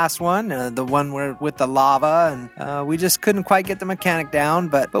for the last one, the one where with the lava, and we just couldn't quite get the mechanic down,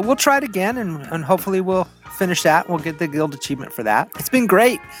 but we'll try it again, and hopefully we'll finish that. We'll get the guild achievement for that. It's been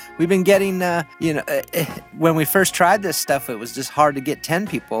great. We've been getting, when we first tried this stuff, it was just hard to get 10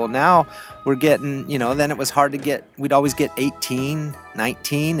 people. Now we're getting, then it was hard to get, we'd always get 18,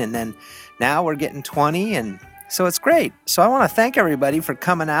 19, and then now we're getting 20, and so it's great. So I want to thank everybody for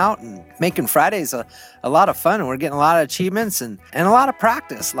coming out and making Fridays a lot of fun. And we're getting a lot of achievements and a lot of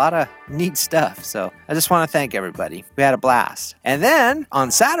practice, a lot of neat stuff. So I just want to thank everybody. We had a blast. And then on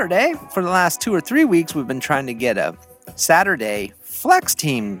Saturday, for the last 2 or 3 weeks, we've been trying to get a Saturday flex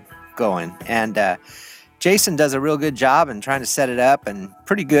team going. And Jason does a real good job in trying to set it up, and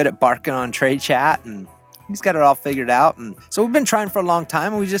pretty good at barking on trade chat, and he's got it all figured out. And so we've been trying for a long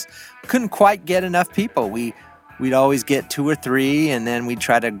time, and we just couldn't quite get enough people. We'd always get 2 or 3, and then we'd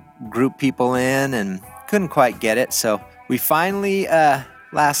try to group people in, and couldn't quite get it. So we finally,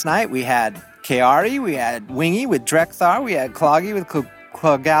 last night, we had Kaari, we had Wingy with Drekthar, we had Cloggy with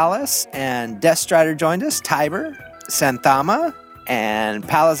Clogalis, and Deathstrider joined us, Tiber, Santhama, and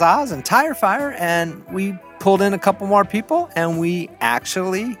Palazaz, and Tirefire, and we pulled in a couple more people, and we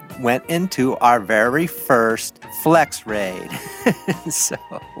actually went into our very first flex raid. So...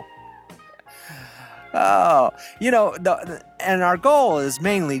 oh, and our goal is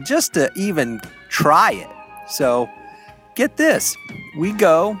mainly just to even try it. So get this, we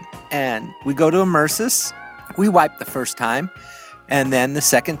go to Immersus, we wiped the first time, and then the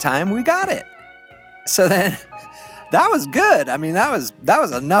second time we got it. So then that was good. I mean, that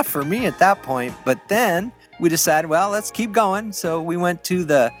was enough for me at that point. But then we decided, well, let's keep going. So we went to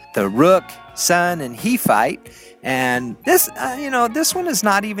the Rook, Sun, and He fight. And this, this one is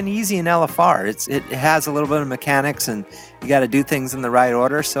not even easy in LFR. It has a little bit of mechanics, and you got to do things in the right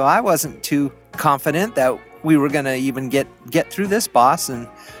order. So I wasn't too confident that we were going to even get through this boss. And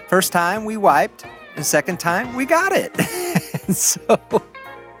first time we wiped, and second time we got it. So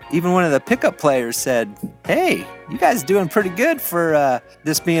even one of the pickup players said, "Hey, you guys doing pretty good for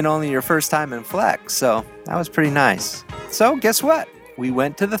this being only your first time in Flex." So that was pretty nice. So guess what? We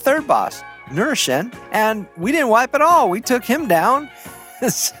went to the third boss, Nurishen, and we didn't wipe at all. We took him down.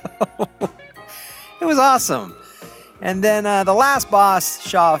 So it was awesome. And then the last boss,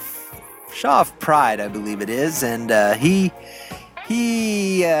 Shaw of Pride, I believe it is, and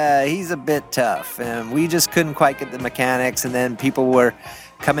he's a bit tough, and we just couldn't quite get the mechanics, and then people were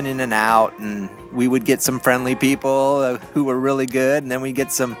coming in and out, and we would get some friendly people who were really good, and then we'd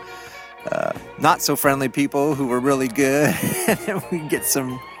get some not so friendly people who were really good, and then we'd get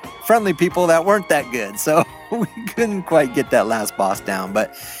some friendly people that weren't that good, so we couldn't quite get that last boss down.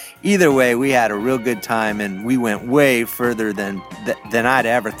 But either way, we had a real good time, and we went way further than I'd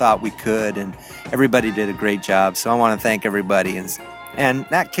ever thought we could, and everybody did a great job. So I want to thank everybody, and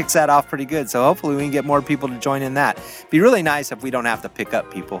that kicks that off pretty good. So hopefully we can get more people to join in that. It'd be really nice if we don't have to pick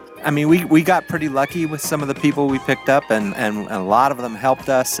up people. I mean, we got pretty lucky with some of the people we picked up, and a lot of them helped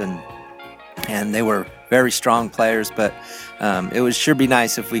us, and they were very strong players, but it would sure be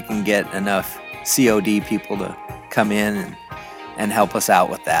nice if we can get enough COD people to come in and help us out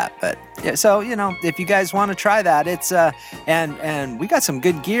with that. But yeah, so if you guys want to try that, it's and we got some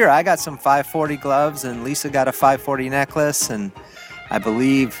good gear. I got some 540 gloves, and Lisa got a 540 necklace, and I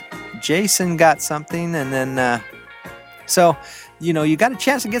believe Jason got something, and then so you got a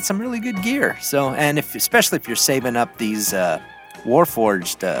chance to get some really good gear. So, and especially if you're saving up these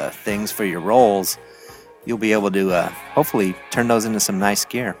Warforged things for your rolls, you'll be able to hopefully turn those into some nice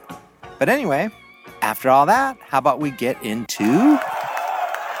gear. But anyway, after all that, how about we get into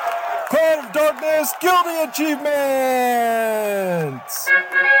Cloud of Darkness Guilty Achievements!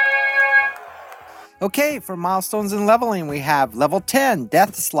 Okay, for milestones and leveling, we have level 10,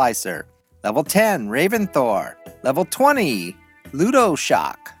 Death Slicer, level 10, Raventhor, level 20, Ludo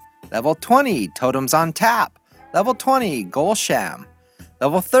Shock, level 20, Totems on Tap, level 20, Golsham,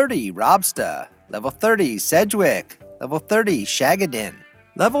 level 30, Robsta, level 30, Sedgwick, level 30, Shagadin,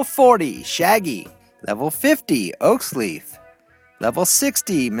 level 40, Shaggy, level 50, Oaksleaf, level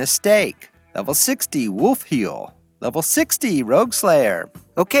 60, Mistake, level 60, Wolfheal, level 60, Rogueslayer.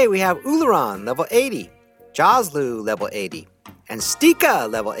 Okay, we have Ularon, level 80, Joslu, level 80, and Stika,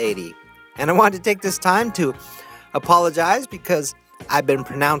 level 80. And I wanted to take this time to apologize because I've been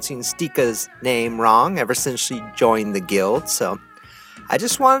pronouncing Stika's name wrong ever since she joined the guild. So I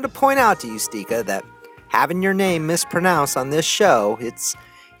just wanted to point out to you, Stika, that having your name mispronounced on this show, it's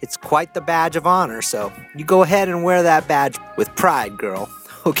quite the badge of honor. So you go ahead and wear that badge with pride, girl.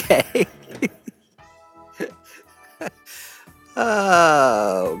 Okay?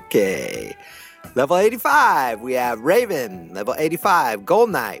 Okay. Level 85, we have Raven. Level 85,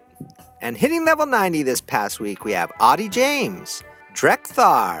 Gold Knight. And hitting level 90 this past week, we have Audie James,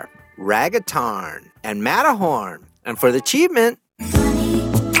 Drekthar, Ragatarn, and Matterhorn. And for the achievement,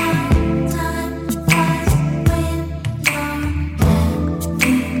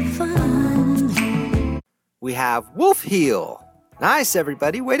 we have Wolfheal. Nice,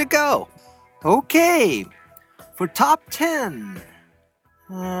 everybody. Way to go. Okay. For top 10.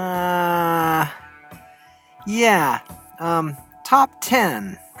 Top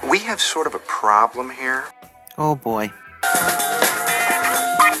 10. We have sort of a problem here. Oh, boy.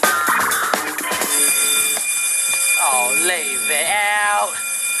 Oh, leave it out.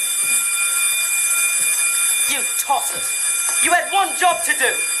 You tossers. You had one job to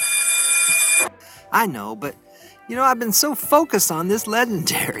do. I know, but, I've been so focused on this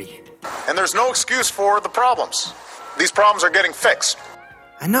legendary. And there's no excuse for the problems. These problems are getting fixed.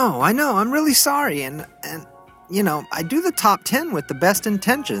 I know. I'm really sorry. And I do the top 10 with the best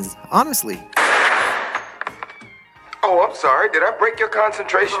intentions, honestly. Oh, I'm sorry. Did I break your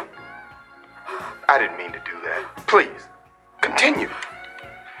concentration? I didn't mean to do that. Please, continue.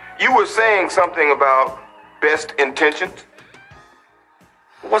 You were saying something about best intentions?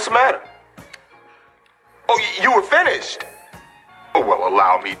 What's the matter? Oh, you were finished. Oh, well,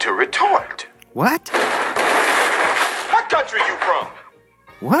 allow me to retort. What? What country you from?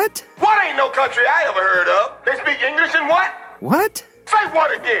 What? What ain't no country I ever heard of? They speak English and what? What? Say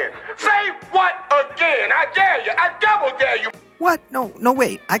what again? Say what again? I dare you. I double dare you. What? No,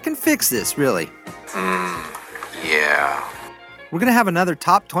 wait. I can fix this, really. Yeah. We're going to have another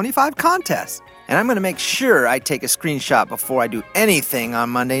top 25 contest. And I'm going to make sure I take a screenshot before I do anything on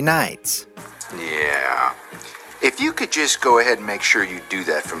Monday nights. Yeah. If you could just go ahead and make sure you do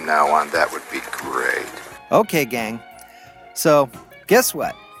that from now on, that would be great. Okay, gang. So, guess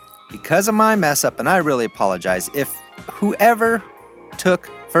what? Because of my mess up, and I really apologize, if whoever took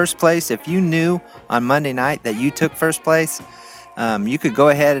first place, if you knew on Monday night that you took first place, you could go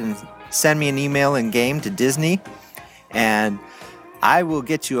ahead and send me an email in game to Disney, and I will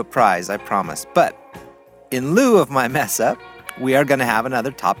get you a prize, I promise. But in lieu of my mess up, we are going to have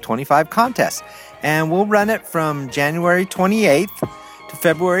another Top 25 contest. And we'll run it from January 28th to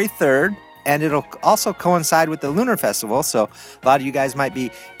February 3rd. And it'll also coincide with the Lunar Festival. So a lot of you guys might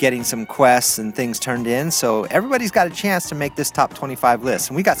be getting some quests and things turned in. So everybody's got a chance to make this top 25 list.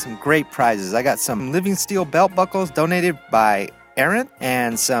 And we got some great prizes. I got some living steel belt buckles donated by Aaron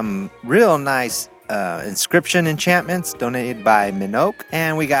and some real nice inscription enchantments donated by Minoke.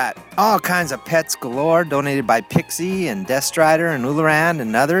 And we got all kinds of pets galore donated by Pixie and Deathstrider and Ularan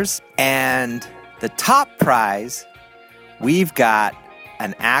and others. And the top prize, we've got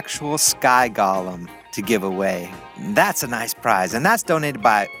an actual sky golem to give away. That's a nice prize. And that's donated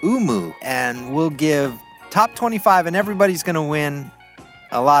by Umu. And we'll give top 25 and everybody's going to win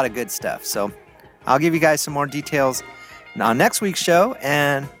a lot of good stuff. So I'll give you guys some more details on next week's show.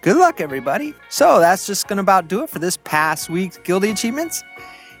 And good luck, everybody. So that's just going to about do it for this past week's Guilty Achievements.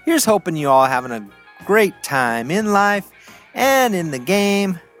 Here's hoping you all having a great time in life and in the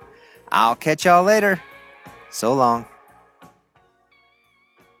game. I'll catch y'all later. So long.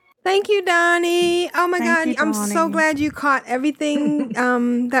 Thank you, Donnie. Oh my God, you, I'm so glad you caught everything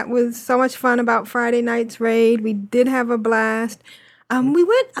that was so much fun about Friday night's raid. We did have a blast. We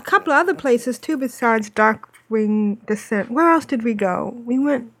went a couple of other places too besides Darkwing Descent. Where else did we go? We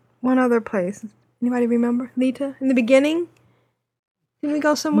went one other place. Anybody remember? Lita? In the beginning? Did we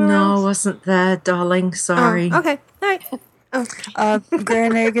go somewhere else? No, I wasn't there, darling. Sorry. Oh, okay. All right.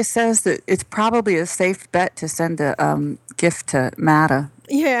 Grand Aegis says that it's probably a safe bet to send a gift to Matta.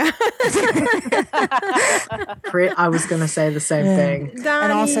 Yeah. I was going to say the same thing. Donnie,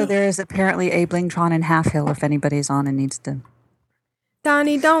 and also there is apparently a Blingtron in Half Hill if anybody's on and needs to.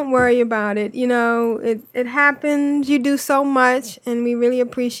 Donnie, don't worry about it. You know, it happens. You do so much, and we really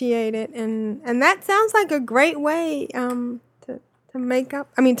appreciate it. And that sounds like a great way to make up.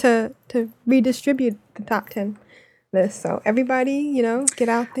 I mean, to redistribute the top 10 list. So everybody, you know, get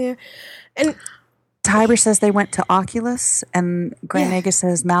out there. And Tiber says they went to Oculus, and Grand Aegis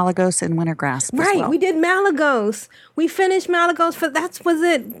says Malagos and Wintergrasp. Right, well. we did Malagos. We finished Malagos that was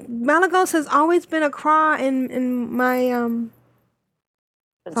it. Malagos has always been a craw in my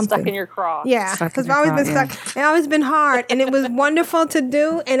stuck in your craw. Yeah, because I've always been stuck. It's always been hard, and it was wonderful to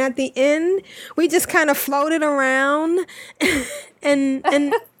do. And at the end, we just kind of floated around, and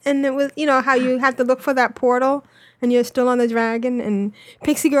it was, you know, how you have to look for that portal. And you're still on the dragon. And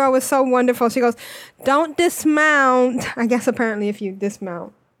Pixie Girl was so wonderful. She goes, don't dismount. I guess apparently if you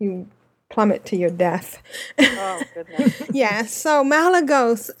dismount, you plummet to your death. Oh, goodness. Yeah, so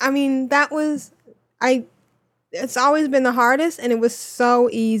Malagos, I mean, it's always been the hardest, and it was so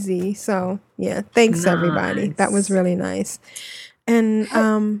easy. So, yeah, thanks, everybody. That was really nice. And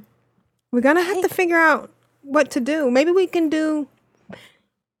we're going to have to figure out what to do. Maybe we can do,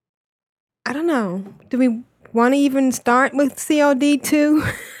 I don't know, do we want to even start with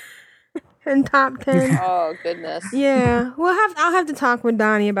COD2 in top 10? Oh, goodness. Yeah. I'll have to talk with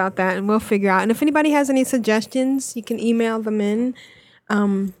Donnie about that, and we'll figure out. And if anybody has any suggestions, you can email them in.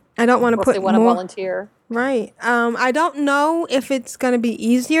 I don't want to put they want to more. Volunteer. Right. I don't know if it's going to be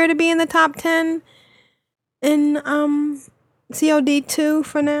easier to be in the top 10 in COD2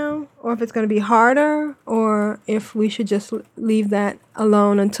 for now, or if it's going to be harder, or if we should just leave that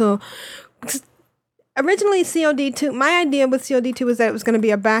alone until... Originally, COD2, my idea with COD2 was that it was going to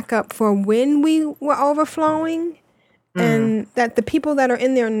be a backup for when we were overflowing, and that the people that are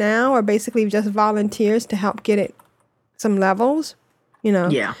in there now are basically just volunteers to help get it some levels, you know?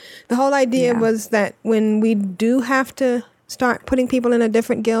 Yeah. The whole idea was that when we do have to start putting people in a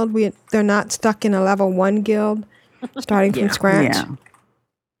different guild, they're not stuck in a level 1 guild, starting from scratch.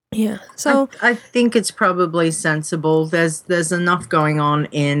 Yeah. So I think it's probably sensible. There's enough going on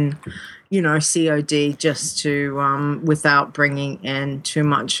in, you know, COD just to without bringing in too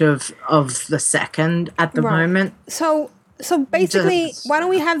much of the second at the moment. So basically, why don't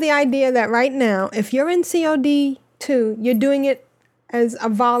we have the idea that right now, if you're in COD2, you're doing it as a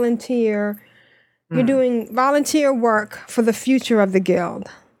volunteer. You're doing volunteer work for the future of the guild.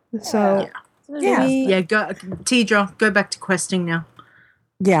 So go Tidra, go back to questing now.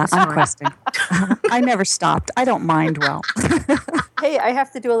 Yeah, I'm questing. I never stopped. I don't mind well. Hey, I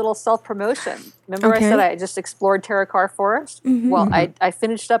have to do a little self-promotion. Remember I said I just explored Terracar Forest? Mm-hmm. Well, I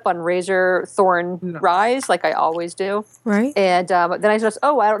finished up on Razor Thorn Rise, like I always do. Right. And then I just,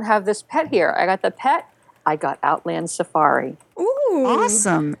 I don't have this pet here. I got the pet. I got Outland Safari. Ooh.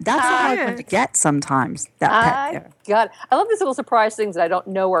 Awesome. That's what I want to get sometimes, that pet there. I love these little surprise things that I don't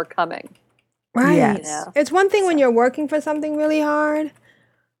know are coming. Right. Yes. You know? It's one thing when you're working for something really hard,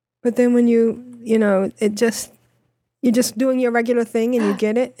 but then when you know, you're just doing your regular thing and you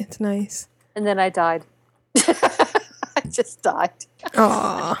get it, it's nice. And then I died. just died.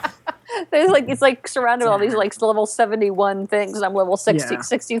 Aw. It's like surrounded with all these like level 71 things, and I'm level 60, Yeah.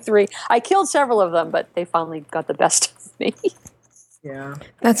 63. I killed several of them, but they finally got the best of me. Yeah.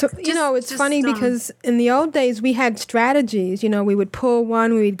 That's what, it's funny because in the old days we had strategies. We would pull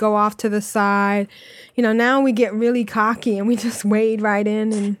one, we would go off to the side. Now we get really cocky and we just wade right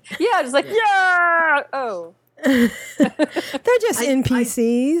in and yeah, just like yeah. Oh, they're just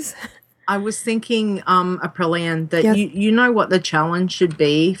NPCs. I was thinking, Aprillian, that yes. you know what the challenge should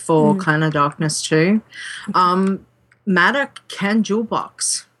be for Clan of Darkness 2. Matter can dual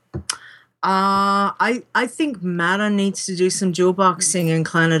box. I think Matter needs to do some dual boxing in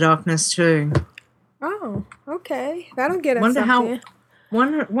Clan of Darkness 2. Oh, okay. That'll get us up there.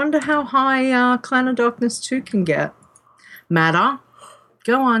 Wonder how high Clan of Darkness 2 can get. Matter,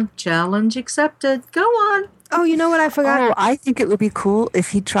 go on. Challenge accepted. Go on. Oh, you know what I forgot? Oh, I think it would be cool if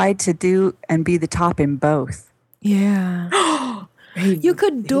he tried to do and be the top in both. Yeah. You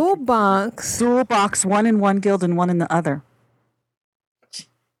could dual box. Dual box, one in one guild and one in the other.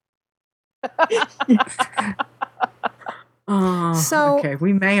 Okay,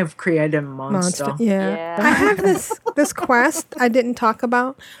 we may have created a monster. Yeah. I have this quest I didn't talk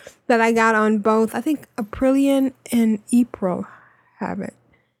about that I got on both. I think Aprillian and April have it.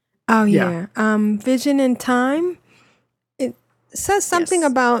 Oh yeah. Vision and Time. It says something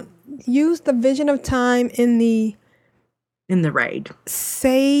about use the Vision of Time in the raid.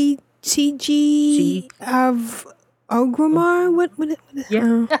 Say TG of Ogrimmar? What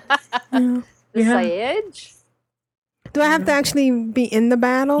The Sage? Do I have to actually be in the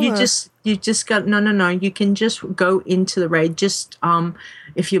battle? You just got no. You can just go into the raid. Just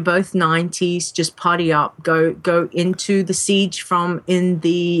if you're both 90s, just party up. Go into the siege from in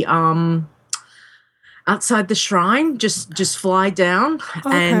the outside the shrine. Just fly down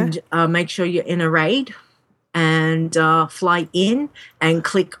and make sure you're in a raid. And fly in and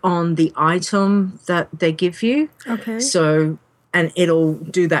click on the item that they give you. Okay. So, and it'll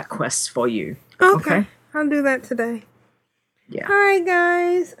do that quest for you. Okay. I'll do that today. Yeah. All right,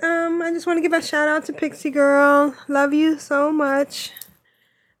 guys. I just want to give a shout out to Pixie Girl. Love you so much.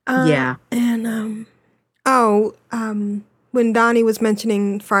 Yeah. And when Donnie was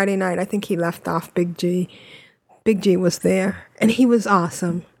mentioning Friday night, I think he left off Big G. Big G was there, and he was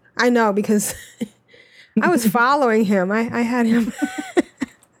awesome. I know because I was following him. I had him.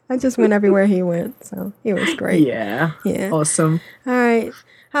 I just went everywhere he went, so he was great. Yeah. Yeah. Awesome. All right.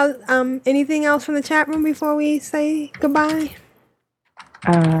 How? Anything else from the chat room before we say goodbye?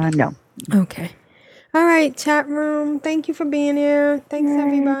 No. Okay. All right, chat room. Thank you for being here. Thanks,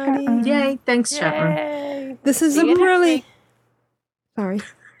 everybody. Yay! Thanks, chat room. This is See you next really. week. Sorry.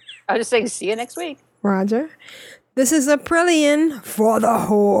 I was just saying, see you next week. Roger. This is Aprillian for the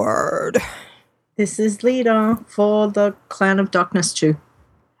Horde. This is Lita for the Clan of Darkness 2.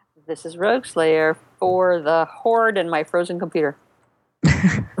 This is Rogue Slayer for the Horde and my frozen computer.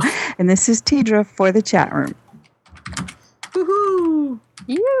 And this is Tidra for the chat room. Woohoo!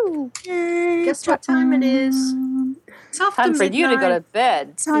 You. Yay! Guess what time it is? It's time for you to go to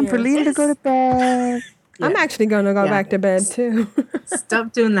bed. Time for Lita to go to bed. Yeah. I'm actually going to go back to bed, too.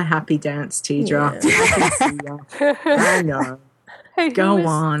 Stop doing the happy dance, Tidra. Yeah. I know. Hey, go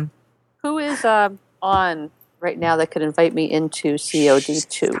on. Who is on right now that could invite me into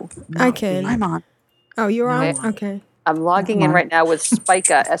COD2? I can. I'm on. Oh, you're on? Okay. I'm logging in right now with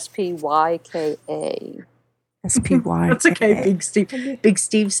Spyka, SPYKA. SPY. That's okay, Big Steve. Big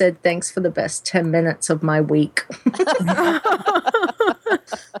Steve said, thanks for the best 10 minutes of my week. It's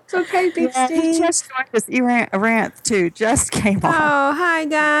okay, Big Steve. He just joined us. Rant too. Just came on. Oh, hi,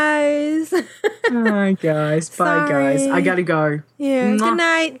 guys. Hi, guys. Bye, guys. I got to go. Yeah. Mwah. Good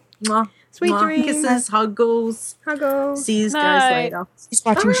night. Mwah. Sweet Mwah. dreams. Kisses, huggles. See you guys later. He's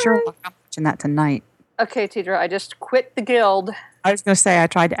watching Sherlock. I'm watching that tonight. Okay, Tidra, I just quit the guild. I was going to say, I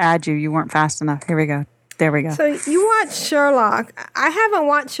tried to add you. You weren't fast enough. Here we go. There we go. So you watch Sherlock. I haven't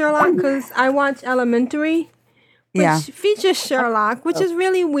watched Sherlock because I watch Elementary, which features Sherlock, which is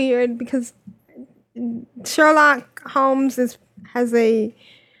really weird because Sherlock Holmes has a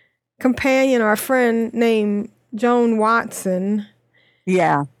companion or a friend named Joan Watson.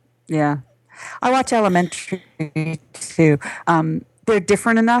 Yeah. I watch Elementary too. They're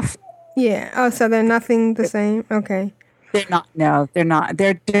different enough. Yeah. Oh, so they're nothing the same? Okay. They're not. No, they're not.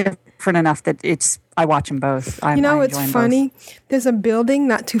 They're different enough that I watch them both. It's funny? Both. There's a building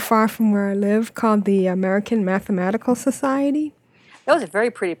not too far from where I live called the American Mathematical Society. That was a very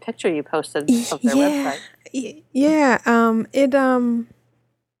pretty picture you posted of their website. Yeah.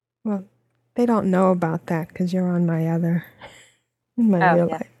 Well, they don't know about that because you're on my real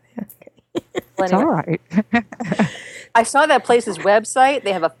life. Yeah, okay. It's all right. I saw that place's website.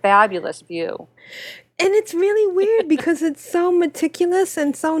 They have a fabulous view. And it's really weird because it's so meticulous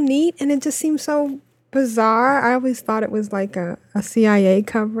and so neat, and it just seems so bizarre. I always thought it was like a CIA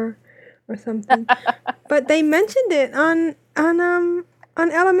cover or something. But they mentioned it on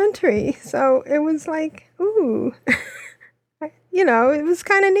Elementary, so it was like, ooh. It was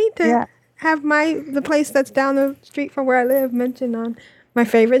kind of neat to have the place that's down the street from where I live mentioned on my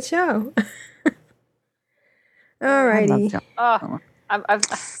favorite show. Alrighty.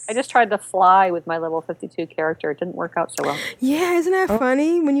 I just tried to fly with my level 52 character. It didn't work out so well. Yeah, isn't that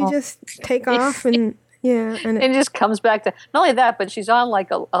funny when you just take off and it just comes back to not only that, but she's on like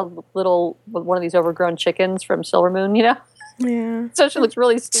a little one of these overgrown chickens from Silver Moon, Yeah. So she looks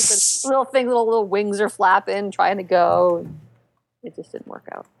really stupid. Little thing, little wings are flapping, trying to go. It just didn't work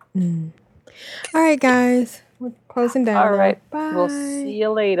out. All right, guys, we're closing down. All right, bye. We'll see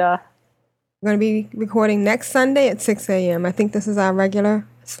you later. We're going to be recording next Sunday at 6 a.m. I think this is our regular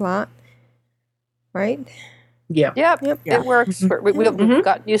slot, right? Yep. It works. We've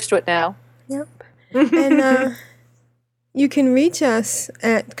gotten used to it now. Yep. And you can reach us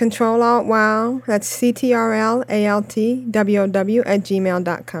at Control-Alt-WoW. That's CTRLALTWOW at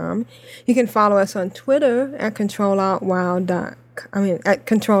gmail.com. You can follow us on Twitter at at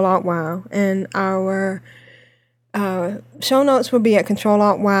Control-Alt-WoW. And our show notes will be at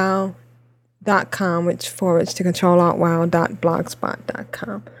Control-Alt-WoW.com, which forwards to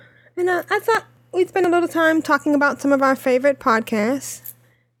controlaltwow.blogspot.com. And I thought we'd spend a little time talking about some of our favorite podcasts.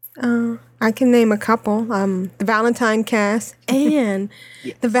 I can name a couple. The Valentine Cast and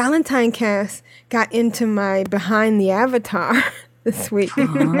the Valentine Cast got into my Behind the Avatar this week.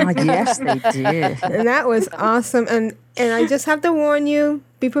 Oh, yes, they did. And that was awesome. And I just have to warn you,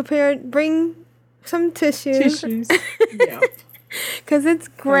 be prepared. Bring some tissues. Yeah. Because it's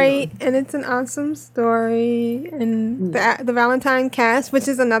great and it's an awesome story. And the Valentine Cast, which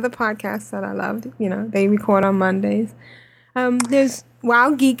is another podcast that I loved, they record on Mondays. There's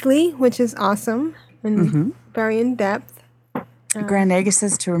Wow Geekly, which is awesome and very in depth. Grand Nagus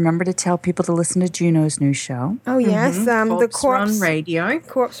says to remember to tell people to listen to Juno's new show. Oh, yes. The Corpse Run Radio.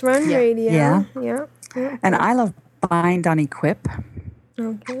 Corpse Run Radio. Yeah. And I love Bind on Equip.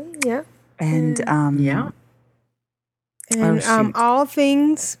 Okay, yeah. And, And all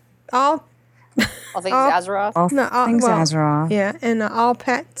things Azeroth. All things Azeroth. Yeah, and all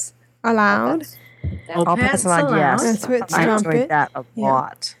pets allowed. All pets allowed, yes. That's with I Trumpet. enjoyed that a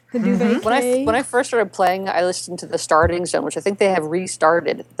lot. The Duvet Cave. When I first started playing, I listened to the Starting Zone, which I think they have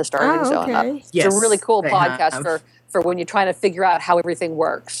restarted the Starting Zone. Okay. It's a really cool podcast for when you're trying to figure out how everything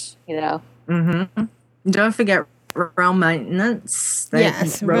works. Mm-hmm. Don't forget Realm Maintenance.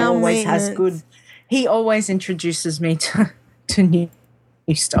 Yes, Realm always Maintenance. has good. He always introduces me to new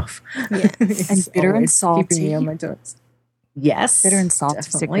stuff. Yes. And Bitter and Salty. Keeping me on my toes. Yes. Bitter and Salty is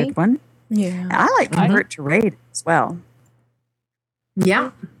a definitely. good one. Yeah. And I like Convert to Raid as well.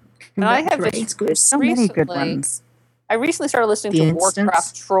 Yeah. And I have There's so many good ones. I recently started listening to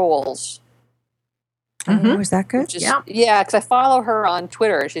Warcraft Trolls. Oh, is that good? Yeah, because I follow her on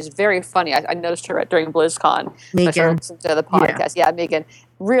Twitter, and she's very funny. I noticed her during BlizzCon. Megan. I started listening to the podcast. Yeah, Megan.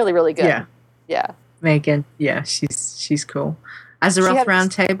 Really, really good. Yeah. Megan. Yeah, she's cool. Azeroth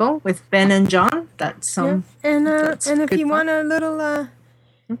Roundtable with Ben and John. That's and if you want a little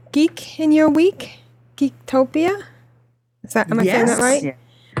geek in your week, Geektopia. Am I saying that right? Yeah.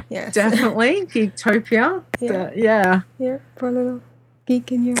 Yes. Definitely. Geektopia. Yeah. Yeah, for a little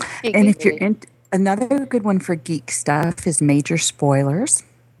geek in your And if you're in, another good one for geek stuff is Major Spoilers.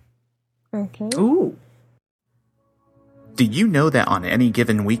 Okay. Ooh. Did you know that on any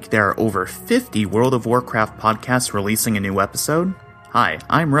given week there are over 50 World of Warcraft podcasts releasing a new episode? Hi,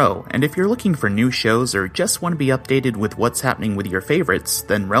 I'm Ro, and if you're looking for new shows or just want to be updated with what's happening with your favorites,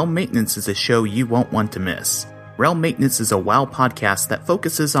 then Realm Maintenance is a show you won't want to miss. Realm Maintenance is a WoW podcast that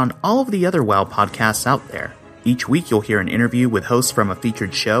focuses on all of the other WoW podcasts out there. Each week you'll hear an interview with hosts from a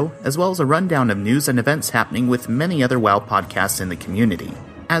featured show, as well as a rundown of news and events happening with many other WoW podcasts in the community.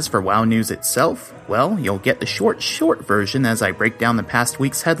 As for WoW news itself, well, you'll get the short version as I break down the past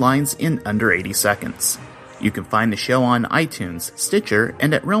week's headlines in under 80 seconds. You can find the show on iTunes, Stitcher,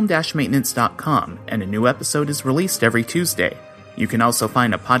 and at realm-maintenance.com, and a new episode is released every Tuesday. You can also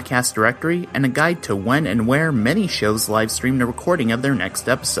find a podcast directory and a guide to when and where many shows live stream the recording of their next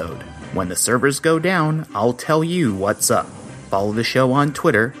episode. When the servers go down, I'll tell you what's up. Follow the show on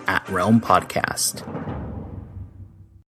Twitter @RealmPodcast.